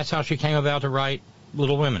how she came about to write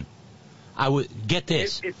Little Women. I would get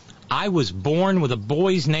this. I was born with a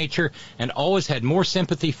boy's nature and always had more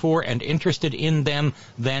sympathy for and interested in them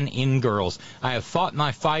than in girls. I have fought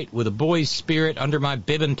my fight with a boy's spirit under my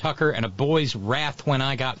bib and tucker and a boy's wrath when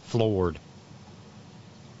I got floored.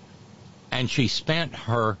 And she spent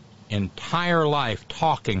her entire life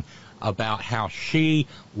talking about how she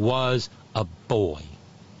was a boy.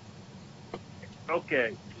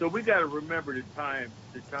 Okay, so we got to remember the time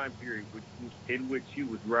period in which she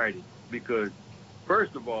was writing, because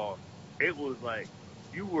first of all, it was like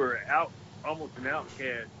you were almost an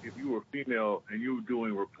outcast if you were female and you were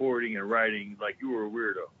doing reporting and writing, like you were a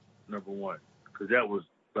weirdo, number one, because that was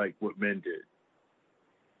like what men did.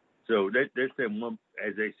 So that's in one,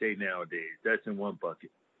 as they say nowadays, that's in one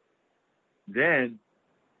bucket. Then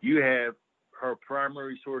you have her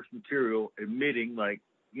primary source material admitting, like,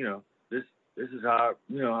 you know, this is how,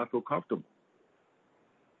 you know, I feel comfortable.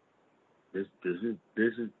 This is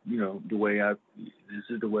you know, this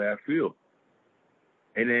is the way I feel.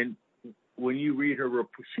 And then when you read her,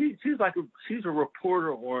 she's a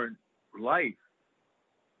reporter on life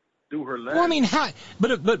through her letters. Well, I mean,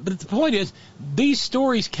 but the point is, these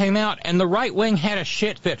stories came out and the right wing had a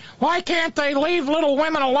shit fit. Why can't they leave little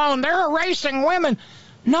women alone? They're erasing women.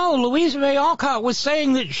 No, Louisa May Alcott was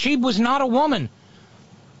saying that she was not a woman.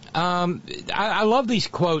 I love these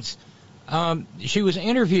quotes. She was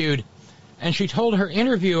interviewed, and she told her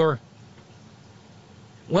interviewer,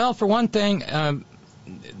 well, for one thing,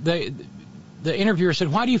 the interviewer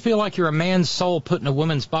said, why do you feel like you're a man's soul put in a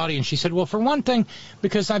woman's body? And she said, well, for one thing,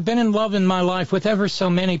 because I've been in love in my life with ever so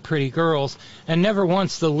many pretty girls, and never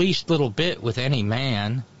once the least little bit with any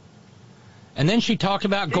man. And then she talked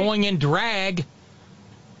about going in drag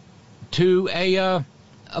to a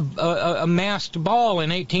masked ball in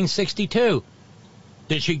 1862.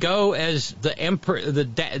 Did she go as the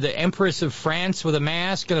Empress of France with a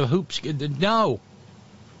mask and a hoops? No.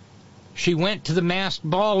 She went to the masked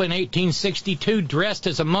ball in 1862 dressed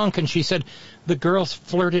as a monk, and she said, the girls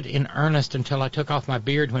flirted in earnest until I took off my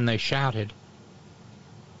beard when they shouted.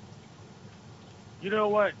 You know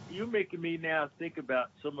what? You're making me now think about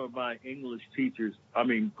some of my English teachers. I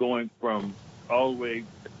mean, going from all the way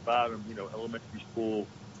at the bottom, you know, elementary school,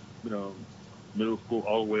 you know, middle school,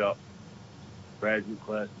 all the way up, graduate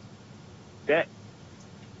class.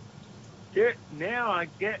 Now I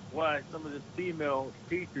get why some of the female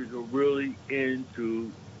teachers are really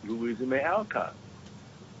into Louisa May Alcott.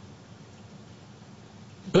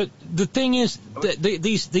 But the thing is,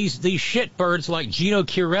 these shitbirds like Gino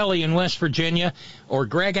Chiarelli in West Virginia, or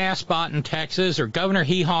Greg Aspot in Texas, or Governor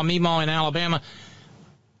Hee-Haw Meemaw in Alabama,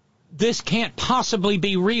 this can't possibly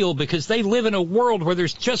be real because they live in a world where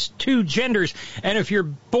there's just two genders. And if you're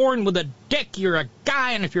born with a dick, you're a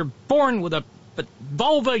guy, and if you're born with a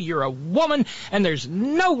vulva, you're a woman. And there's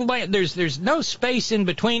no space in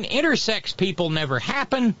between. Intersex people never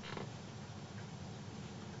happen.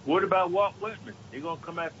 What about Walt Whitman? They're gonna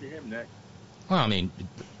come after him next. Well, I mean,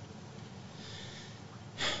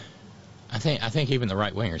 I think even the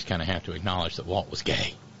right wingers kind of have to acknowledge that Walt was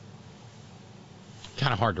gay.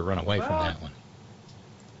 Kind of hard to run away from that one.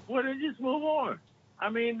 Well, then just move on. I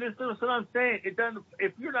mean, that's what I'm saying. It doesn't.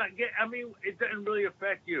 If you're not gay, I mean, it doesn't really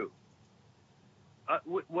affect you.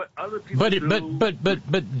 What other people do.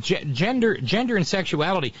 But gender and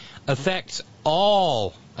sexuality affects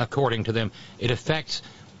all, according to them. It affects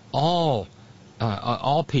all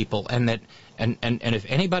people, and if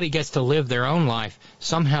anybody gets to live their own life,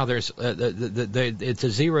 somehow there's it's a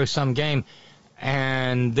zero-sum game,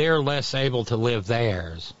 and they're less able to live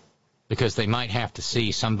theirs because they might have to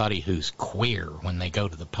see somebody who's queer when they go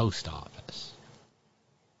to the post office.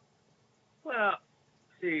 Well,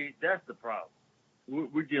 see, that's the problem.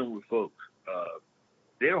 We're dealing with folks.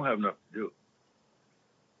 They don't have enough to do.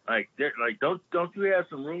 Like, don't you have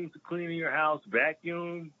some rooms to clean in your house,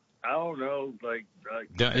 vacuum? I don't know.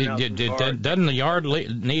 Doesn't the yard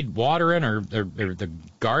need watering, or the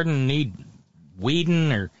garden need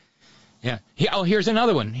weeding, or yeah? Here's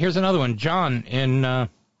another one. John in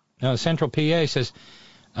Central PA says,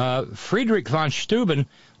 Friedrich von Steuben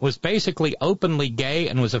was basically openly gay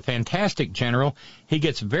and was a fantastic general. He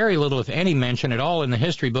gets very little, if any, mention at all in the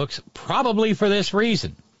history books, probably for this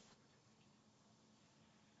reason.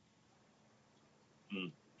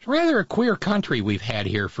 It's rather a queer country we've had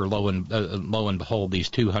here for lo and behold these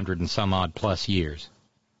 200 and some odd plus years.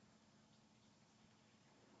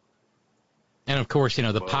 And of course, you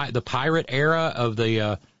know, the pirate era of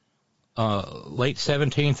the late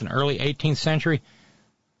 17th and early 18th century.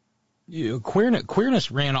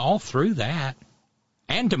 Queerness ran all through that,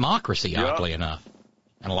 and democracy, oddly enough,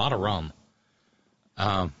 and a lot of rum.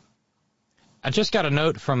 I just got a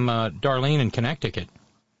note from Darlene in Connecticut.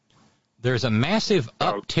 There's a massive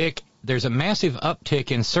uptick. There's a massive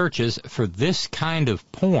uptick in searches for this kind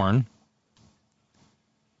of porn,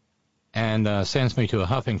 and sends me to a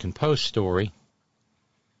Huffington Post story.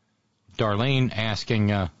 Darlene asking,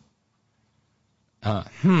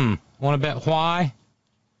 want to bet why?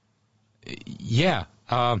 Yeah.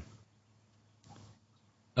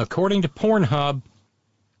 According to Pornhub,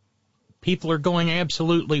 people are going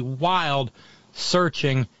absolutely wild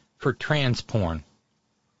searching for trans porn.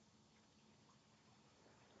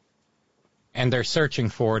 And they're searching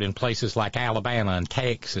for it in places like Alabama and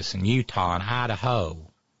Texas and Utah and Idaho.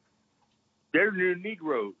 They're the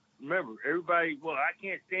Negroes. Remember, everybody, well, I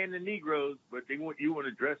can't stand the Negroes, but you want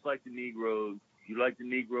to dress like the Negroes. You like the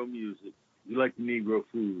Negro music. You like the Negro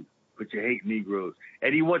food, but you hate Negroes.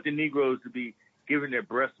 And you want the Negroes to be giving their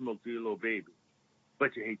breast milk to your little baby,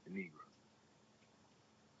 but you hate the Negroes.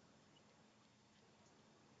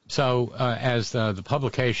 So, as the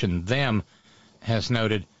publication Them has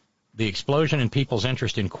noted, the explosion in people's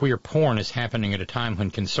interest in queer porn is happening at a time when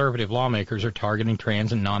conservative lawmakers are targeting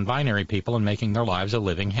trans and non-binary people and making their lives a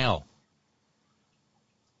living hell.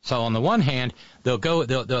 So, on the one hand, they'll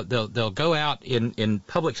go out in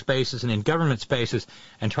public spaces and in government spaces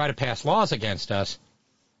and try to pass laws against us,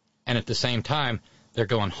 and at the same time, they're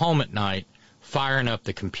going home at night, firing up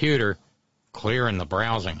the computer, clearing the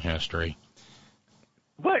browsing history.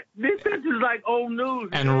 But this is like old news.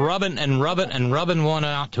 And rubbing one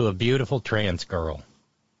out to a beautiful trans girl.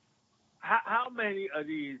 How many of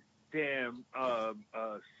these damn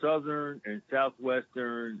Southern and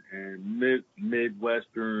Southwestern and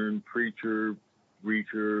Midwestern preacher,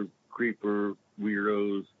 reacher, creeper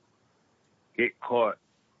weirdos get caught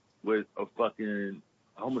with a fucking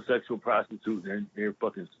homosexual prostitute and they're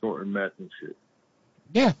fucking snorting meth and shit?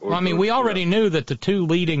 Yeah, well, I mean, we already knew that the two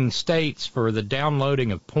leading states for the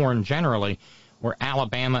downloading of porn generally were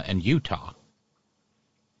Alabama and Utah.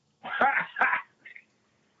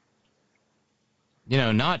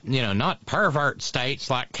 Not pervert states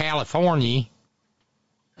like California.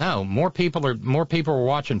 No, more people are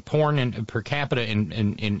watching porn per capita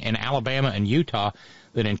in Alabama and Utah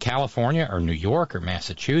than in California or New York or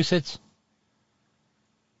Massachusetts.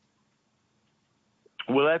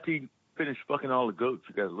 Well, after you finish fucking all the goats,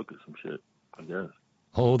 you gotta look at some shit, I guess.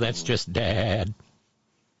 Oh, that's just Dad.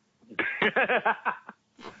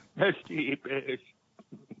 That's sheepish.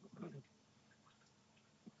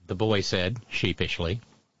 The boy said sheepishly.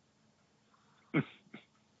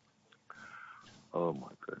 Oh my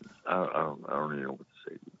goodness, I don't even know what to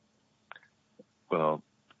say. Well,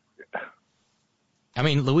 I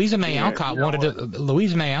mean, Louisa May Alcott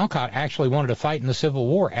actually wanted to fight in the Civil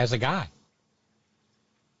War as a guy.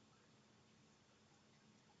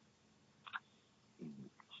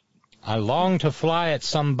 I long to fly at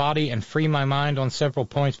somebody and free my mind on several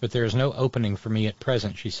points, but there is no opening for me at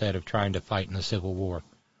present, she said, of trying to fight in the Civil War.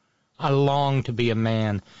 I long to be a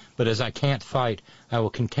man, but as I can't fight, I will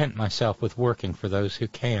content myself with working for those who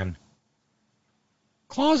can.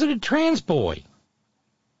 Closeted trans boy.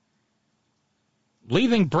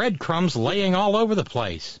 Leaving breadcrumbs laying all over the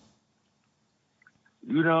place.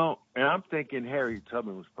 You know, and I'm thinking Harry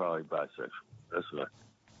Tubman was probably bisexual. That's what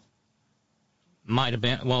might have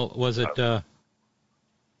been. Well, was it?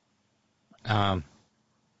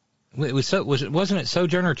 Wasn't it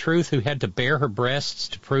Sojourner Truth who had to bare her breasts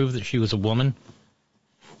to prove that she was a woman?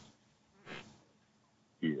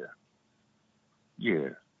 Yeah.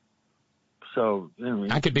 So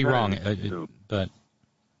I could be wrong, but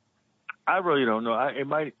I really don't know. I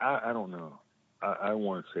don't know. I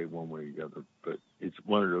want to say one way or the other, but it's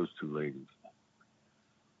one of those two ladies.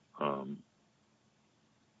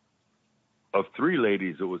 Of three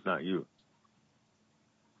ladies, it was not you.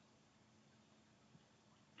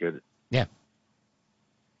 Get it? Yeah.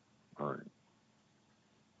 All right.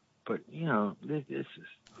 But, this is...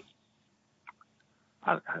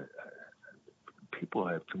 people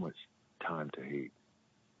have too much time to hate.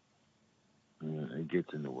 It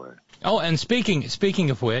gets in the way. Oh, and speaking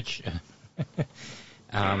of which...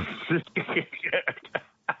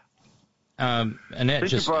 Annette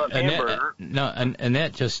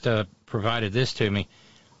just provided this to me.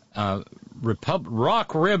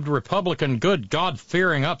 Rock-ribbed Republican, good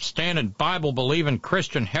God-fearing, upstanding, Bible-believing,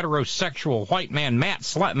 Christian, heterosexual white man Matt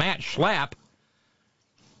Schlapp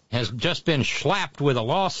has just been slapped with a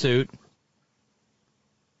lawsuit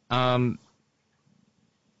as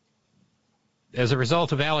a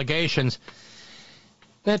result of allegations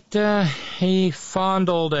that he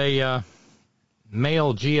fondled a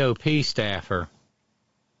male GOP staffer.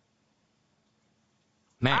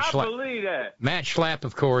 I believe that. Matt Schlapp,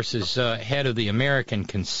 of course, is head of the American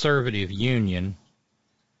Conservative Union.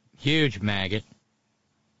 Huge maggot.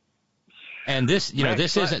 And this, you know,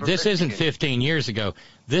 this isn't 15 years ago.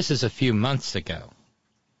 This is a few months ago.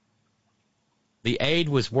 The aide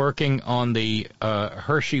was working on the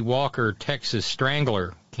Hershey Walker Texas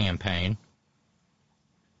Strangler campaign.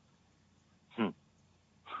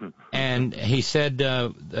 And he said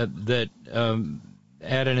that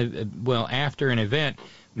after an event,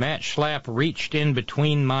 Matt Schlapp reached in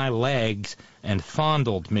between my legs and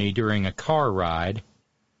fondled me during a car ride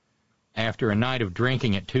after a night of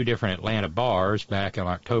drinking at 2 different Atlanta bars back on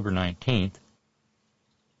October 19th.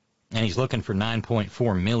 And he's looking for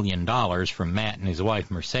 $9.4 million from Matt and his wife,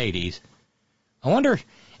 Mercedes. I wonder,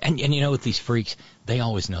 and you know, with these freaks, they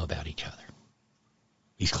always know about each other.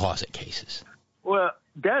 These closet cases. Well,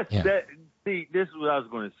 See, this is what I was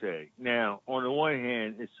going to say. Now, on the one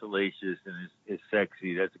hand, it's salacious and it's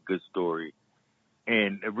sexy. That's a good story.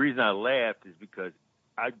 And the reason I laughed is because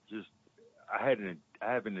I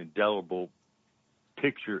have an indelible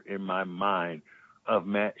picture in my mind of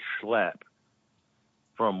Matt Schlapp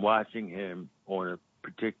from watching him on a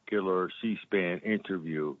particular C-SPAN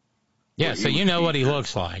interview. Yeah, so you know what he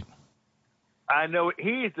looks like. I know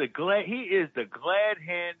he is the glad-hander of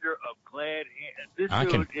glad hands. This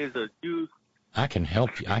dude is a dude. I can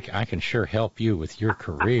help you. I can sure help you with your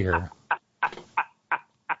career.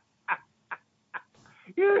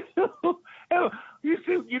 You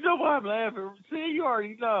know why I'm laughing. See, you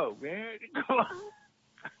already know, man.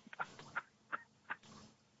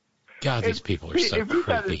 God, these people are so creepy. If you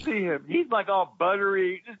got to see him, he's like all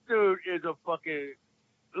buttery. This dude is a fucking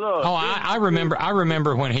look. Oh, I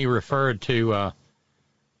remember when he referred to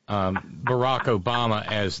Barack Obama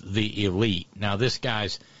as the elite. Now this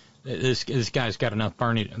guy's got enough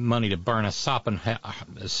money to burn a sopping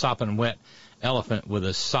wet elephant with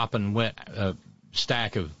a sopping wet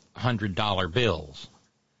stack of $100 bills.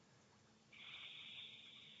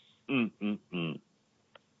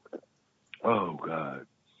 Oh God.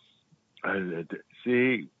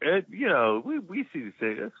 See, you know, we see the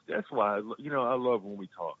same. That's why, you know, I love when we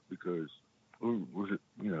talk because we're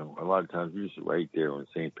you know, a lot of times we're just right there on the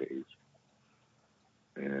same page.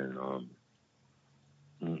 And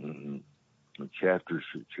the chapters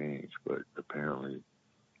should change, but apparently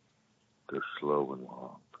they're slow and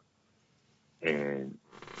long. And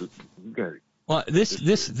you got it. Well,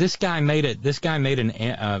 this guy made a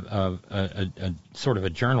sort of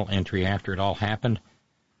a journal entry after it all happened.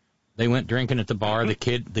 They went drinking at the bar. The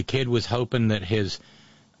kid was hoping that he'd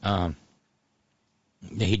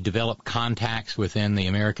develop contacts within the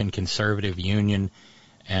American Conservative Union,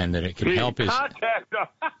 and that it could help his. Okay,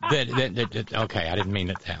 I didn't mean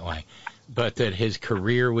it that way, but that his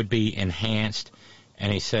career would be enhanced.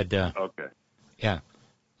 And he said, okay, yeah.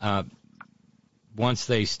 Once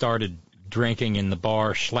they started drinking in the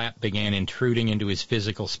bar, Schlapp began intruding into his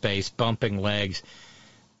physical space, bumping legs,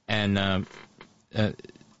 and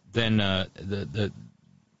then the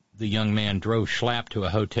young man drove Schlapp to a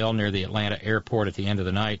hotel near the Atlanta airport at the end of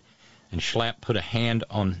the night, and Schlapp put a hand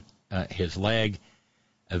on his leg.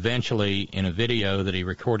 Eventually, in a video that he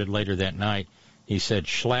recorded later that night, he said,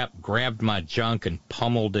 Schlapp grabbed my junk and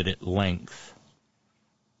pummeled it at length.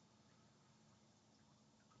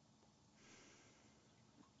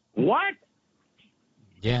 What?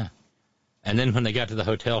 Yeah. And then when they got to the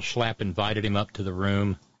hotel, Schlapp invited him up to the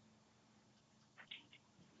room.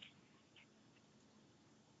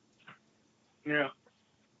 Yeah.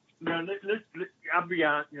 Now, I'll be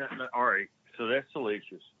honest. All right. So that's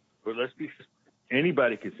salacious. But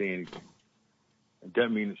anybody can say anything. It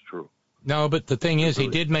doesn't mean it's true. No, but the thing is, he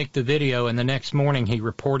did make the video, and the next morning he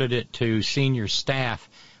reported it to senior staff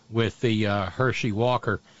with the Hershey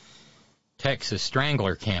Walker Texas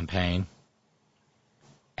Strangler campaign,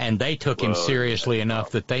 and they took him seriously enough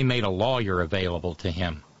that they made a lawyer available to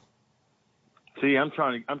him. See, I'm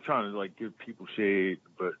trying to like give people shade,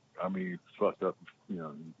 but I mean, it's fucked up. You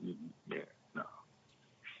know, yeah, no.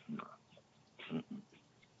 Mm-mm.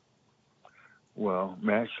 Well,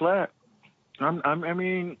 Matt Schlapp, I'm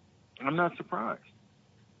not surprised.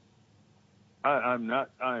 I'm not.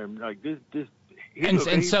 I am like this.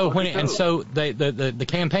 So the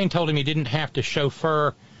campaign told him he didn't have to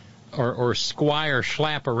chauffeur or squire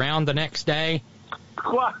Schlapp around the next day.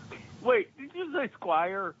 Wait, did you say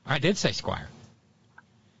squire? I did say squire.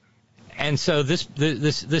 And so this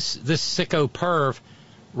sicko perv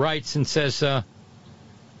writes and says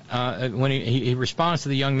when he responds to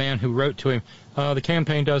the young man who wrote to him, the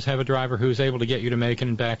campaign does have a driver who is able to get you to Macon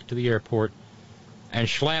and back to the airport. And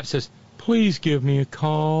Schlapp says, please give me a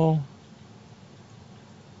call.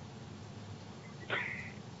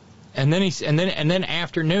 And then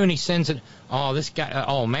after noon he sends it.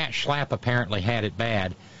 Matt Schlapp apparently had it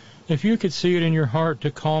bad. If you could see it in your heart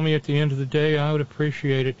to call me at the end of the day, I would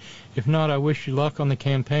appreciate it. If not, I wish you luck on the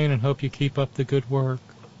campaign and hope you keep up the good work.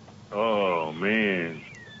 Oh, man.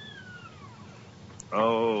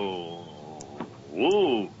 Oh.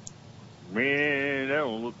 Whoa. Man, that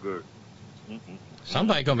don't look good.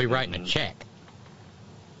 Somebody gonna be writing a check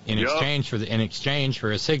in exchange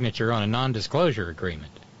for a signature on a non-disclosure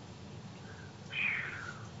agreement.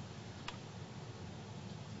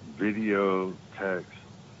 Video, text.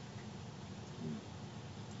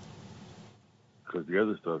 Because the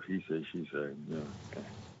other stuff, he said, she said, yeah.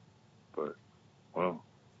 But, well,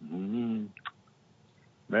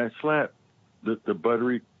 Matt Slap, the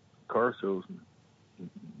buttery car salesman.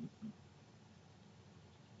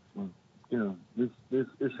 You know,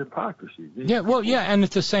 it's hypocrisy. And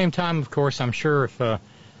at the same time, of course, I'm sure if at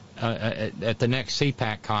the next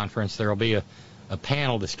CPAC conference there will be a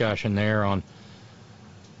panel discussion there on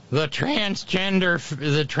the transgender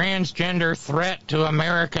threat to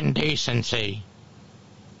American decency.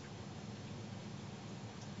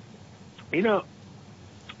 You know,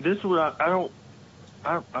 this is what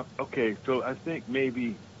okay, so I think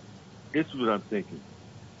maybe this is what I'm thinking.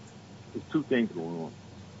 There's two things going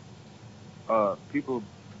on. People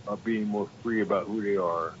are being more free about who they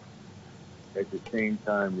are at the same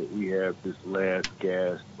time that we have this last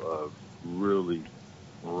gasp of really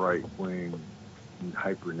right-wing and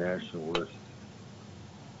hyper-nationalist,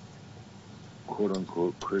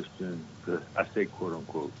 quote-unquote Christian, I say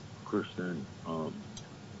quote-unquote Christian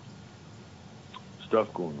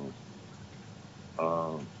stuff going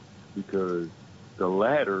on. Because the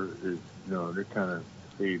latter is, they're kind of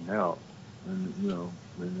fading out. And,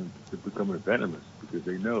 and they're becoming venomous because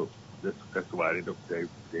they know that's why they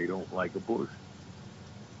don't like abortion,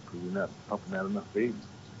 because you're not pumping out enough babies.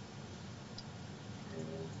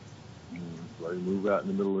 And that's why they move out in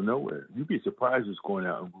the middle of nowhere. You'd be surprised what's going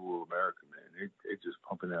out in rural America, man. They're just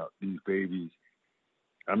pumping out these babies.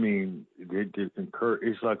 I mean, they just encourage.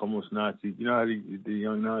 It's like almost Nazis. You know how the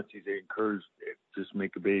young Nazis, they encourage, just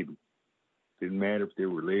make a baby. Didn't matter if they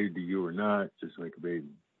were related to you or not, just make a baby.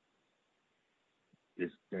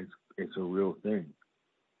 It's a real thing.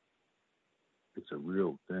 It's a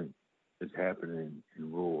real thing. It's happening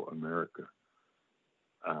in rural America.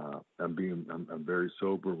 I'm very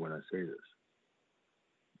sober when I say this.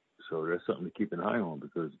 So that's something to keep an eye on,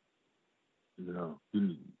 because,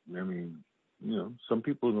 some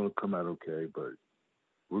people are going to come out okay, but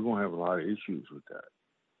we're going to have a lot of issues with that.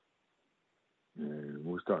 And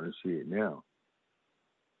we're starting to see it now.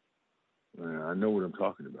 I know what I'm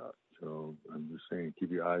talking about. So I'm just saying, keep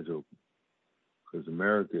your eyes open, because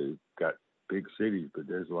America got big cities, but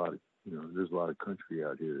there's a lot of country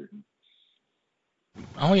out here.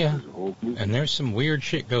 Oh yeah, and there's some weird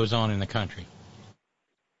shit goes on in the country.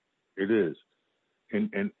 It is,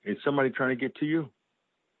 and is somebody trying to get to you?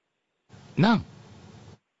 No.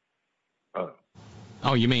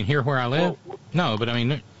 Oh, you mean here where I live? Well, no, but I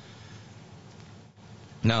mean.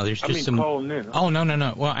 No, there's just some. Calling in. Oh,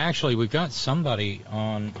 no. Well, actually, we've got somebody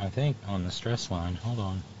on, I think, on the stress line. Hold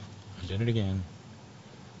on. I did it again.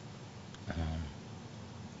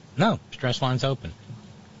 No, stress line's open.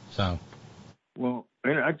 So. Well,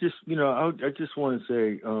 and I just, I just want to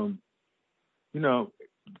say,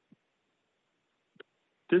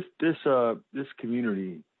 this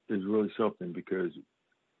community is really something, because,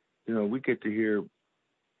 we get to hear,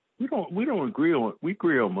 we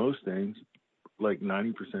agree on most things. Like 90%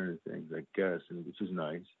 of the things, I guess, and which is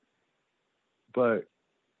nice. But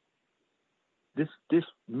this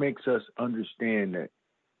makes us understand that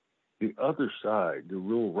the other side, the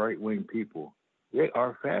real right-wing people, they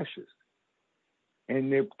are fascist.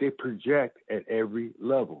 And they project at every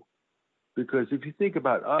level. Because if you think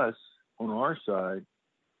about us on our side,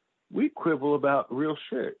 we quibble about real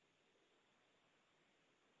shit.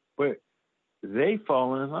 But they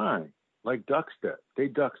fall in line, like duck step. They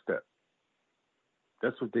duck step.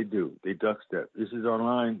 That's what they do. They duck step. This is our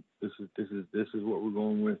line. This is what we're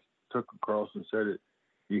going with. Tucker Carlson said it.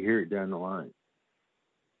 You hear it down the line.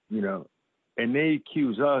 And they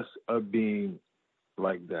accuse us of being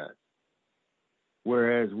like that.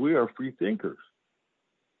 Whereas we are free thinkers.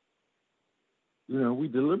 We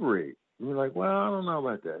deliberate. We're like, well, I don't know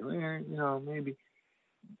about that. Maybe.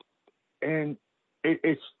 And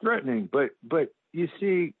it's threatening. But you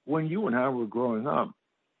see, when you and I were growing up,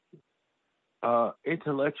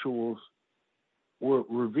 intellectuals were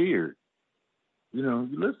revered. You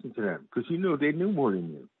listen to them because they knew more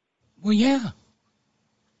than you. Well, yeah.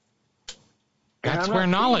 That's where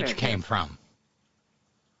knowledge came from.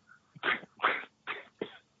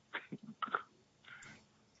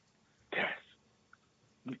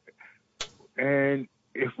 And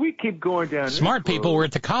if we keep going down, Smart this people road, were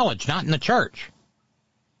at the college, not in the church.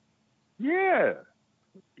 Yeah,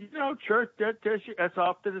 church that's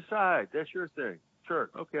off to the side. That's your thing.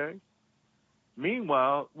 Church, okay.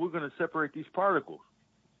 Meanwhile, we're going to separate these particles.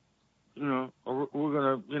 Or we're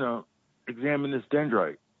going to, examine this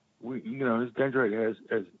dendrite. This dendrite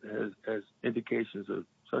has indications of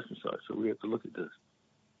such and such, so we have to look at this.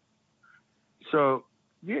 So,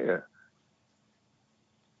 yeah.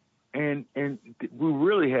 And we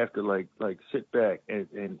really have to like sit back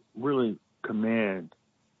and really command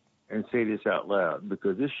and say this out loud,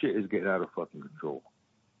 because this shit is getting out of fucking control.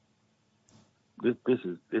 This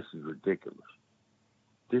is ridiculous.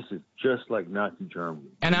 This is just like Nazi Germany.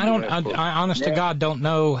 And I honest to God don't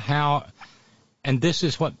know how, and this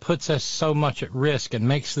is what puts us so much at risk and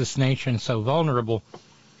makes this nation so vulnerable.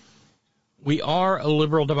 We are a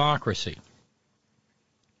liberal democracy.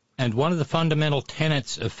 And one of the fundamental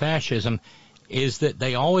tenets of fascism is that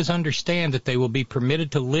they always understand that they will be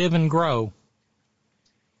permitted to live and grow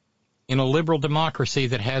in a liberal democracy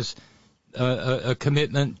that has a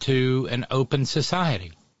commitment to an open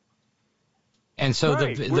society. And so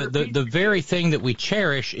right. the very thing that we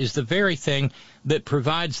cherish is the very thing that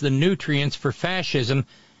provides the nutrients for fascism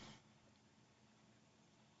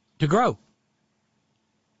to grow.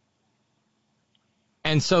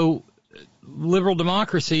 And so liberal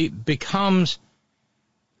democracy becomes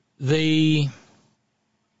the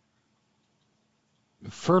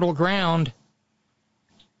fertile ground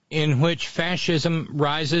in which fascism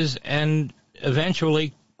rises and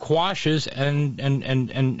eventually quashes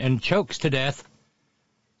and chokes to death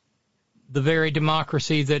the very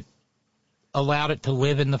democracy that allowed it to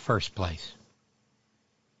live in the first place.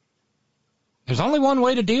 There's only one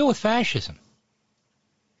way to deal with fascism.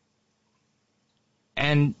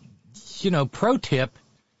 And, pro tip,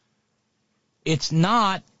 it's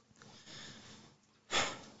not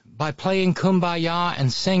by playing Kumbaya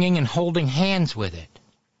and singing and holding hands with it.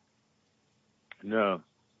 No.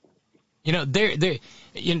 I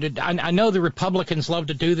know the Republicans love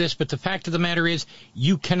to do this, but the fact of the matter is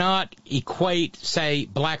you cannot equate, say,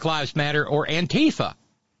 Black Lives Matter or Antifa.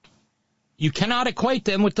 You cannot equate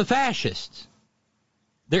them with the fascists.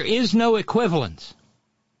 There is no equivalence.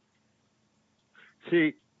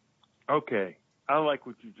 See, okay, I like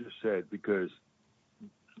what you just said, because,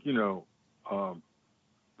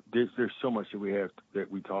 there's so much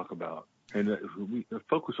that we talk about, and we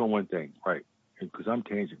focus on one thing, right? Because I'm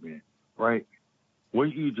tangent man, right?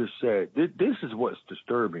 What you just said, this is what's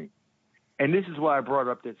disturbing, and this is why I brought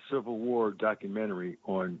up that Civil War documentary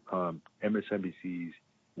on MSNBC's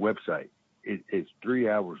website. It's 3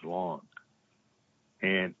 hours long,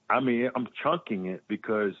 and I'm chunking it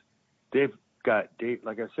because they've got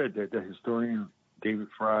like I said, the historian David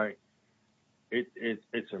Fry.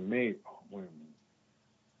 It's amazing. Oh, wait a minute.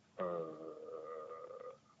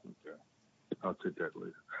 Okay, I'll take that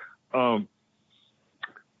later.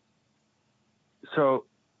 So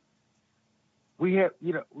we have,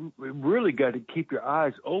 we really got to keep your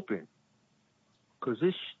eyes open, because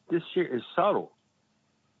this shit is subtle,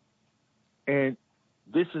 and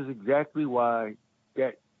this is exactly why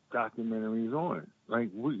that documentary is on. Like,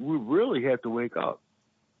 we really have to wake up.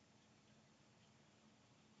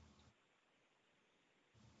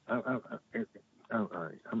 All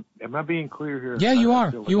right. Am I being clear here? Yeah, you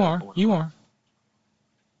are. You are.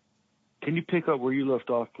 Can you pick up where you left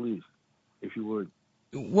off, please, if you would?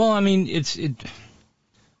 Well, I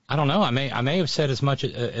don't know. I may have said as much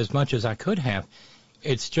as I could have.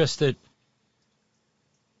 It's just that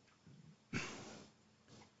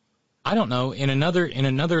I don't know. In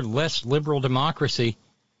another less liberal democracy,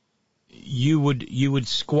 you would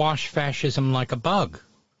squash fascism like a bug.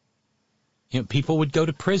 People would go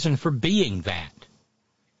to prison for being that.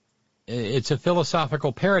 It's a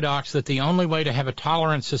philosophical paradox that the only way to have a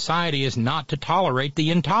tolerant society is not to tolerate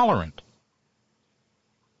the intolerant.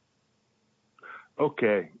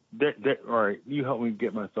 Okay, all right. You help me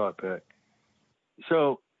get my thought back.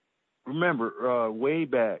 So, remember, way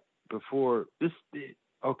back before this.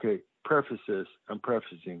 Okay, preface this. I'm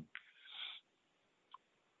prefacing.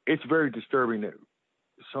 It's very disturbing that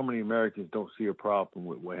so many Americans don't see a problem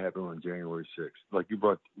with what happened on January 6th. Like you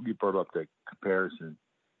brought up that comparison,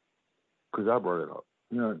 because I brought it up.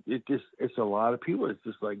 It's a lot of people. It's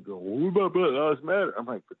just like, what about Black Lives Matter? I'm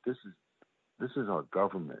like, but this is our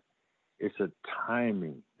government. It's a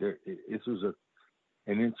timing. This was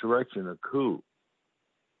an insurrection, a coup.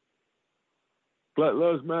 Black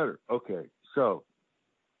Lives Matter. Okay, so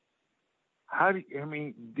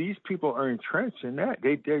these people are entrenched in that.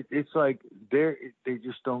 It's like they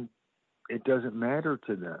just don't. It doesn't matter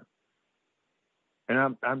to them.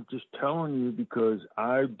 And I'm just telling you because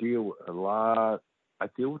I deal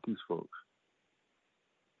with these folks.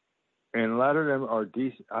 And a lot of them are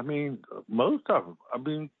decent. I mean, most of them. I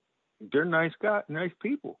mean, they're nice guys, nice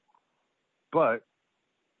people. But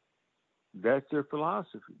that's their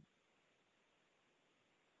philosophy.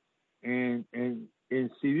 And see,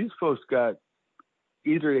 these folks got,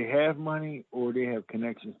 either they have money or they have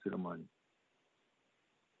connections to the money.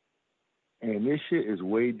 And this shit is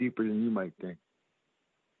way deeper than you might think.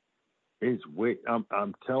 It's way.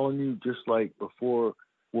 I'm telling you, just like before.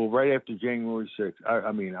 Well, right after January 6th.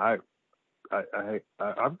 I'm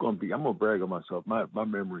gonna brag on myself. My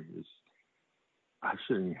memory is. I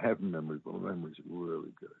shouldn't even have a memory, but my memory's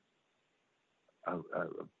really good.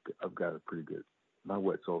 I've got a pretty good. My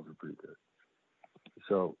wet souls are pretty good.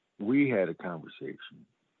 So we had a conversation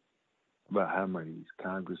about how many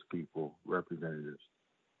Congress people, representatives,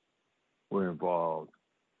 were involved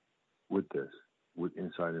with this, with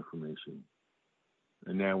inside information.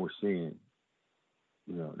 And now we're seeing,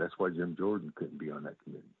 that's why Jim Jordan couldn't be on that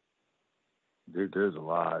committee. There's a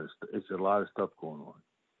lot of stuff going on.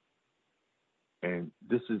 And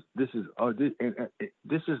this is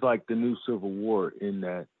like the new Civil War, in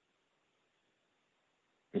that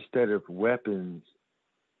instead of weapons,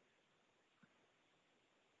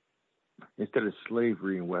 instead of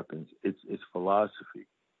slavery and weapons, it's philosophy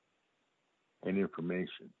and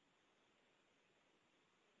information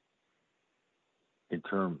in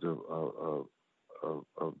terms of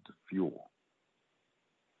the fuel,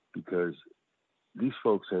 because these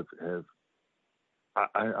folks have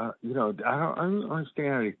I don't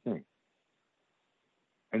understand how they think,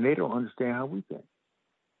 and they don't understand how we think.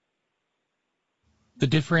 The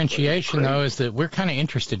differentiation, though, is that we're kind of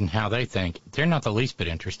interested in how they think. They're not the least bit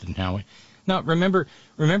interested in how we. No, remember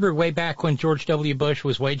way back when George W. Bush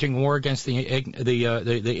was waging war against the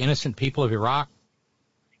innocent people of Iraq,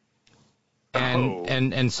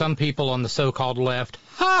 and some people on the so-called left,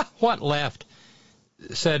 what left,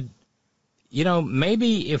 said,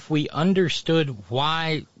 maybe if we understood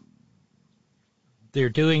why they're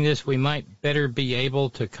doing this, we might better be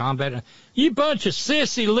able to combat it. You bunch of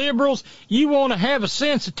sissy liberals, you want to have a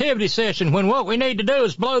sensitivity session when what we need to do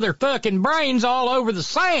is blow their fucking brains all over the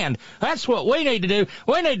sand. That's what we need to do.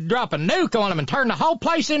 We need to drop a nuke on them and turn the whole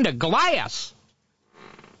place into glass.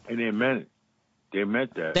 And they meant it. They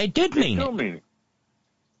meant that. They did mean it. Still mean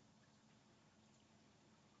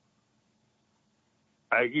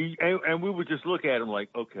it. And we would just look at them like,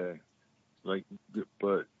 okay,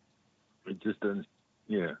 but it just doesn't.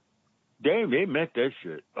 Yeah, they meant that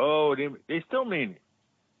shit. Oh, they still mean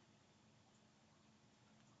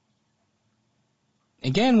it.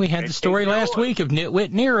 Again, we had the story last week of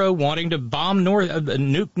Nitwit Nero wanting to bomb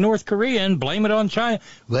nuke North Korea and blame it on China.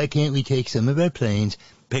 Why can't we take some of our planes,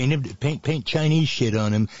 paint Chinese shit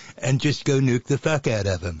on them, and just go nuke the fuck out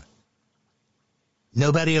of them?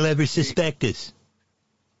 Nobody will ever suspect us.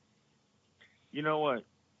 You know what?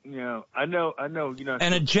 I know.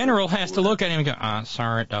 And a general has to look at him and go,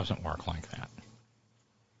 sorry, it doesn't work like that.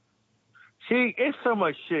 See, it's so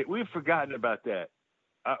much shit. We've forgotten about that.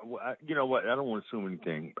 You know what? I don't want to assume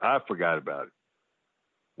anything. I forgot about it.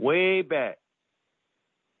 Way back.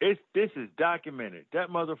 This is documented. That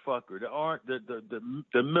motherfucker,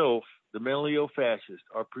 the MILF, the mentally ill fascist,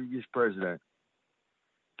 our previous president,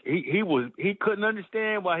 he couldn't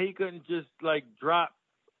understand why he couldn't just drop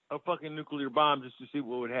a fucking nuclear bomb just to see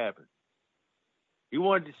what would happen. He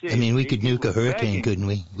wanted to see. I mean, we could nuke a hurricane, couldn't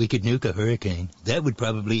we? We could nuke a hurricane. That would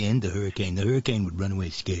probably end the hurricane. The hurricane would run away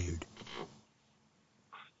scared.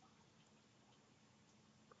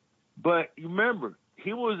 But you remember,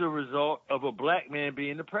 he was a result of a black man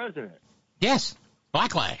being the president. Yes,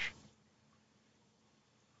 backlash.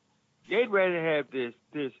 They'd rather have this,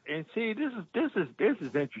 and see, this is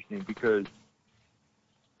interesting because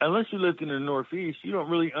unless you lived in the Northeast, you don't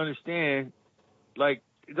really understand. The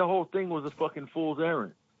whole thing was a fucking fool's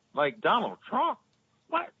errand. Donald Trump,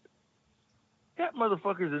 what? That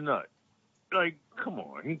motherfucker's a nut. Come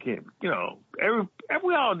on, he can't.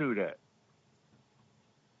 We all knew that.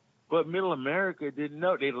 But Middle America didn't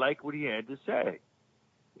know. They liked what he had to say.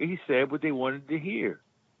 He said what they wanted to hear.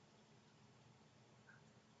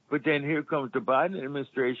 But then here comes the Biden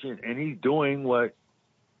administration, and he's doing what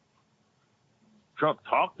Trump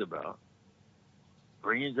talked about,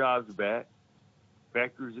 bringing jobs back,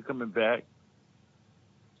 factories are coming back,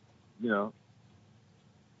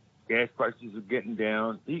 gas prices are getting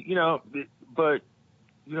down, but,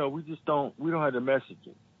 we just don't have the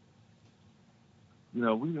messaging.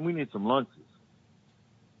 We need some lunches.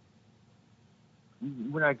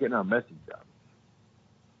 We're not getting our message out.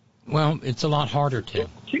 Well, it's a lot harder to.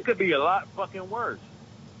 She could be a lot fucking worse.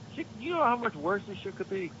 You know how much worse this shit could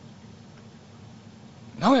be?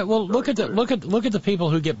 Oh yeah, well look at the people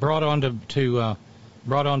who get brought onto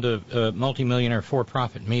multimillionaire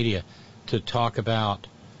for-profit media to talk about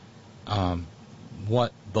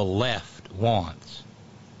what the left wants.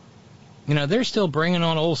 You know, they're still bringing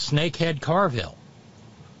on old snakehead Carville.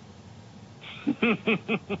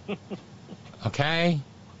 Okay,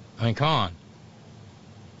 I mean, come on.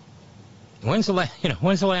 When's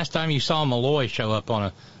the last time you saw Malloy show up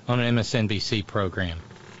on an MSNBC program,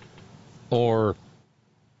 or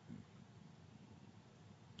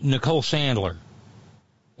Nicole Sandler,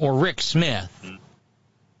 or Rick Smith?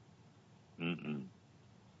 Mm-mm.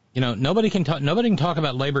 You know, nobody can talk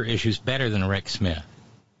about labor issues better than Rick Smith.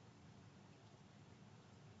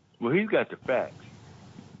 Well, he's got the facts.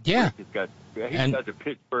 Yeah, He's got the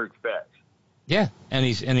Pittsburgh facts. Yeah, and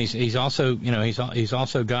he's also, you know, he's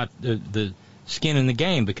also got the skin in the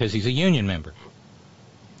game because he's a union member.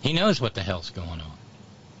 He knows what the hell's going on.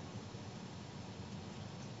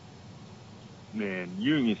 Man,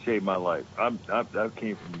 union saved my life. I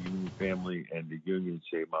came from a union family, and the union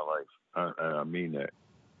saved my life. I mean that.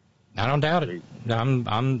 I don't doubt it. I'm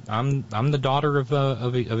the daughter of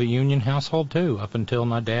a union household too. Up until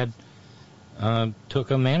my dad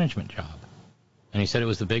took a management job, and he said it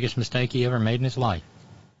was the biggest mistake he ever made in his life.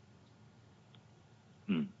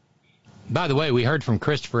 By the way, we heard from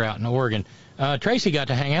Christopher out in Oregon. Tracy got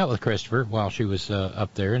to hang out with Christopher while she was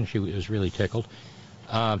up there, and she was really tickled.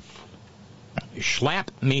 Schlapp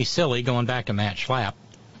me silly, going back to Matt Schlapp.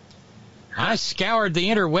 I scoured the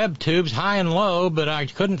interweb tubes high and low, but I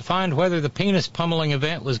couldn't find whether the penis pummeling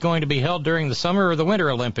event was going to be held during the Summer or the Winter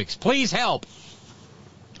Olympics. Please help.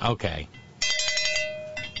 Okay.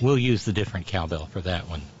 We'll use the different cowbell for that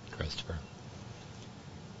one, Christopher.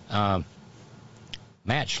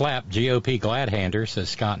 Matt Schlapp, GOP glad-hander, says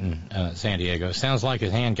Scott in San Diego. Sounds like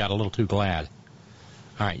his hand got a little too glad.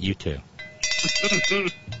 All right, you too.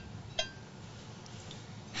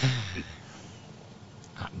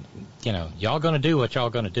 You know, y'all going to do what y'all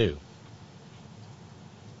going to do.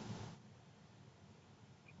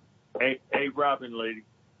 Hey, Robin, lady.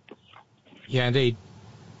 Yeah, indeed.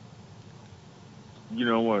 You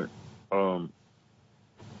know what?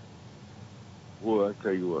 Well, I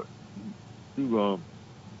tell you what. You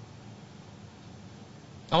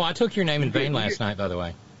Oh, I took your name in vain last night, by the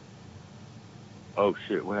way. Oh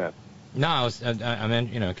shit! What happened? No, I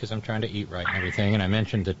meant, you know, because I'm trying to eat right and everything, and I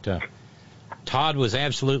mentioned that Todd was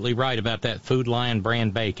absolutely right about that Food Lion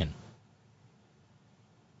brand bacon.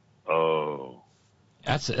 Oh.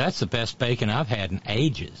 That's the best bacon I've had in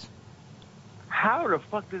ages. How the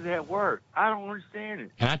fuck does that work? I don't understand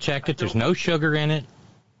it. And I checked it. There's no sugar in it.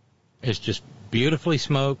 It's just beautifully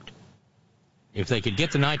smoked. If they could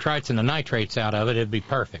get the nitrites and the nitrates out of it, it'd be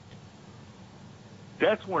perfect.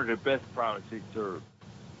 That's one of the best products they serve.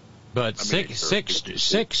 But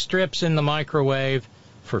six strips in the microwave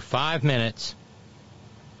for 5 minutes,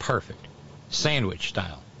 perfect. Sandwich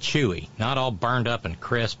style, chewy, not all burned up and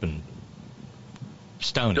crisp and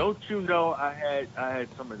stony. Don't you know I had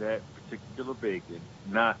some of that particular bacon,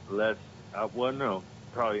 not less.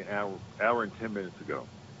 Probably an hour and 10 minutes ago.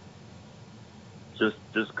 Just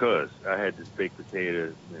 'cause I had this baked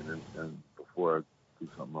potato, and before I do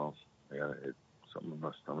something else, I gotta hit something in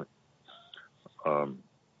my stomach.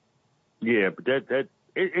 Yeah, but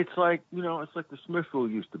it's like, you know, it's like the Smithville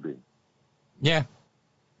used to be. Yeah.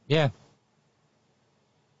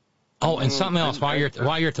 Oh, and something else while you're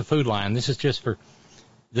at the Food Lion. This is just for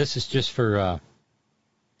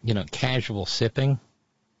you know, casual sipping.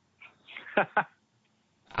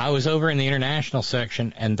 I was over in the international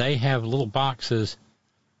section, and they have little boxes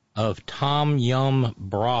of Tom Yum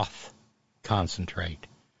broth concentrate.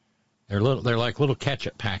 They're like little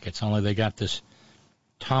ketchup packets, only they got this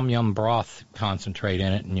Tom Yum broth concentrate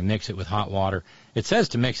in it, and you mix it with hot water. It says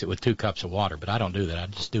to mix it with 2 cups of water, but I don't do that. I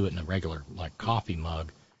just do it in a regular, like, coffee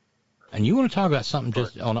mug. And you want to talk about something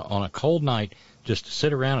just on a cold night, just to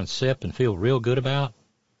sit around and sip and feel real good about?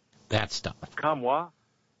 That stuff. Comme what?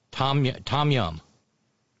 Tom Yum.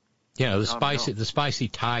 You know, the spicy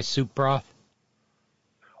Thai soup broth.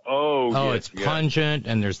 Oh, yes, it's pungent,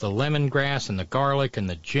 and there's the lemongrass and the garlic and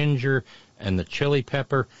the ginger and the chili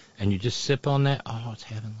pepper, and you just sip on that. Oh, it's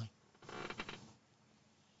heavenly.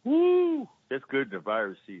 Woo! That's good in the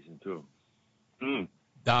virus season, too.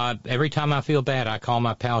 Every time I feel bad, I call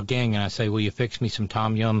my pal Ging, and I say, will you fix me some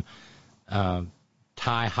Tom Yum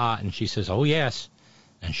Thai hot? And she says, oh, yes.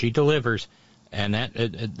 And she delivers. And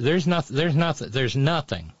there's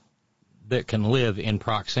nothing that can live in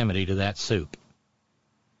proximity to that soup.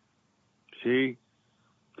 See,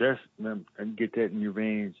 and get that in your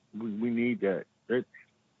veins. We need that.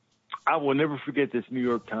 I will never forget this New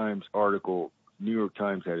York Times article. New York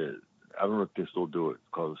Times had I don't know if they still do it.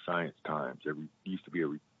 It's called the Science Times. It used to be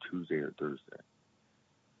every Tuesday or Thursday.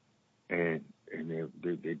 And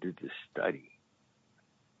they did this study.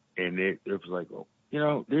 And it was like, oh, you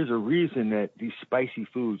know, there's a reason that these spicy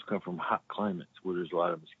foods come from hot climates where there's a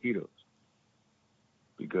lot of mosquitoes.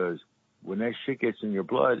 Because when that shit gets in your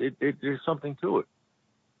blood, there's something to it.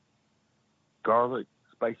 Garlic,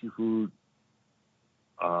 spicy food,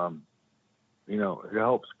 you know, it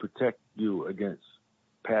helps protect you against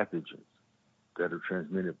pathogens that are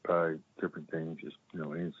transmitted by different things, just, you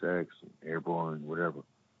know, insects, airborne, whatever.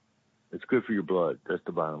 It's good for your blood. That's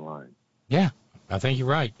the bottom line. Yeah, I think you're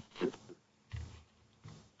right.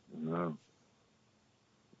 Well,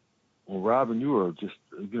 Robin, you are just,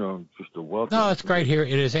 you know, just a welcome. No, it's great here.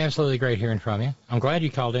 It is absolutely great hearing from you. I'm glad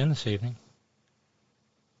you called in this evening.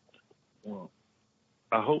 Well,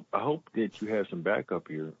 I hope that you have some backup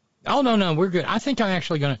here. Oh no, we're good. I think I'm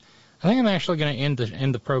actually gonna end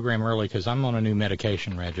the program early because I'm on a new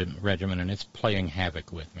medication regimen and it's playing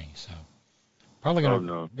havoc with me. So probably gonna. Oh,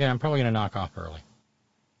 no. Yeah, I'm probably gonna knock off early.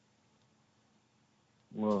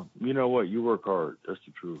 Well, you know what? You work hard. That's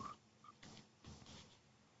the truth.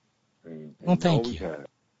 And well, thank you. Have.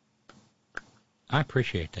 I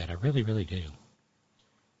appreciate that. I really, really do.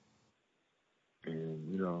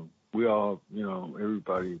 And, you know, we all, you know,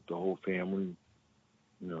 everybody, the whole family,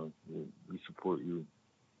 you know, we support you.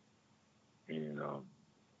 And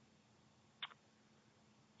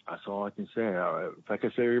that's all I can say. If I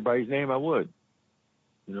could say everybody's name, I would,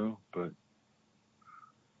 you know, but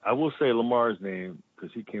I will say Lamar's name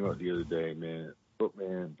because he came out the other day, man. But,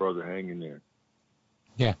 man, brother, hang in there.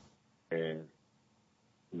 Yeah. And,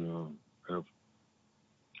 you know,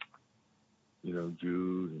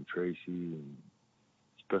 Jude and Tracy, and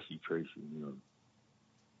especially Tracy, you know.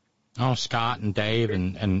 Oh, Scott and Dave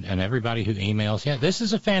and everybody who emails. Yeah, this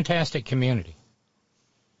is a fantastic community.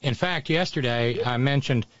 In fact, yesterday I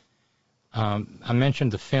mentioned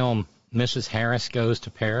the film Mrs. Harris Goes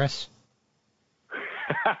to Paris.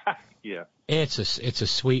 Yeah. It's a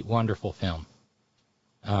sweet, wonderful film.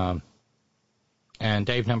 And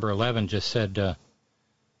Dave number 11 just said that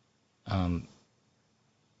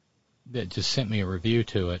just sent me a review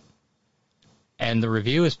to it, and the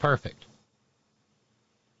review is perfect.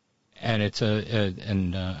 And it's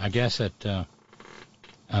I guess at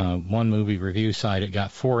one movie review site it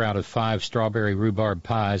got 4 out of 5 strawberry rhubarb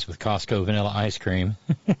pies with Costco vanilla ice cream.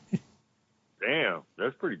 Damn,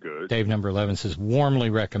 that's pretty good. Dave number 11 says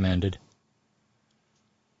warmly recommended.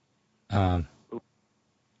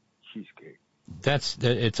 Cheesecake.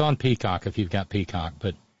 It's on Peacock if you've got Peacock,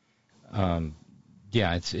 but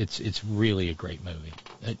yeah, it's really a great movie.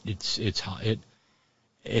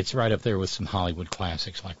 It's right up there with some Hollywood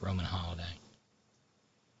classics like Roman Holiday.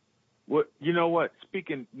 Well, you know what?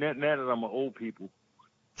 Speaking now that I'm an old people,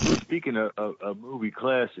 speaking of movie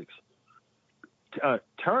classics,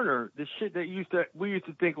 Turner, the shit that we used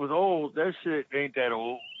to think was old, that shit ain't that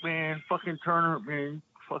old, man. Fucking Turner, man,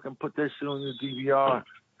 fucking put that shit on your DVR.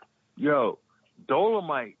 Yo,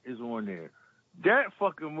 Dolomite is on there. That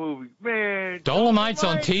fucking movie, man. Dolomite's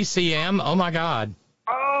on TCM. Oh my God.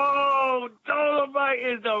 Oh, Dolomite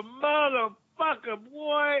is a motherfucker,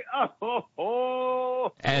 boy.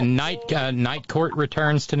 Oh. And Night Court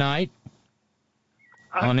returns tonight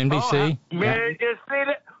on NBC. Man, you see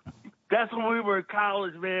that? That's when we were in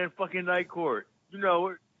college, man. Fucking Night Court. You know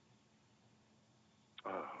it.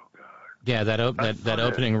 Oh God. Yeah, that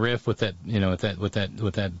opening riff with that, you know, with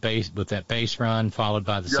that bass run followed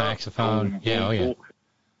by the saxophone. Yeah, oh yeah.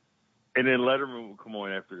 And then Letterman would come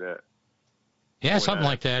on after that. Yeah, something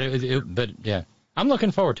like that. But yeah, I'm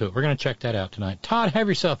looking forward to it. We're going to check that out tonight. Todd, have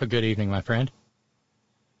yourself a good evening, my friend.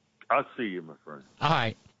 I'll see you, my friend. All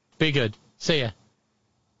right. Be good. See ya.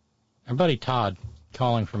 Our buddy Todd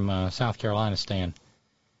calling from South Carolina, Stan.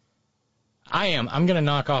 I'm going to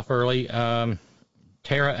knock off early.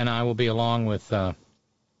 Tara and I will be along with the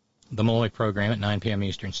Malloy program at 9 p.m.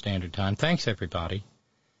 Eastern Standard Time. Thanks, everybody.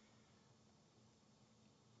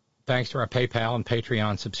 Thanks to our PayPal and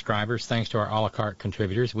Patreon subscribers. Thanks to our a la carte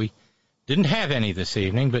contributors. We didn't have any this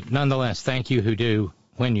evening, but nonetheless, thank you who do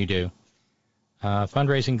when you do.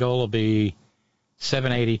 Fundraising goal will be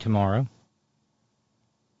 $780 tomorrow.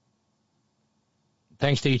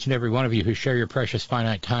 Thanks to each and every one of you who share your precious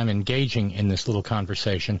finite time engaging in this little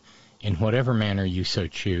conversation in whatever manner you so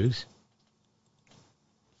choose.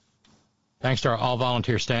 Thanks to our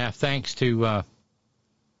all-volunteer staff. Thanks to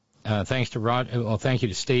Roger. Well, thank you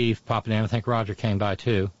to Steve popping in. I think Roger came by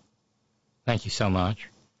too. Thank you so much.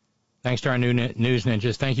 Thanks to our new news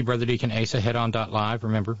ninjas. Thank you, Brother Deacon Asa. Headon.live.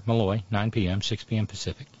 Remember, Malloy, 9 p.m., 6 p.m.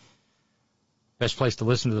 Pacific. Best place to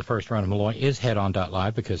listen to the first round of Malloy is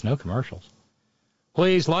Headon.live because no commercials.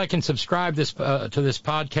 Please like and subscribe to this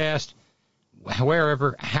podcast,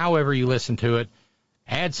 however you listen to it.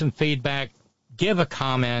 Add some feedback, give a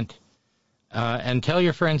comment, and tell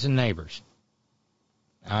your friends and neighbors.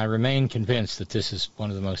 I remain convinced that this is one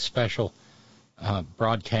of the most special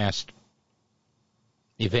broadcast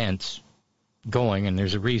events going, and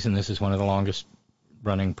there's a reason this is one of the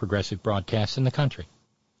longest-running progressive broadcasts in the country.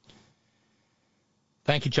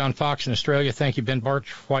 Thank you, John Fox in Australia. Thank you, Ben Barch,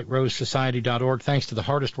 WhiteRoseSociety.org. Thanks to the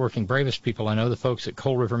hardest-working, bravest people I know, the folks at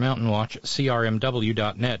Coal River Mountain Watch,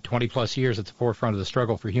 CRMW.net, 20-plus years at the forefront of the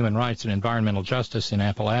struggle for human rights and environmental justice in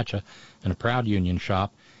Appalachia, and a proud union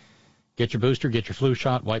shop. Get your booster, get your flu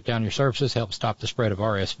shot, wipe down your surfaces, help stop the spread of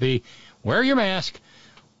RSV. Wear your mask,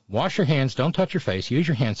 wash your hands, don't touch your face, use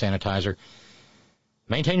your hand sanitizer.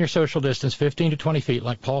 Maintain your social distance, 15 to 20 feet,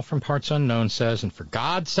 like Paul from Parts Unknown says, and for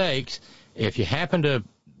God's sakes, if you happen to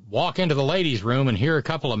walk into the ladies' room and hear a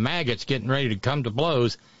couple of maggots getting ready to come to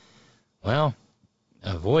blows, well,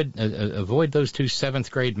 avoid those two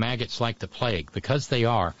seventh-grade maggots like the plague, because they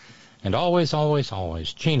are. And always, always,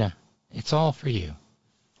 always, Gina, it's all for you.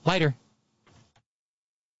 Later.